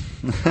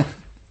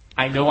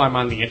 I know I'm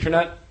on the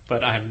internet,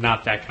 but I'm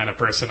not that kind of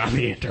person on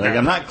the internet.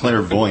 I'm not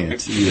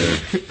clairvoyant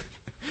either.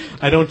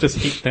 I don't just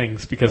hate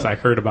things because I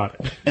heard about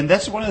it. And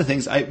that's one of the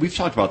things, we've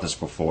talked about this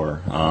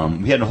before.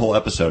 We had a whole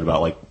episode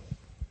about,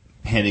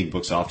 handing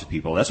books off to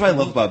people. That's what I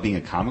love about being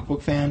a comic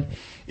book fan,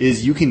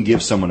 is you can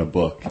give someone a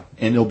book,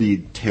 and it'll be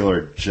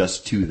tailored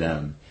just to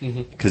them.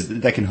 Because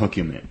that can hook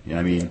him in. You know what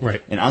I mean?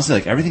 Right. And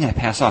honestly, everything I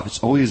pass off, it's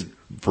always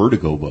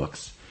Vertigo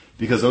books.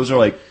 Because those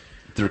are,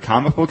 they're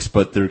comic books,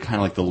 but they're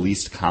kind of the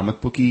least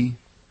comic booky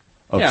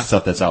of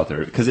stuff that's out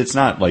there. Because it's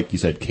not, like you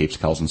said, capes,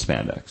 cowls, and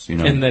spandex.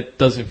 And that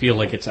doesn't feel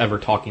like it's ever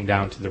talking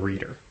down to the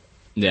reader.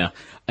 Yeah.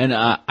 And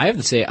I have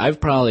to say,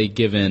 I've probably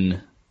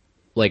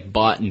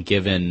bought and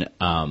given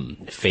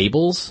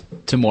Fables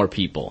to more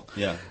people.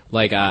 Yeah.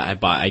 I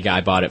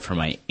bought it for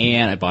my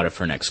aunt. I bought it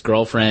for an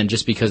ex-girlfriend,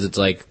 just because it's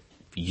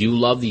you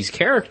love these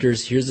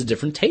characters. Here's a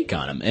different take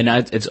on them, and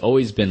it's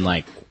always been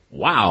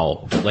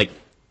wow,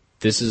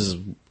 this is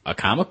a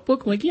comic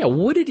book. I'm yeah,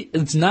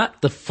 it's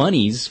not the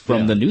funnies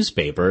from the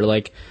newspaper.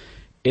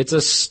 It's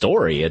a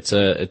story. It's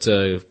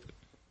a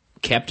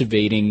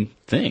captivating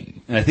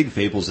thing. And I think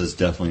Fables is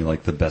definitely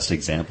the best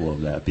example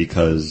of that,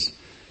 because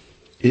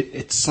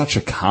it's such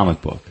a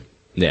comic book.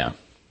 Yeah.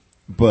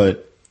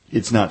 But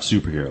it's not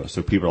superheroes.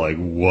 So people are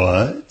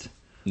what?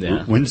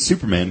 Yeah. When does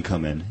Superman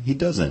come in? He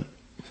doesn't.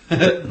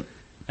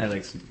 I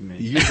like Superman.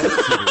 You like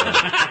Superman.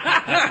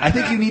 I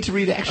think you need to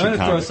read Action I'm going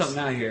to Comics. throw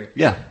something out here.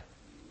 Yeah.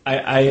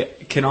 I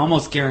can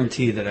almost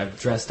guarantee that I've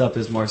dressed up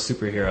as more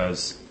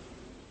superheroes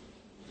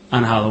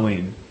on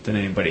Halloween than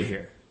anybody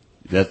here.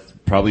 That's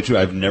probably true.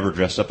 I've never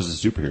dressed up as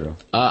a superhero.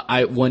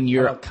 When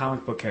you're How about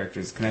comic book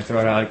characters? Can I throw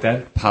it out like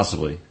that?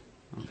 Possibly.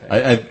 Okay.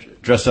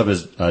 I've dressed up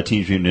as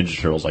Teenage Mutant Ninja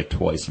Turtles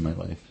twice in my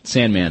life.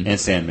 Sandman. And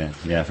Sandman.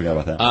 Yeah, I forgot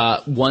about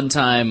that. One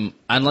time,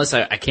 unless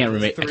I can't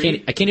remember, I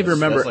can't even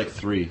remember. That's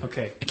 3.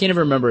 Okay. I can't even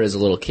remember as a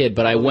little kid,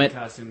 but I went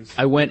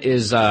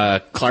as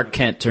Clark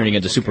Kent turning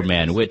into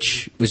Superman,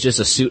 which was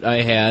just a suit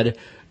I had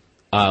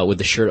with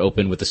the shirt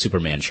open with the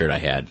Superman shirt I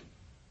had.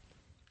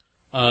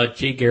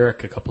 Jay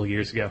Garrick a couple of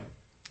years ago.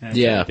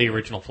 Yeah. The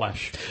original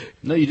Flash.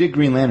 No, you did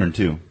Green Lantern,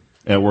 too,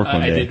 at work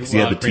one day. Because he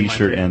had the Green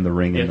T-shirt Lantern. and the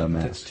ring and the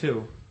That's mask.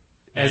 2.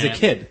 As a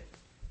kid.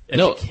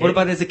 No. What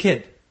about as a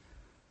kid?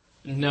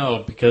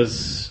 No,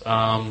 because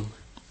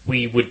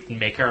we would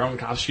make our own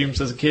costumes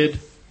as a kid.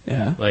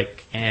 Yeah.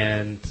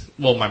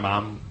 My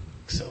mom.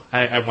 So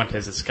I went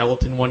as a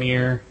skeleton one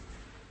year,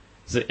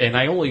 and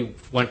I only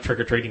went trick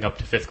or treating up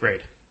to 5th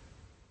grade.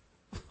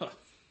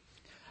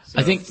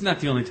 I think it's not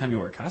the only time you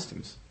wear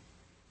costumes.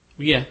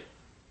 Yeah.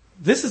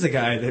 This is a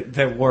guy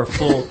that wore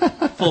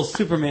full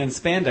Superman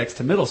spandex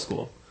to middle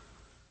school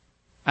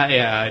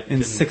in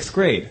 6th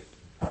grade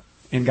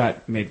and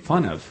got made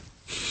fun of.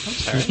 I'm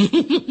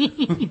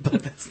sorry.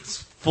 But that's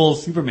full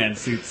Superman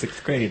suit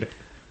 6th grade.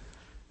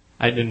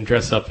 I didn't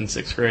dress up in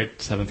 6th grade,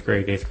 7th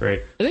grade, 8th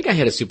grade. I think I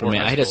had a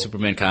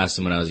Superman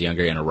costume when I was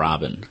younger and a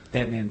Robin.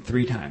 Batman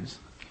 3 times.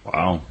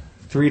 Wow.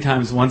 3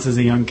 times, once as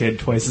a young kid,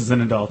 twice as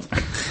an adult.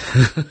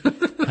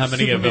 How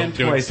many of them Superman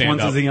doing twice, stand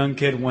once up? as a young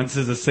kid, once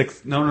as a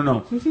 6th.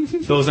 No.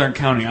 Those aren't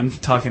counting. I'm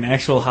talking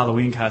actual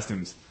Halloween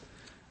costumes.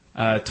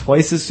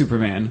 Twice as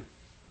Superman,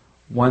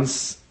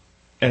 once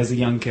as a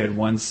young kid,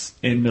 once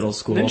in middle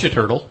school. Ninja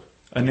Turtle.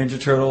 A Ninja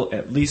Turtle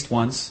at least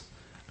once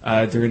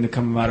during the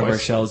coming out of our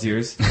shells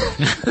years. 2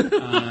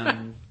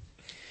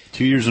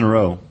 years in a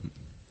row.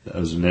 That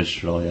was a Ninja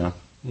Turtle, yeah.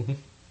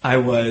 I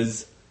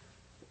was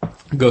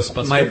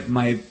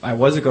Ghostbuster. I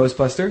was a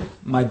Ghostbuster.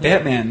 My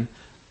Batman,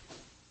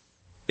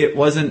 it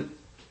wasn't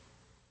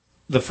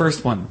the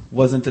first one.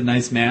 Wasn't a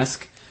nice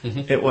mask.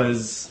 It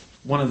was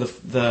one of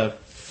the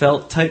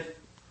felt type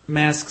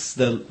masks,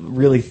 the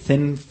really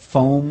thin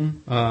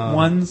foam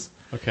ones.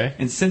 Okay.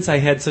 And since I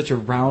had such a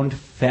round,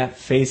 fat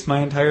face my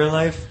entire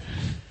life,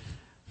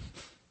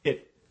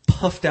 it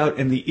puffed out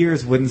and the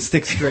ears wouldn't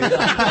stick straight up.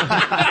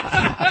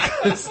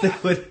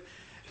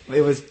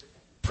 It was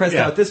pressed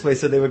out this way,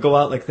 so they would go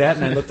out like that,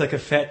 and I looked like a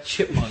fat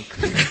chipmunk.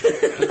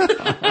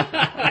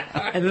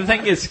 And the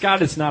thing is,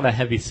 Scott is not a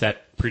heavy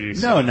set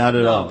producer. No, not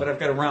at all. But I've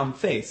got a round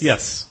face.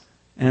 Yes.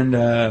 And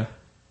I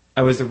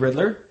was the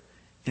Riddler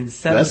in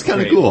 7th grade. That's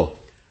kind of cool.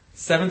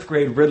 7th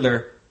grade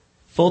Riddler,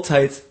 full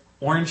tights,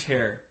 orange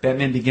hair,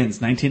 Batman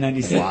Begins,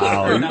 1996.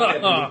 Wow. Or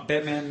not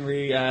Batman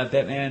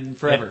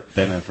Forever.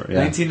 Batman Forever, yeah.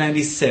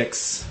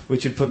 1996,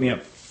 which would put me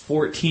up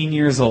 14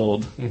 years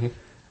old.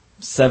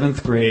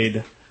 7th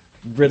grade,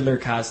 Riddler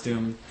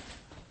costume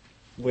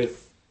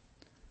with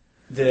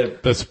the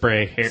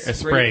spray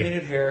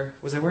painted hair.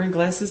 Was I wearing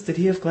glasses? Did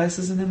he have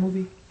glasses in that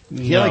movie?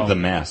 He had like the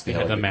mask. He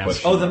had the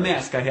mask. Oh, the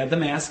mask. I had the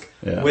mask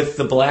with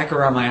the black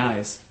around my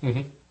eyes.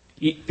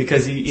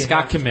 Because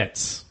Scott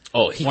commits.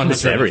 Oh, he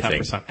commits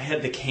everything. I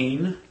had the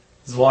cane. I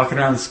was walking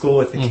around school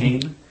with the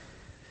cane.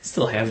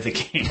 Still have the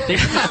cane.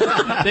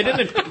 They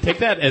didn't take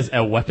that as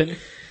a weapon?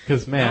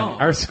 Because, man,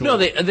 our school... No,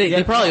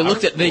 they probably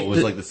looked at... It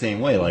was like the same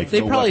way. Like they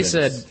no probably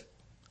weapons. said,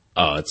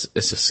 oh, it's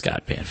a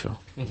Scott Banfield.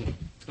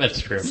 That's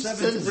true. Said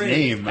his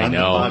name. I on the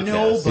know. podcast.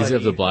 Nobody He's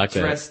of the black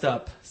guy. dressed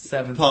up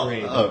 7th Paul,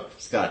 grade. oh,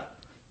 Scott.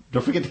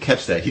 Don't forget to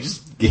catch that. He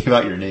just gave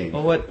out your name.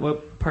 Well,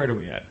 what part are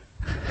we at?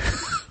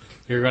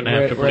 You're going to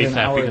have to We're at bleep an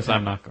that hour because and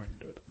I'm not going to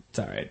do it. It's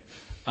all right.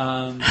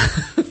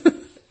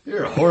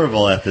 You're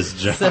horrible at this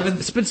job.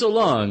 It's been so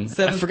long.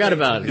 I forgot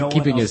about no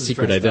keeping one his else is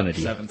secret dressed up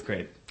identity. 7th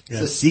grade.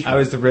 It's a secret. I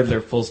was the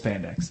Riddler, full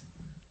spandex.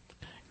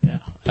 Yeah.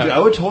 Dude, I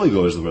would totally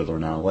go as the Riddler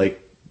now.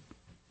 Like,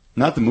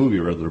 not the movie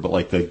Riddler, but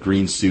like the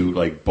green suit,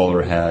 like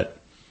bowler hat,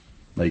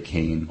 like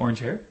cane. Orange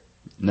hair?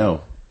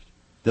 No.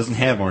 Doesn't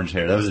have orange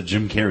hair. That was a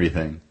Jim Carrey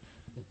thing.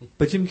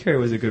 But Jim Carrey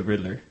was a good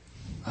Riddler.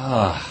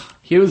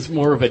 He was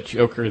more of a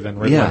Joker than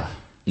Riddler. Yeah.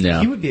 No.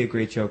 He would be a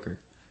great Joker.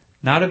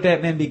 Not a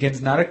Batman Begins,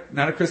 not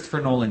a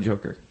Christopher Nolan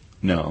Joker.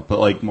 No, but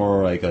like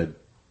more like a...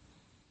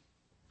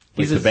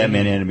 Like He's the a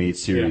Batman animated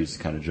series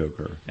kind of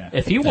Joker. Yeah.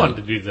 If he wanted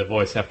to do the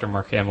voice after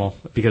Mark Hamill,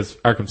 because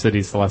Arkham City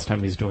is the last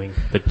time he's doing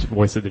the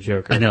voice of the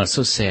Joker. I know, it's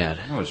so sad.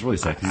 No, it's really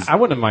sad. 'cause I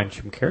wouldn't mind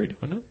Jim Carrey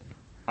doing it.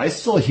 I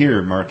still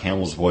hear Mark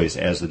Hamill's voice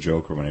as the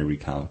Joker when I read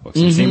comic books.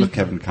 And same with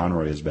Kevin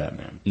Conroy as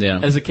Batman. Yeah.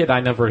 As a kid,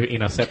 I never,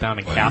 sat down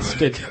and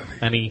casted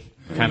any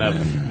kind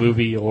of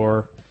movie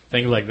or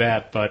thing like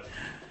that, but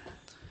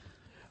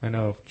I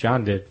know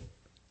John did.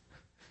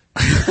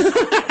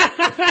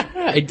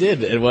 I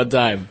did at one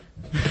time.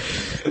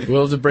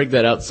 We'll have to break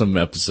that out some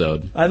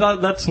episode. I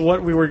thought that's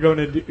what we were going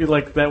to do.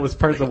 Like, that was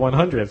part of the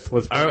 100th.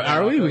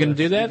 Are we? We're going to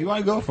do If that? you want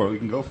to go for it, we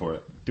can go for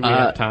it. Do we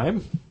have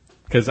time?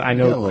 Because I Yeah, a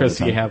know, little Chris,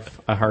 time. you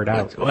have a hard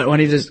out. Why don't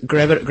you just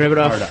grab it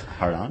off?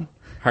 Hard on?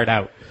 Hard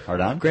out.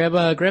 Hard on? Grab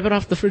it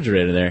off the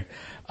refrigerator there.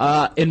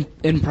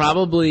 In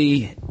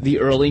probably the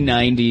early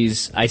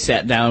 '90s, I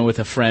sat down with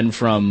a friend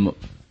from.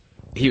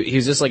 He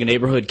was just like a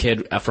neighborhood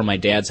kid from my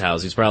dad's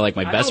house. He's probably like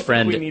my best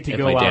friend We need to at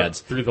go my out dad's.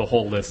 through the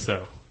whole list,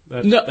 though.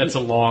 No. That's a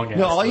long.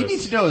 No, all you need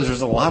to know is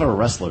there's a lot of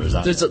wrestlers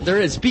on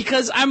There is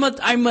because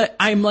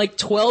I'm like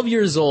 12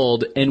 years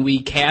old and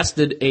we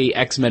casted a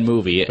X-Men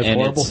movie With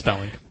and horrible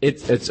spelling.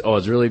 It's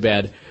really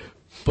bad,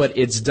 but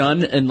it's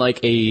done in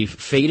like a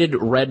faded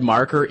red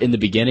marker in the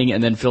beginning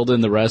and then filled in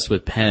the rest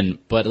with pen.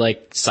 But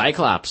like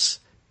Cyclops,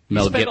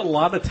 You spent a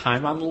lot of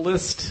time on the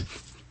list,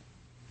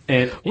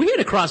 and we had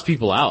to cross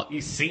people out.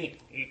 you see it.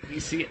 You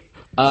see it.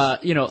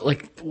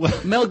 Like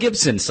Mel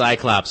Gibson,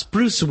 Cyclops,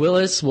 Bruce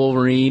Willis,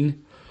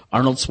 Wolverine,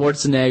 Arnold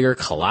Schwarzenegger,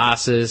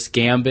 Colossus,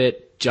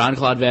 Gambit,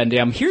 Jean-Claude Van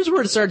Damme. Here's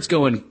where it starts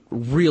going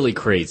really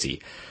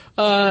crazy.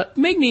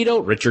 Magneto,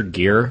 Richard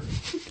Gere.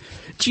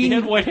 He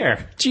had white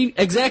hair.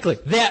 Exactly.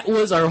 That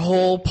was our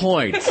whole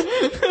point.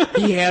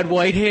 He had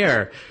white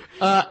hair.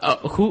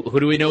 Who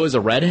do we know is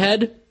a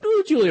redhead?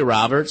 Ooh, Julia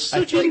Roberts.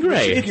 So Jean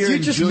Grey. You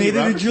just made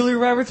it a Julia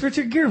Roberts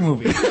Richard Gere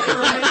movie.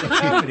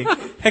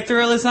 Hector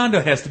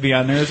Elizondo has to be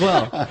on there as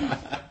well.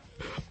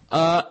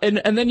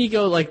 And then you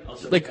go like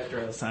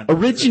Hector Elizondo.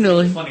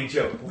 originally. Funny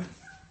joke.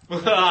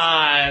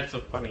 That's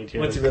a funny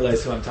joke. Once you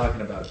realize who I'm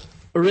talking about.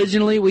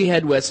 Originally, we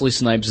had Wesley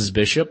Snipes as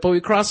Bishop, but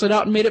we crossed it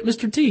out and made it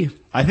Mr. T.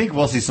 I think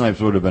Wesley Snipes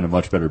would have been a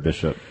much better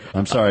bishop.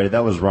 I'm sorry,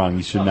 that was wrong.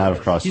 You should not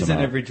have crossed him He's in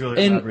out. every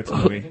Julia And Roberts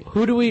movie.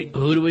 who do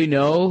we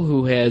know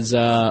who has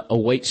a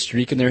white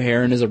streak in their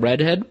hair and is a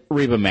redhead?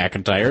 Reba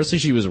McEntire, so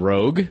she was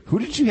Rogue. Who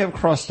did you have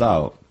crossed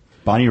out?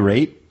 Bonnie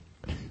Raitt?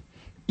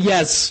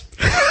 Yes.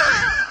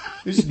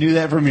 You just knew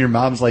that from your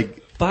mom's,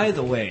 By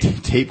the way,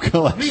 tape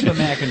collection. Reba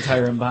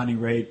McEntire and Bonnie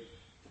Raitt,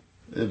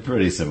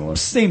 Pretty similar.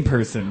 same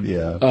person.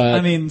 Yeah.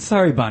 I mean,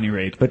 sorry, Bonnie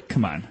Raitt, but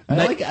come on.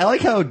 I like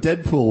how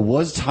Deadpool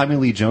was Tommy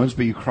Lee Jones,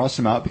 but you crossed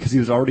him out because he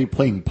was already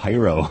playing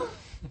Pyro.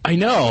 I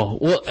know.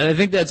 Well, and I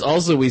think that's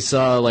also we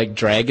saw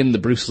Dragon, the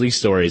Bruce Lee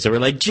stories. And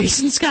we're like,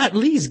 Jason Scott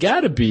Lee's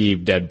got to be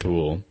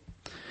Deadpool.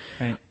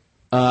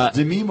 Right.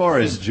 Demi Moore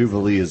as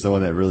Jubilee is the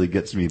one that really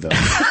gets me, though.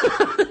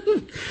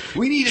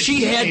 We need a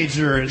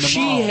teenager in the mall.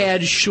 She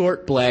had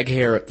short black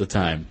hair at the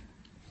time.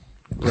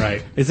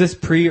 Right. Is this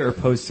pre or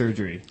post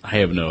surgery? I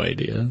have no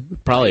idea.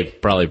 Probably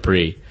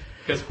pre.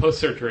 Because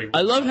post-surgery...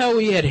 I love how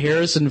we had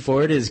Harrison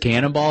Ford as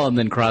Cannonball and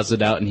then crossed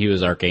it out and he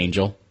was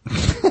Archangel.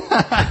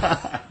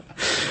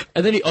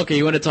 And then,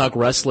 you want to talk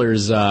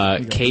wrestlers?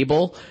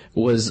 Cable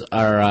was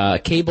our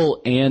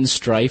Cable and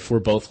Strife were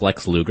both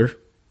Lex Luger.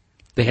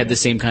 They had the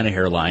same kind of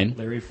hairline.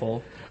 Larry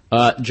Full.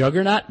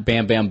 Juggernaut,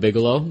 Bam Bam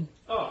Bigelow.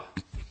 Oh,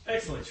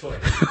 excellent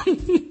choice.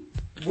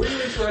 Were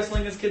you into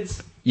wrestling as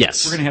kids?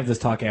 Yes. We're going to have this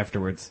talk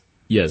afterwards.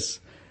 Yes.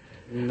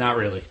 Not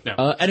really, no.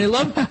 And I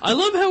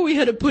love how we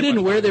had to put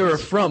in where they were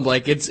from.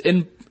 It's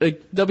in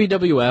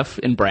WWF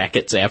in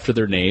brackets after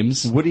their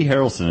names. Woody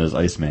Harrelson is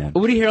Iceman.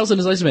 Woody Harrelson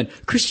is Iceman.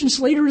 Christian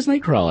Slater is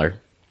Nightcrawler.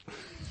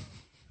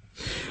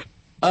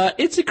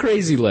 It's a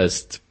crazy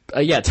list.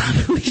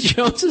 Tommy Lee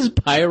Jones is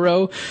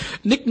Pyro.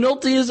 Nick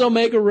Nolte is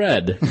Omega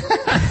Red.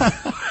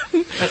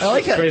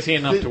 That's crazy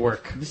enough to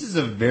work. This is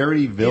a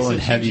very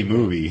villain-heavy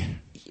movie.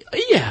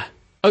 Yeah.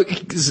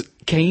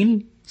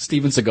 Kane,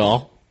 Steven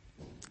Seagal.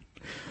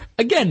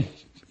 Again,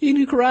 he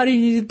knew karate, he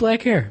needed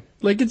black hair.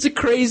 It's a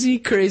crazy,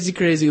 crazy,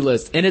 crazy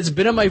list. And it's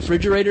been on my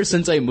refrigerator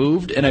since I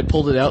moved, and I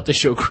pulled it out to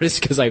show Chris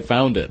because I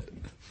found it.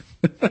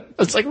 I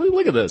was like,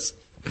 look at this.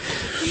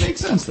 It makes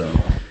sense, though.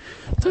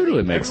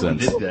 Totally makes Everyone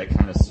sense. did that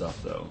kind of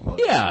stuff, though.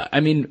 Yeah, I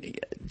mean,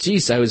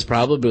 geez, I was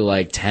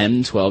probably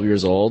 10, 12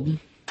 years old.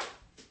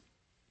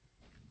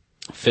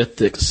 5th,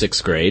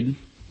 6th grade.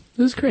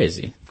 It was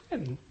crazy.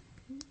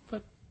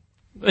 But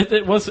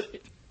it was...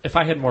 If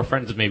I had more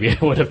friends, maybe I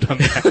would have done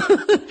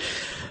that.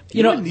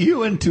 You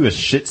went to a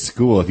shit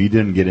school if you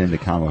didn't get into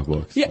comic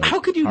books. Yeah,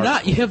 how could you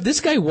not? You have this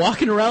guy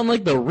walking around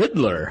like the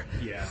Riddler.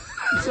 Yeah.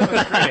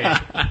 7th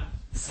grade.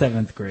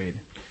 7th grade.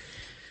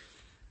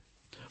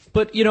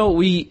 But,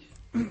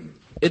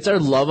 it's our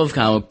love of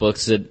comic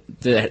books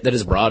that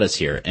has brought us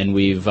here. And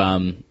we've,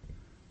 I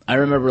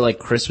remember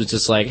Chris was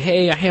just like,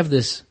 hey, I have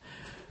this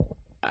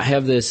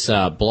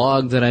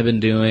blog that I've been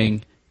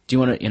doing. Do you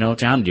want to,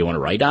 John, do you want to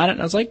write on it?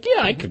 And I was like,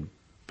 yeah, I could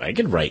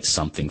write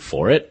something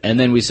for it. And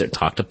then we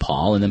talked to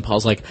Paul, and then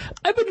Paul's like,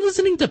 I've been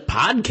listening to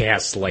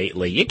podcasts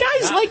lately. You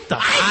guys like the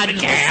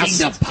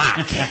podcasts?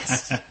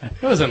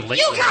 It wasn't late.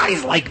 You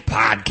guys like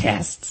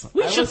podcasts.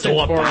 We should do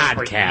a For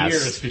podcast.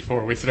 years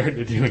before we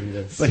started doing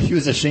this. But he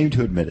was ashamed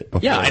to admit it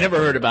before. Yeah, I never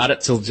heard about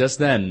it till just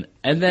then.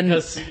 And then...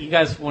 Because you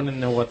guys wouldn't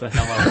know what the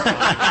hell I was talking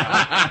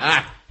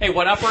about. Hey,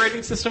 what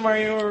operating system are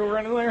you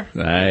running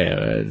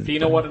there? Do you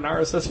know what an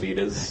RSS feed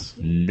is?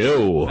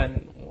 No.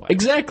 Then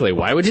exactly.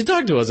 Why would you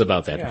talk to us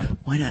about that? Yeah.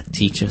 Why not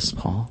teach us,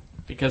 Paul?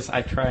 Because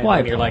I tried. Why,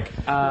 And you're Paul? like,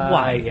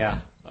 why?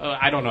 Yeah.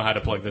 I don't know how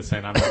to plug this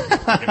in. I'm not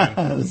plugging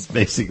in. That's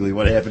basically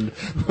what happened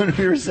when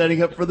we were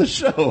setting up for the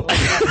show.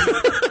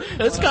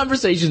 That's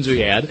conversations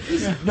we had.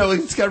 No,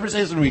 it's a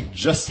conversation we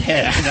just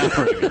had an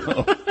hour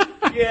ago.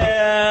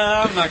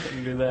 Yeah, I'm not going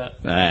to do that.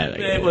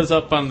 It was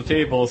up on the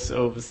table,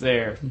 so it was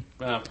there.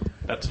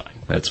 That's fine.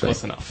 That's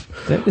close right.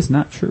 enough. That is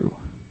not true.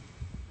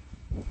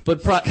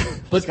 But Scott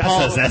Paul,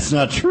 says that's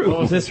not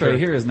true. This right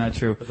here is not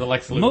true. Was it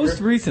Lex Luger? Most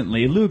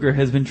recently, Luger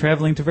has been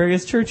traveling to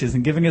various churches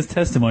and giving his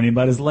testimony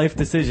about his life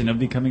decision of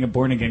becoming a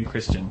born-again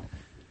Christian.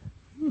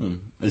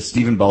 Is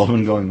Stephen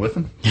Baldwin going with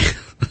him?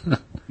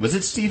 Was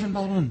it Stephen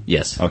Baldwin?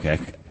 yes, Okay.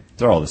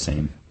 They're all the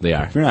same. they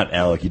are If you're not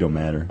Alec, you don't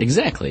matter.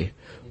 exactly.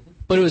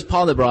 But it was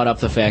Paul that brought up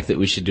the fact that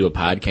we should do a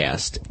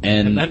podcast,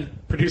 And then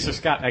producer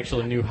Scott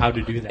actually knew how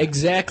to do that.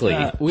 exactly.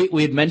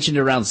 We had mentioned it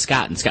around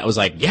Scott, and Scott was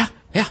like, "Yeah,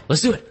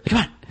 let's do it. Come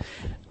on."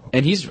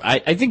 And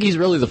I think he's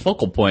really the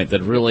focal point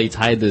that really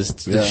tied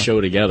this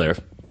show together.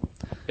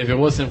 If it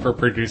wasn't for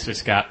producer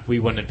Scott, we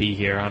wouldn't be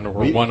here on our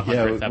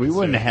 100th episode. we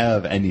wouldn't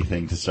have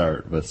anything to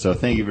start with. So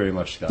thank you very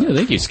much, Scott. Yeah,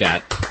 thank you,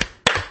 Scott.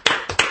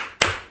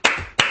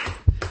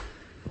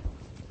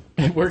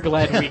 We're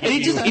glad we And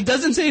he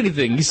doesn't say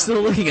anything. He's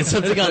still looking at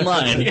something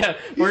online. Yeah,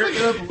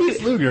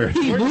 Luger.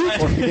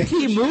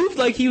 He moved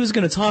like he was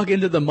going to talk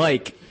into the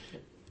mic,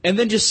 and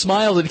then just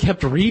smiled and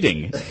kept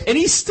reading. And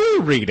he's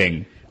still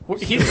reading.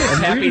 he's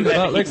just happy reading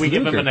about that Lex we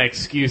give him Luger. an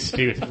excuse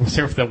to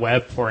surf the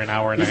web for an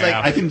hour and He's a like,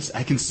 half.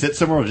 I can sit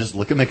somewhere and just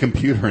look at my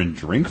computer and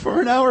drink for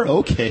an hour?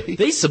 Okay.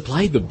 They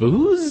supplied the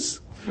booze?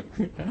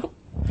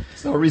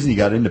 There's no reason you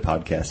got into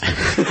podcasting.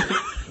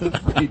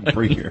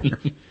 Breeder.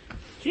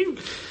 He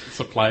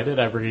supplied it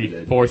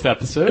every fourth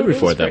episode. Every It was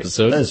fourth great.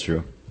 episode. That's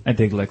true. I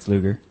dig Lex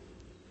Luger.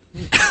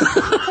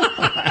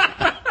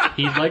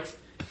 He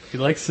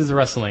likes his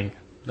wrestling.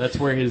 That's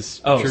where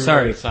his Oh, true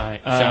sorry.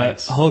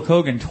 shines. Hulk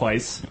Hogan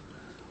twice.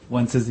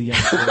 Once as a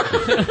youngster,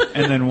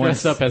 and then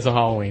once Dressed up as a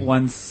Halloween.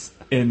 once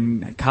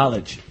in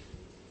college.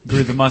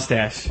 Grew the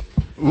mustache,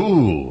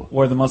 Ooh.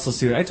 wore the muscle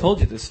suit. I told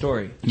you this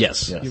story.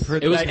 Yes. You've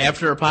heard It was that.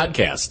 after a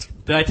podcast.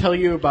 Did I tell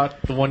you about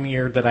the one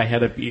year that I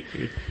had a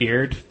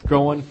beard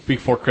growing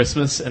before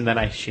Christmas, and then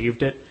I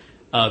shaved it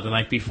the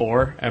night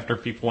before after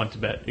people went to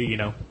bed,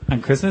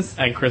 On Christmas?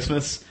 on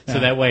Christmas, Yeah. so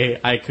that way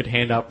I could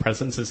hand out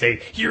presents and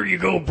say, "Here you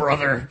go,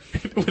 brother,"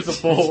 with a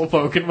full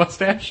Hogan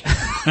mustache.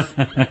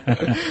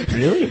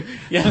 Really?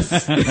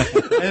 Yes.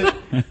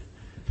 And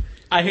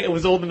I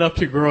was old enough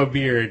to grow a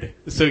beard,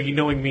 so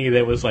knowing me,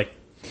 that was like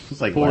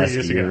It's like 4 last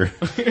years year.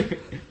 ago.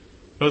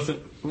 Wasn't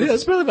Yeah, it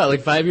was probably about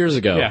like 5 years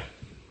ago. yeah.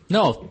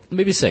 No,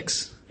 maybe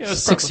 6. It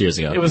was 6 probably- years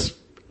ago. It was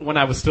when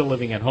I was still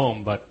living at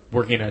home, but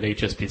working at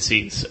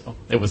HSBC, so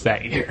it was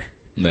that year.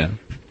 Yeah.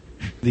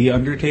 The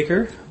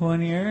Undertaker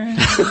 1 year,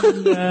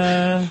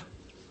 and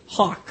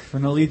Hawk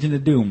from the Legion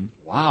of Doom.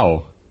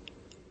 Wow.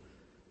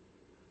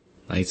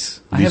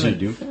 Nice. I Legion of haven't,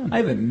 Doom fan? I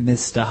haven't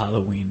missed a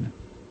Halloween.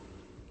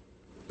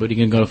 What are you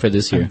going to go for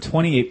this year? I'm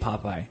 28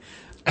 Popeye.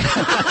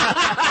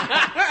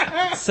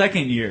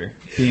 Second year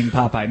being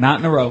Popeye, not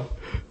in a row.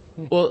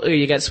 Well,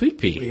 you got Sweet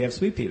We Pea. have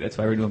Sweet Pea. That's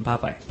why we're doing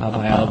Popeye.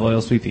 Popeye olive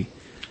oil Sweet Pea.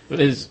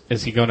 Is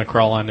he going to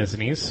crawl on his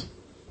knees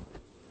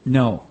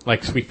No,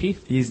 like Sweet Pea?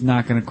 he's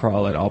not going to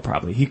crawl at all.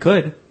 Probably he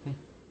could.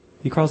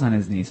 He crawls on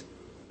his knees,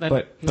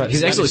 but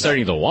He's actually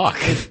starting to walk.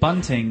 his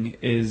bunting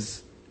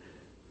is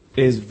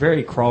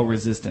very crawl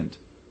resistant.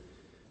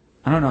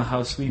 I don't know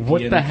how Sweet Pea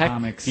What in the the heck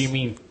comics. do you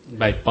mean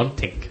by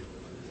bunting?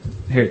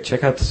 Here,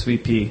 check out the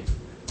Sweet Pea.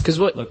 Because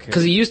Look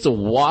here. he used to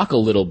walk a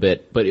little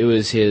bit, but it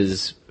was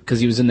because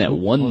he was in that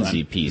hold on.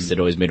 onesie piece that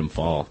always made him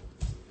fall.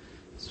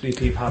 Sweet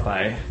Pea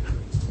Popeye.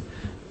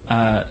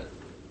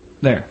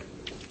 There.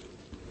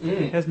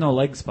 It has no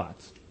leg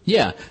spots.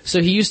 Yeah,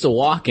 so he used to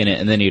walk in it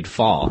and then he'd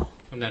fall.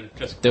 And then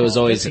just There was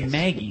always That's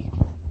Maggie.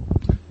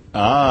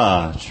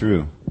 Ah,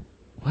 true.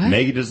 What?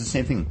 Maggie does the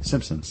same thing.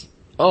 Simpsons.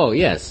 Oh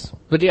yes,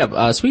 but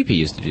yeah, Sweet Pea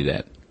used to do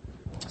that.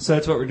 So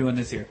that's what we're doing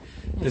this year.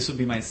 This would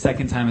be my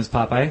second time as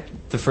Popeye.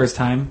 The first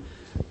time,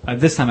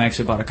 this time I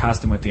actually bought a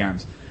costume with the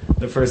arms.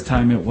 The first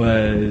time it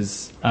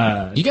was.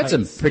 You got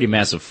some tights. pretty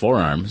massive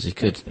forearms. You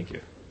could. Thank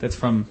you. That's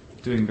from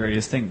doing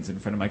various things in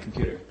front of my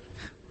computer.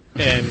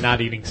 and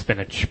not eating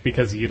spinach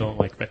because you don't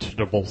like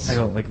vegetables. I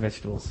don't like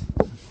vegetables.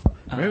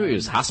 Remember he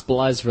was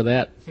hospitalized for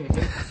that?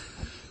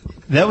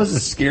 That was the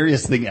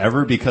scariest thing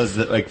ever because,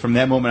 like, from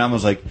that moment on, I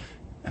was like,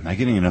 am I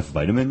getting enough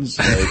vitamins?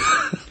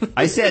 Like,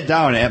 I sat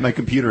down at my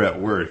computer at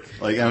work.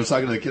 Like, I was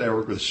talking to the kid I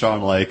work with,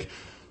 Sean, like,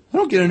 I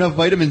don't get enough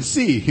vitamin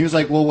C. He was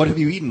like, well, what have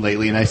you eaten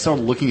lately? And I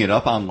started looking it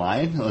up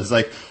online. I was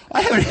like,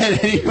 I haven't had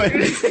any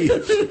vitamin C.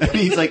 And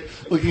he's like,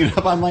 looking it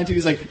up online too.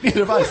 He's like, neither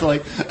have I. So,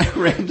 like, I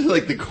ran to,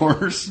 like, the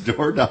corner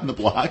store down the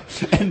block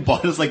and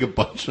bought us, like, a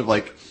bunch of,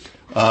 like,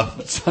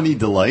 Sunny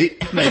Delight.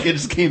 And I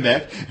just came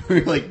back. We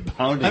were, like,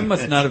 pounding. I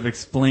must not have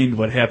explained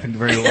what happened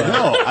very well.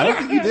 No, I don't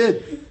think you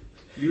did.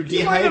 You were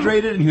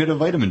dehydrated and you had a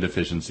vitamin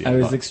deficiency. I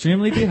was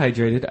extremely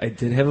dehydrated. I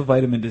did have a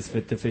vitamin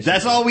deficiency.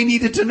 That's all we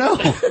needed to know.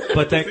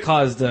 But that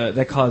caused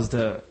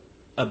a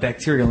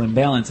bacterial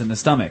imbalance in the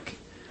stomach.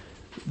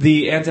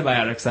 The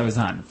antibiotics I was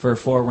on for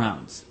 4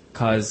 rounds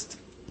caused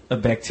a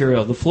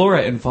bacterial. The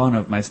flora and fauna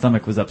of my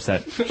stomach was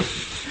upset,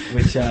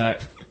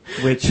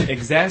 which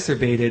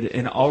exacerbated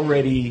an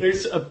already.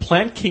 There's a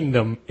plant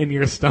kingdom in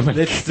your stomach.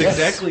 That's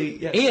exactly.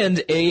 Yeah.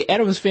 And a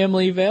Addams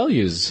Family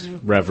Values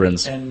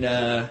reference.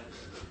 And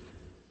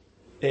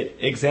it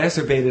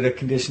exacerbated a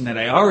condition that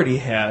I already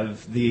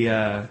have,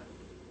 the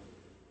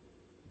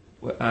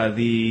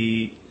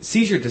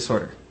seizure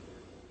disorder,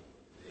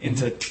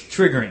 into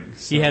triggering.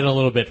 So, He had a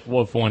little bit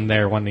of one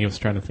there when he was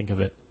trying to think of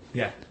it.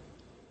 yeah.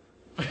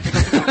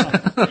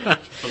 A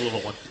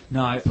little one.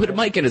 No, I Put a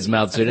mic in his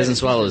mouth so he doesn't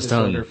swallow his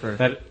tongue.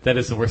 That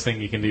is the worst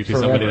thing you can do to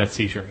Forever. somebody that's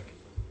seizuring.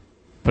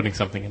 Putting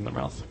something in their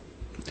mouth.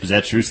 Is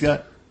that true,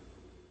 Scott?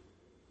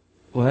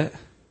 What?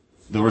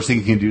 The worst thing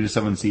you can do to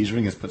someone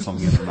seizuring is put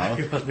something in their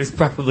mouth? Well, there's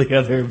probably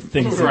other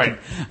things. that Right.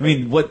 can- I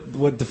mean,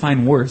 what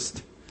define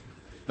worst?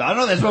 I don't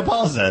know, that's what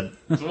Paul said.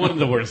 It's one of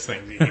the worst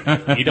things.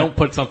 You don't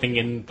put something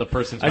in the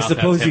person's I mouth.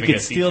 suppose that's you having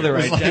could a steal seizure.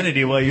 their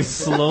identity while you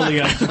slowly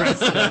undress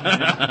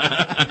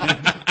them.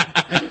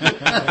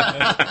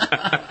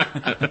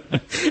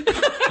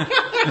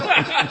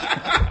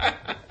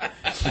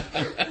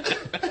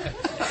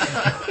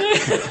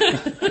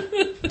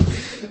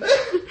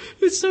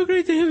 It's so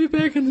great to have you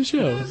back on the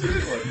show.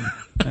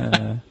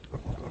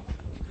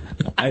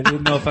 I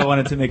didn't know if I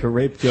wanted to make a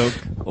rape joke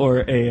or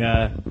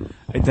a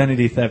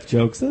identity theft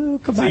joke, so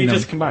combine So you them.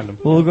 just combined them.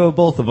 We'll go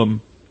both of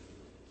them.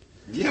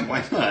 Yeah,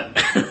 why not?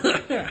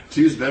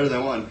 Two's better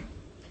than one.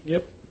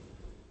 Yep.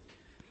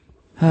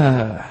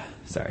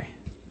 Sorry.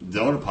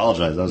 Don't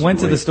apologize. That was Went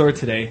to great. the store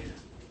today,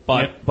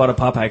 bought a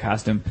Popeye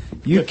costume.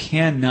 You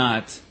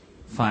cannot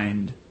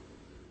find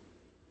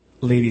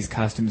ladies'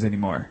 costumes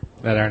anymore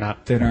That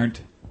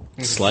aren't.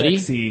 Slutty?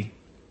 Sexy,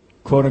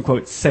 quote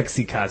unquote,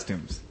 sexy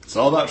costumes. It's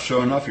all about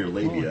showing off your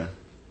labia.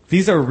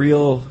 These are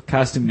real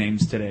costume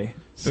names today. It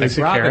was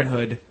Sexy Robin Carrot.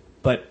 Hood,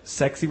 but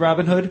sexy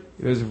Robin Hood.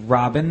 It was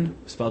Robin,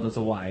 spelled with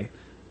a Y,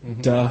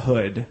 Da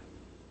Hood.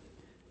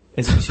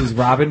 She was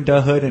Robin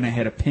Da Hood, and I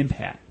had a pimp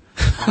hat.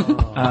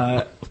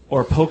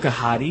 Or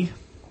Pocahontas,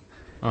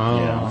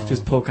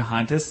 just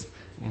Pocahontas.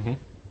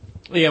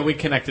 Yeah, we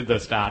connected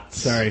those dots.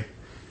 Sorry.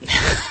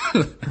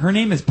 Her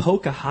name is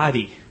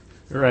Pocahontas.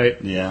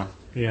 Right. Yeah.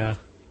 Yeah.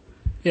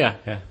 Yeah.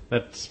 Yeah.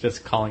 That's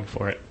just calling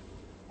for it.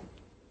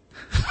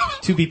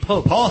 To be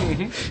Pope. Paul,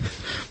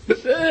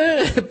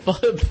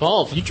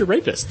 Paul, future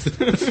rapist.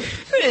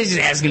 He's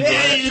asking for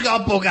it. you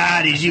got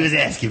Pocahontas. She was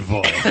asking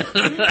for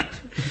it.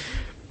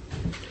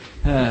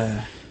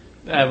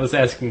 I was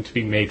asking to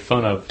be made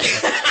fun of.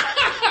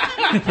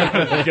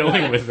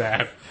 Going with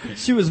that.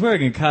 She was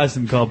wearing a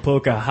costume called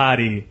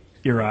Pocahontas,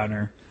 Your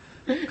Honor.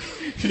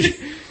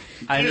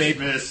 I made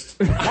Dismissed.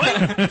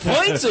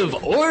 Points of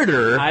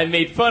order. I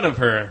made fun of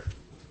her.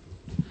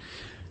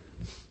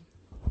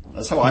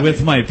 That's how I With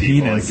make my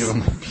people. penis. I give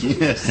them a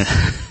penis.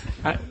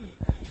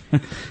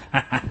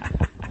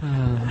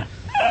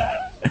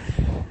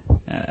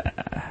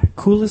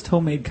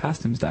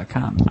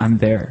 CoolestHomemadeCostumes.com. I'm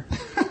there.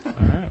 All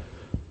right.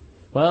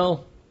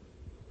 Well,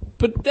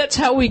 but that's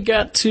how we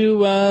got to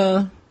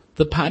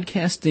the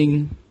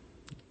podcasting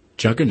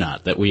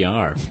juggernaut that we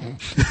are.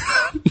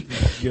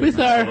 with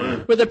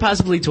our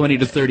possibly 20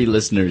 to 30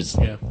 listeners.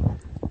 Yeah.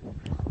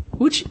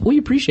 Which we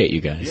appreciate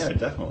you guys. Yeah,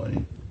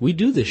 definitely. We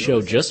do this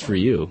show just for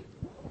you.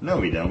 No,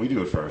 we don't. We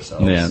do it for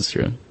ourselves. Yeah, that's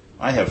true.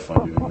 I have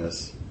fun doing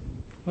this.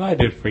 Well, I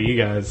did for you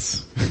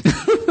guys.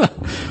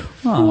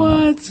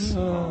 What?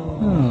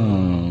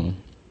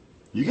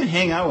 You can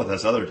hang out with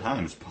us other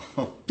times,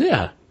 Paul.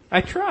 Yeah.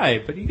 I try,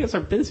 but you guys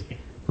are busy.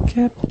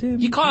 Captain.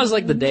 You call us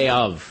like the day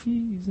of.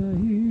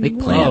 Make Oh,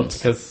 plans.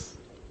 because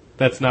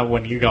that's not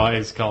when you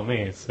guys call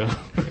me. So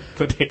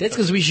That's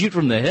because we shoot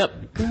from the hip.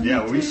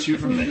 Yeah, we shoot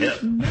from the hip.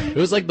 It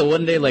was like the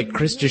one day, like,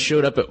 Chris just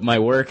showed up at my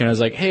work, and I was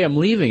like, hey, I'm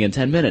leaving in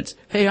 10 minutes.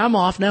 Hey, I'm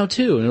off now,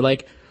 too. And they're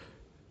like,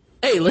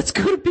 hey, let's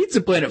go to Pizza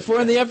Planet at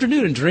 4 in the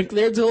afternoon and drink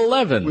there till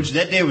 11. Which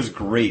that day was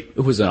great.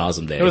 It was an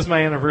awesome day. it was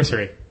my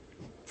anniversary.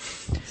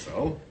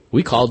 So?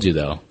 We called you,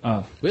 though.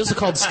 Oh. We also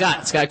called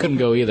Scott. Scott couldn't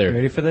go either.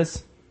 Ready for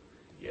this?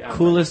 Yeah.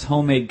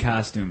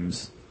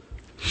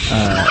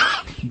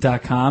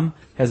 CoolestHomemadeCostumes.com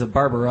has a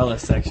Barbarella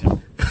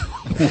section.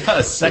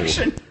 A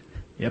section?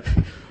 Yep.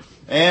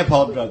 And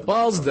Paul dropped the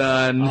Ball's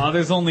done. Oh,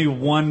 there's only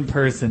one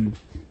person,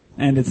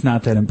 and it's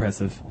not that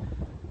impressive.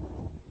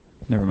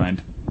 Never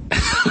mind.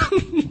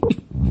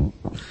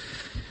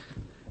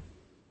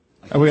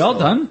 Are we all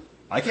done?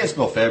 I can't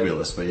spell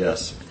fabulous, but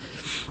yes.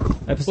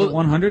 Episode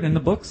 100 in the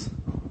books?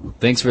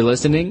 Thanks for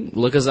listening.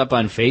 Look us up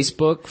on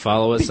Facebook.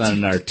 Follow us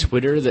on our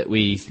Twitter that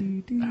we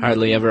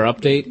hardly ever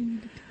update.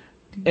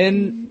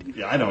 And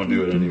Yeah, I don't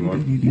do it anymore.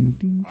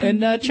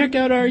 check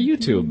out our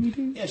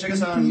YouTube. Yeah, check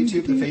us out on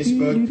YouTube, the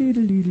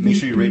Facebook. Make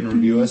sure you rate and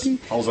review us.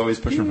 Paul's always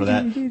pushing for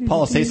that.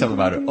 Paul, say something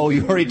about it. Oh,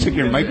 you already took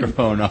your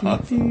microphone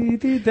off.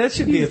 That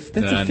should be a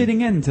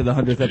fitting end to the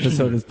 100th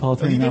episode. Is Paul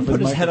He turning off didn't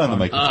put his head on the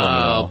microphone. microphone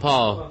at Oh, all.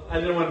 Paul. I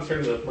didn't want to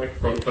turn the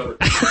microphone over.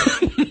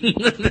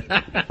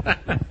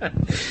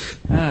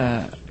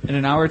 In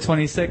an hour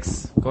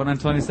 26, going on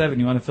 27,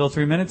 you want to fill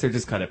 3 minutes or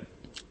just cut it?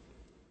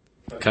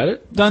 Cut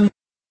it? Done.